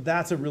 So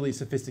that's a really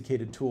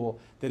sophisticated tool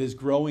that is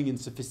growing in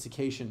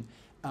sophistication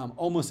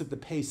almost at the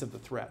pace of the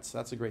threats.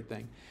 That's a great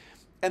thing.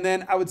 And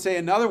then I would say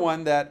another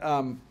one that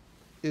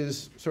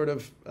is sort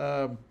of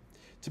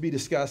to be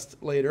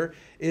discussed later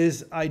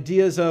is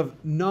ideas of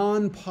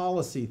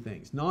non-policy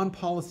things,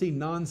 non-policy,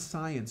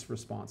 non-science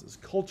responses,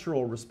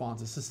 cultural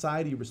responses,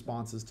 society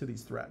responses to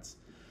these threats.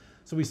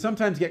 So we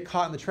sometimes get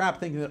caught in the trap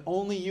thinking that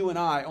only you and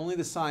I, only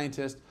the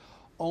scientist,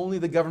 only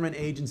the government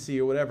agency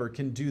or whatever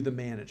can do the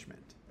management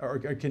or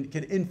can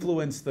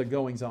influence the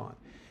goings on.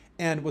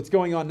 And what's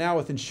going on now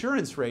with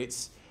insurance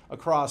rates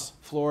across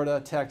Florida,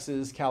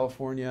 Texas,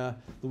 California,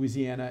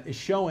 Louisiana is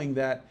showing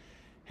that,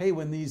 hey,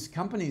 when these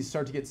companies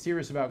start to get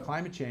serious about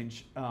climate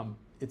change,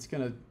 it's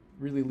going to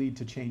really lead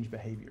to change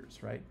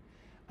behaviors, right?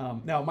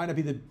 Now, it might not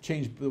be the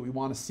change that we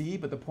want to see,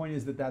 but the point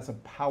is that that's a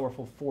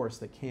powerful force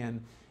that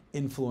can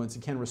influence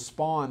and can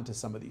respond to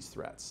some of these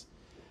threats.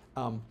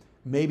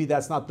 Maybe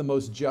that's not the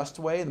most just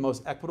way, the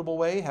most equitable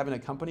way, having a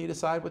company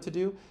decide what to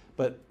do,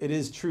 but it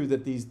is true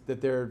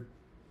that their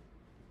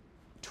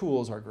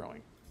tools are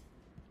growing.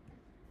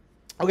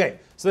 Okay,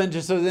 so then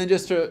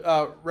just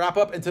to wrap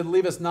up and to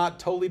leave us not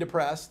totally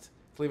depressed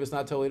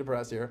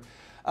here.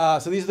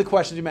 So these are the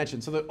questions you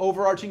mentioned. So the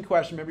overarching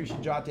question, remember you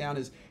should jot down,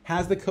 is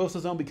has the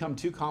coastal zone become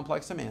too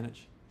complex to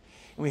manage?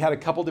 And we had a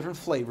couple different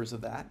flavors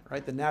of that,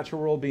 right? The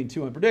natural world being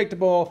too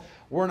unpredictable,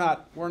 we're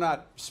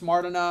not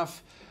smart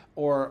enough,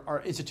 or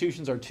our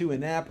institutions are too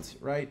inept,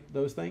 right?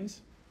 Those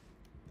things.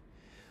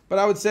 But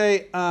I would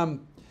say,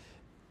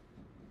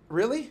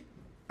 really?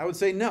 I would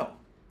say no.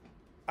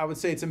 I would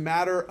say it's a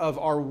matter of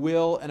our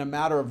will and a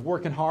matter of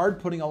working hard,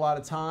 putting a lot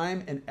of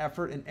time and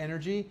effort and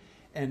energy,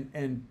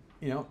 and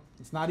you know,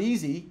 it's not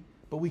easy,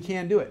 but we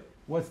can do it.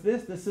 What's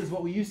this? This is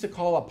what we used to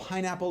call a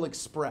pineapple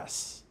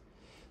express.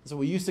 So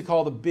we used to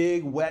call the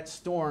big wet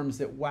storms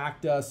that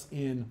whacked us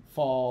in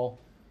fall,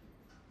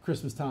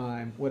 Christmas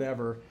time,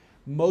 whatever,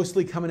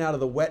 mostly coming out of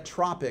the wet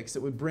tropics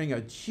that would bring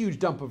a huge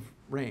dump of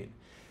rain.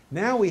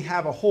 Now we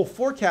have a whole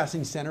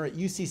forecasting center at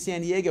UC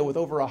San Diego with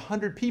over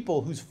 100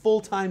 people whose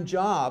full-time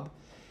job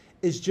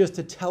is just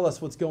to tell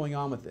us what's going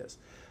on with this.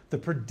 The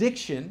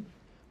prediction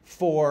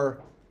for,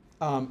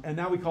 and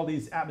now we call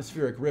these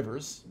atmospheric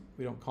rivers.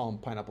 We don't call them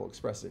Pineapple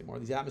Express anymore.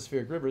 These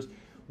atmospheric rivers.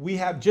 We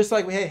have, just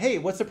like we have, hey,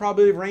 what's the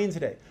probability of rain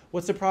today?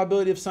 What's the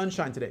probability of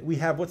sunshine today? We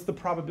have, what's the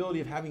probability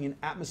of having an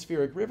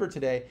atmospheric river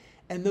today?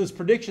 And those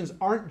predictions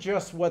aren't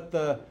just what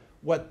the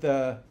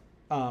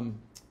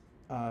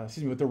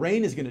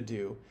rain is going to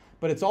do,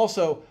 but it's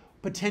also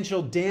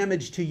potential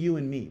damage to you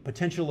and me,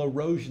 potential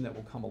erosion that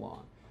will come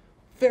along.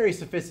 Very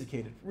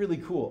sophisticated, really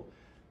cool.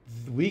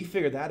 We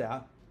figured that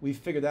out. We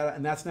figured that out,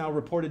 and that's now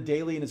reported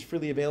daily and it's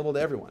freely available to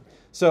everyone.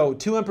 So,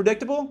 too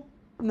unpredictable?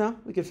 No,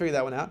 we can figure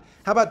that one out.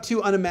 How about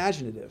too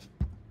unimaginative?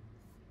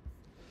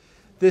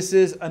 This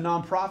is a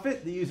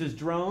nonprofit that uses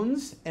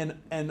drones and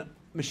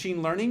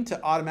machine learning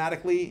to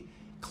automatically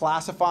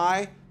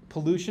classify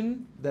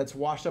pollution that's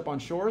washed up on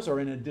shores or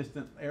in a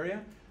distant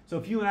area. So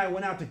if you and I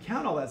went out to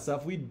count all that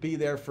stuff, we'd be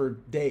there for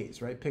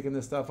days, right? Picking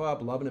this stuff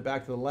up, lugging it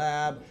back to the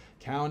lab,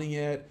 counting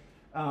it.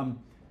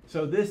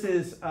 So this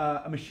is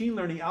a machine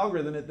learning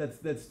algorithm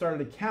that's started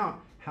to count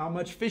how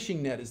much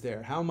fishing net is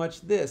there, how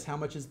much this, how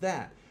much is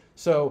that.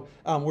 So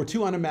we're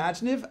too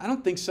unimaginative? I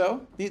don't think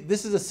so.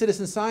 This is a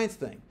citizen science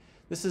thing.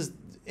 This is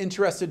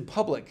interested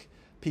public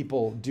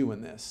people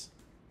doing this.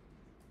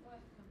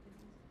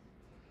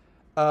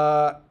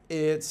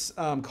 It's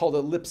called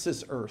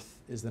Ellipsis Earth.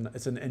 It's an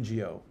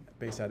NGO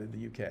based out of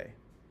the UK.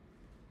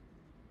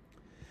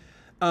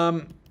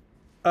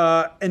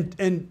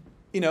 And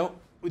you know,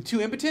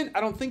 too impotent?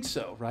 I don't think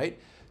so, right?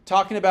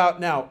 Talking about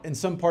now, in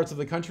some parts of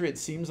the country, it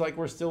seems like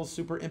we're still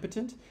super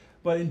impotent,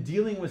 but in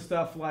dealing with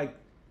stuff like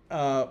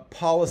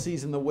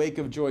policies in the wake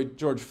of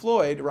George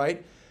Floyd,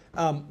 right?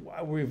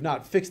 We've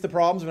not fixed the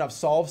problems, we've not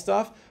solved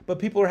stuff, but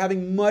people are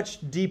having much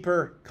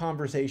deeper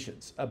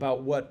conversations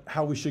about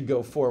how we should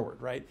go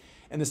forward, right?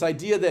 And this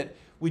idea that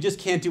we just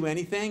can't do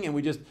anything and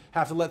we just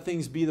have to let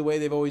things be the way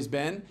they've always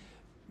been.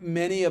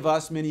 Many of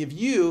us, many of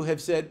you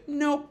have said,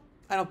 nope,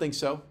 I don't think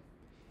so.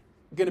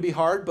 Going to be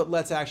hard, but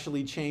let's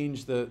actually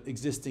change the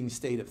existing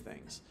state of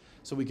things.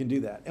 So we can do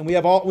that. And we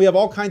have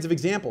all kinds of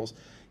examples.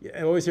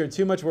 I always hear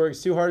too much work,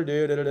 it's too hard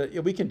to do, Yeah,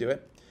 we can do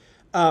it.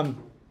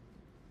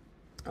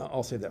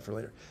 I'll save that for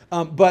later.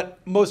 But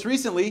most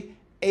recently,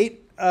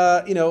 8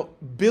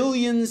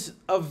 billions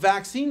of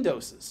vaccine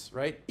doses,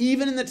 right?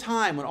 Even in the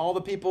time when all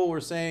the people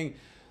were saying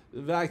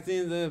the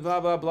vaccine, the blah,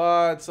 blah,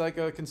 blah, it's like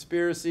a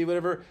conspiracy,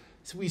 whatever.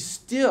 So we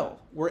still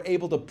were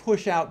able to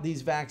push out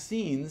these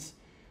vaccines.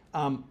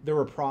 There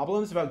were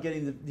problems about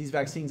getting these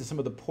vaccines to some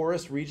of the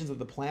poorest regions of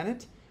the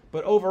planet.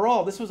 But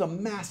overall, this was a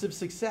massive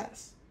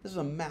success. This was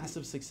a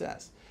massive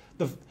success.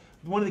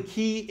 One of the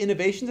key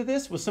innovations of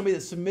this was somebody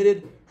that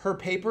submitted her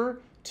paper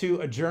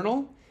to a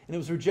journal, and it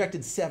was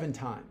rejected 7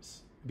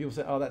 times. People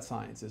said, "Oh, that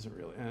science isn't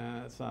really.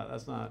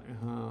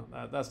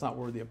 That's not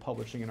worthy of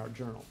publishing in our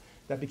journal."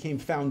 That became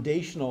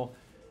foundational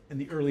in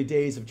the early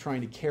days of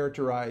trying to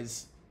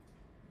characterize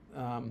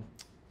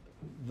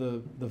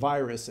the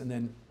virus and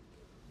then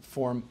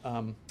form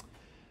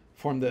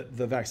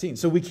the vaccine.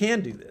 So we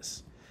can do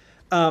this.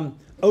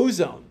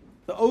 Ozone,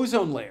 the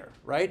ozone layer,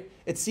 right?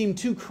 It seemed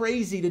too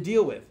crazy to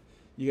deal with.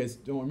 You guys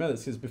don't remember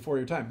this because before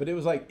your time, but it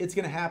was like, it's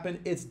going to happen.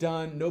 It's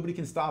done. Nobody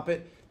can stop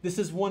it. This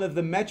is one of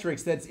the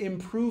metrics that's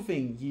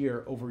improving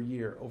year over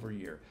year over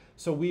year.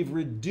 So we've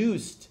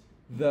reduced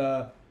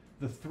the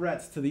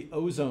threats to the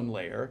ozone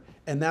layer,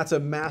 and that's a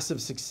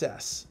massive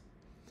success.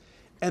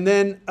 And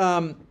then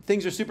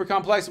things are super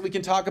complex. We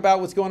can talk about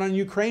what's going on in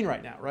Ukraine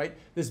right now, right?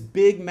 This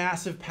big,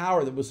 massive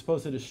power that was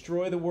supposed to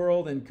destroy the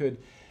world and could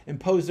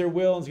impose their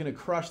will and is going to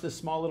crush this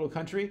small little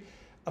country.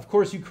 Of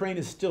course, Ukraine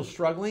is still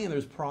struggling and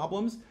there's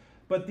problems,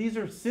 but these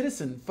are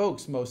citizen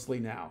folks mostly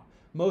now.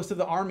 most of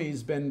the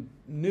army's been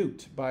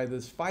nuked by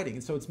this fighting.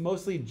 And so it's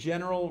mostly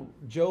general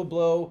Joe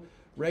Blow,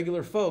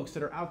 regular folks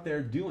that are out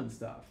there doing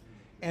stuff.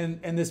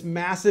 And this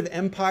massive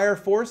empire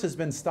force has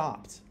been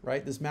stopped,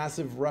 right? This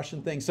massive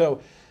Russian thing.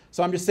 So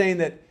I'm just saying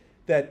that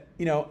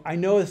you know, I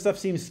know this stuff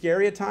seems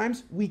scary at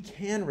times. We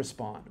can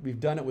respond. We've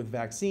done it with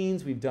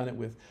vaccines. We've done it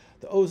with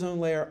the ozone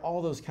layer,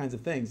 all those kinds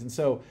of things. And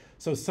so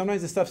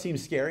sometimes this stuff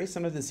seems scary.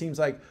 Sometimes it seems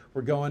like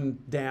we're going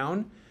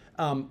down.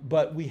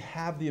 But we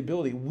have the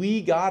ability.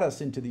 We got us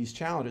into these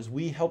challenges.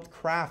 We helped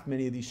craft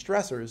many of these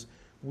stressors.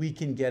 We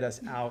can get us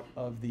out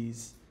of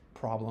these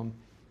problem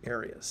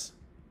areas.